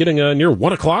Hawaii, right? Getting near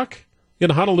 1 o'clock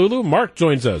in Honolulu. Mark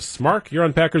joins us. Mark, you're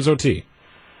on Packers OT.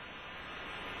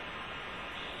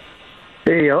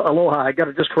 Hey, aloha. I got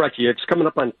to just correct you. It's coming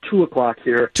up on 2 o'clock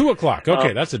here. 2 o'clock.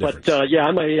 Okay, that's the difference. But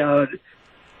I'm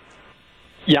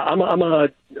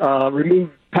a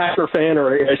removed Packer fan,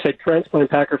 or I say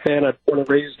transplant Packer fan. I'm born and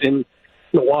raised in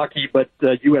Milwaukee, but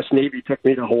the U.S. Navy took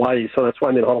me to Hawaii, so that's why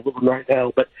I'm in Honolulu right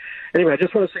now. But anyway, I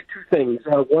just want to say two things.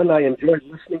 One, I enjoyed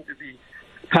listening to the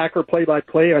Packer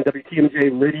play-by-play on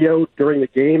WTMJ radio during the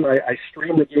game. I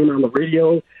stream the game on the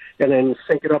radio and then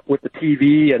sync it up with the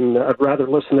TV, and I'd rather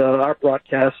listen to our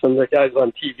broadcasts than the guys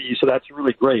on TV, so that's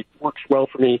really great. Works well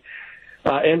for me.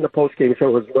 And the post-game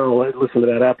show as well. I listen to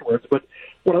that afterwards. But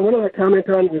what I wanted to comment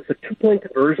on was the two-point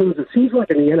conversions. It seems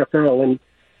like in the NFL, and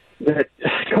that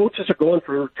coaches are going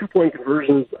for two-point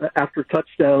conversions after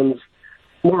touchdowns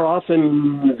more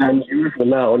often than usual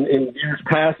now. In years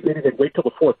past, maybe they'd wait till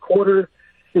the fourth quarter.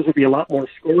 There would be a lot more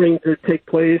scoring to take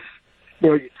place.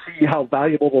 You'd see how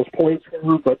valuable those points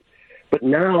were, but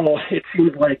now it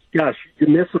seems like, gosh, you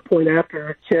miss a point after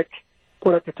a kick,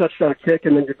 point after touchdown kick,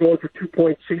 and then you're going for 2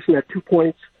 points, chasing that 2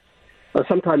 points,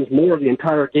 sometimes more the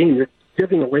entire game. You're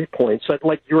giving away points. So I'd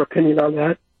like your opinion on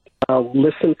that.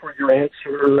 Listen for your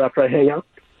answer after I hang up.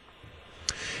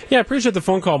 Yeah, I appreciate the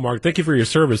phone call, Mark. Thank you for your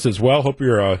service as well. Hope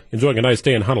you're enjoying a nice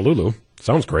day in Honolulu.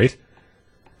 Sounds great.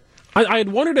 I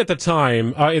had wondered at the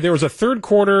time, there was a third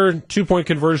quarter 2-point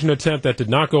conversion attempt that did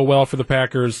not go well for the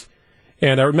Packers.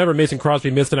 And I remember Mason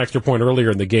Crosby missed an extra point earlier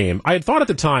in the game. I had thought at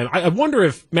the time, I wonder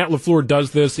if Matt LaFleur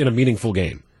does this in a meaningful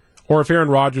game, or if Aaron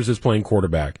Rodgers is playing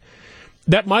quarterback.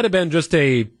 That might have been just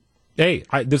a, hey,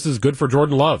 this is good for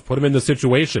Jordan Love, put him in the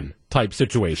situation type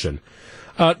situation.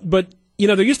 But,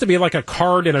 there used to be like a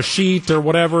card and a sheet or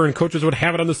whatever, and coaches would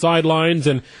have it on the sidelines,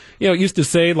 and, it used to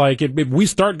say, like, we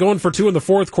start going for 2 in the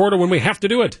fourth quarter when we have to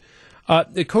do it.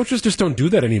 The coaches just don't do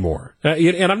that anymore.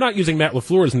 And I'm not using Matt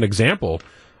LaFleur as an example.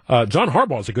 John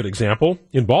Harbaugh is a good example.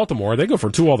 In Baltimore, they go for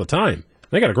 2 all the time.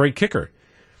 They got a great kicker.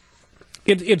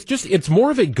 It's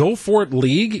more of a go-for-it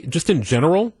league, just in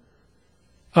general.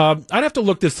 I'd have to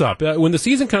look this up. When the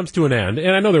season comes to an end,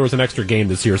 and I know there was an extra game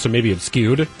this year, so maybe it's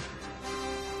skewed,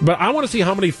 but I want to see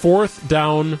how many fourth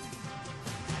down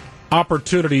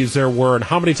opportunities there were and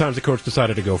how many times the coach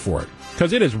decided to go for it.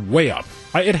 Because it is way up.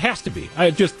 It has to be.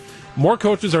 More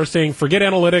coaches are saying, forget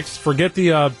analytics, forget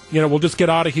the, we'll just get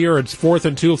out of here. It's 4th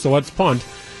and 2, so let's punt.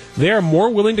 They are more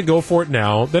willing to go for it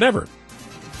now than ever.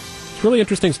 It's really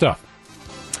interesting stuff.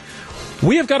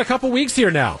 We have got a couple weeks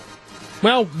here now.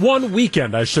 Well, 1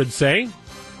 weekend, I should say,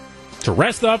 to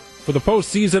rest up for the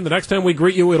postseason. The next time we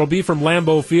greet you, it'll be from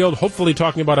Lambeau Field, hopefully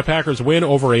talking about a Packers win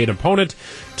over an opponent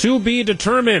to be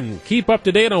determined. Keep up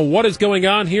to date on what is going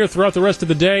on here throughout the rest of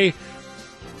the day.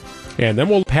 And then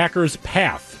we'll Packers'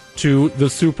 path to the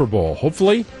Super Bowl.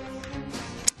 Hopefully,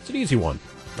 it's an easy one.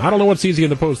 I don't know what's easy in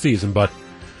the postseason, but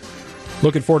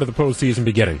looking forward to the postseason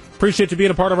beginning. Appreciate you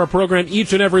being a part of our program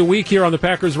each and every week here on the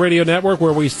Packers Radio Network,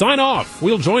 where we sign off.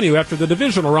 We'll join you after the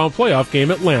divisional round playoff game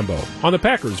at Lambeau on the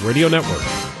Packers Radio Network.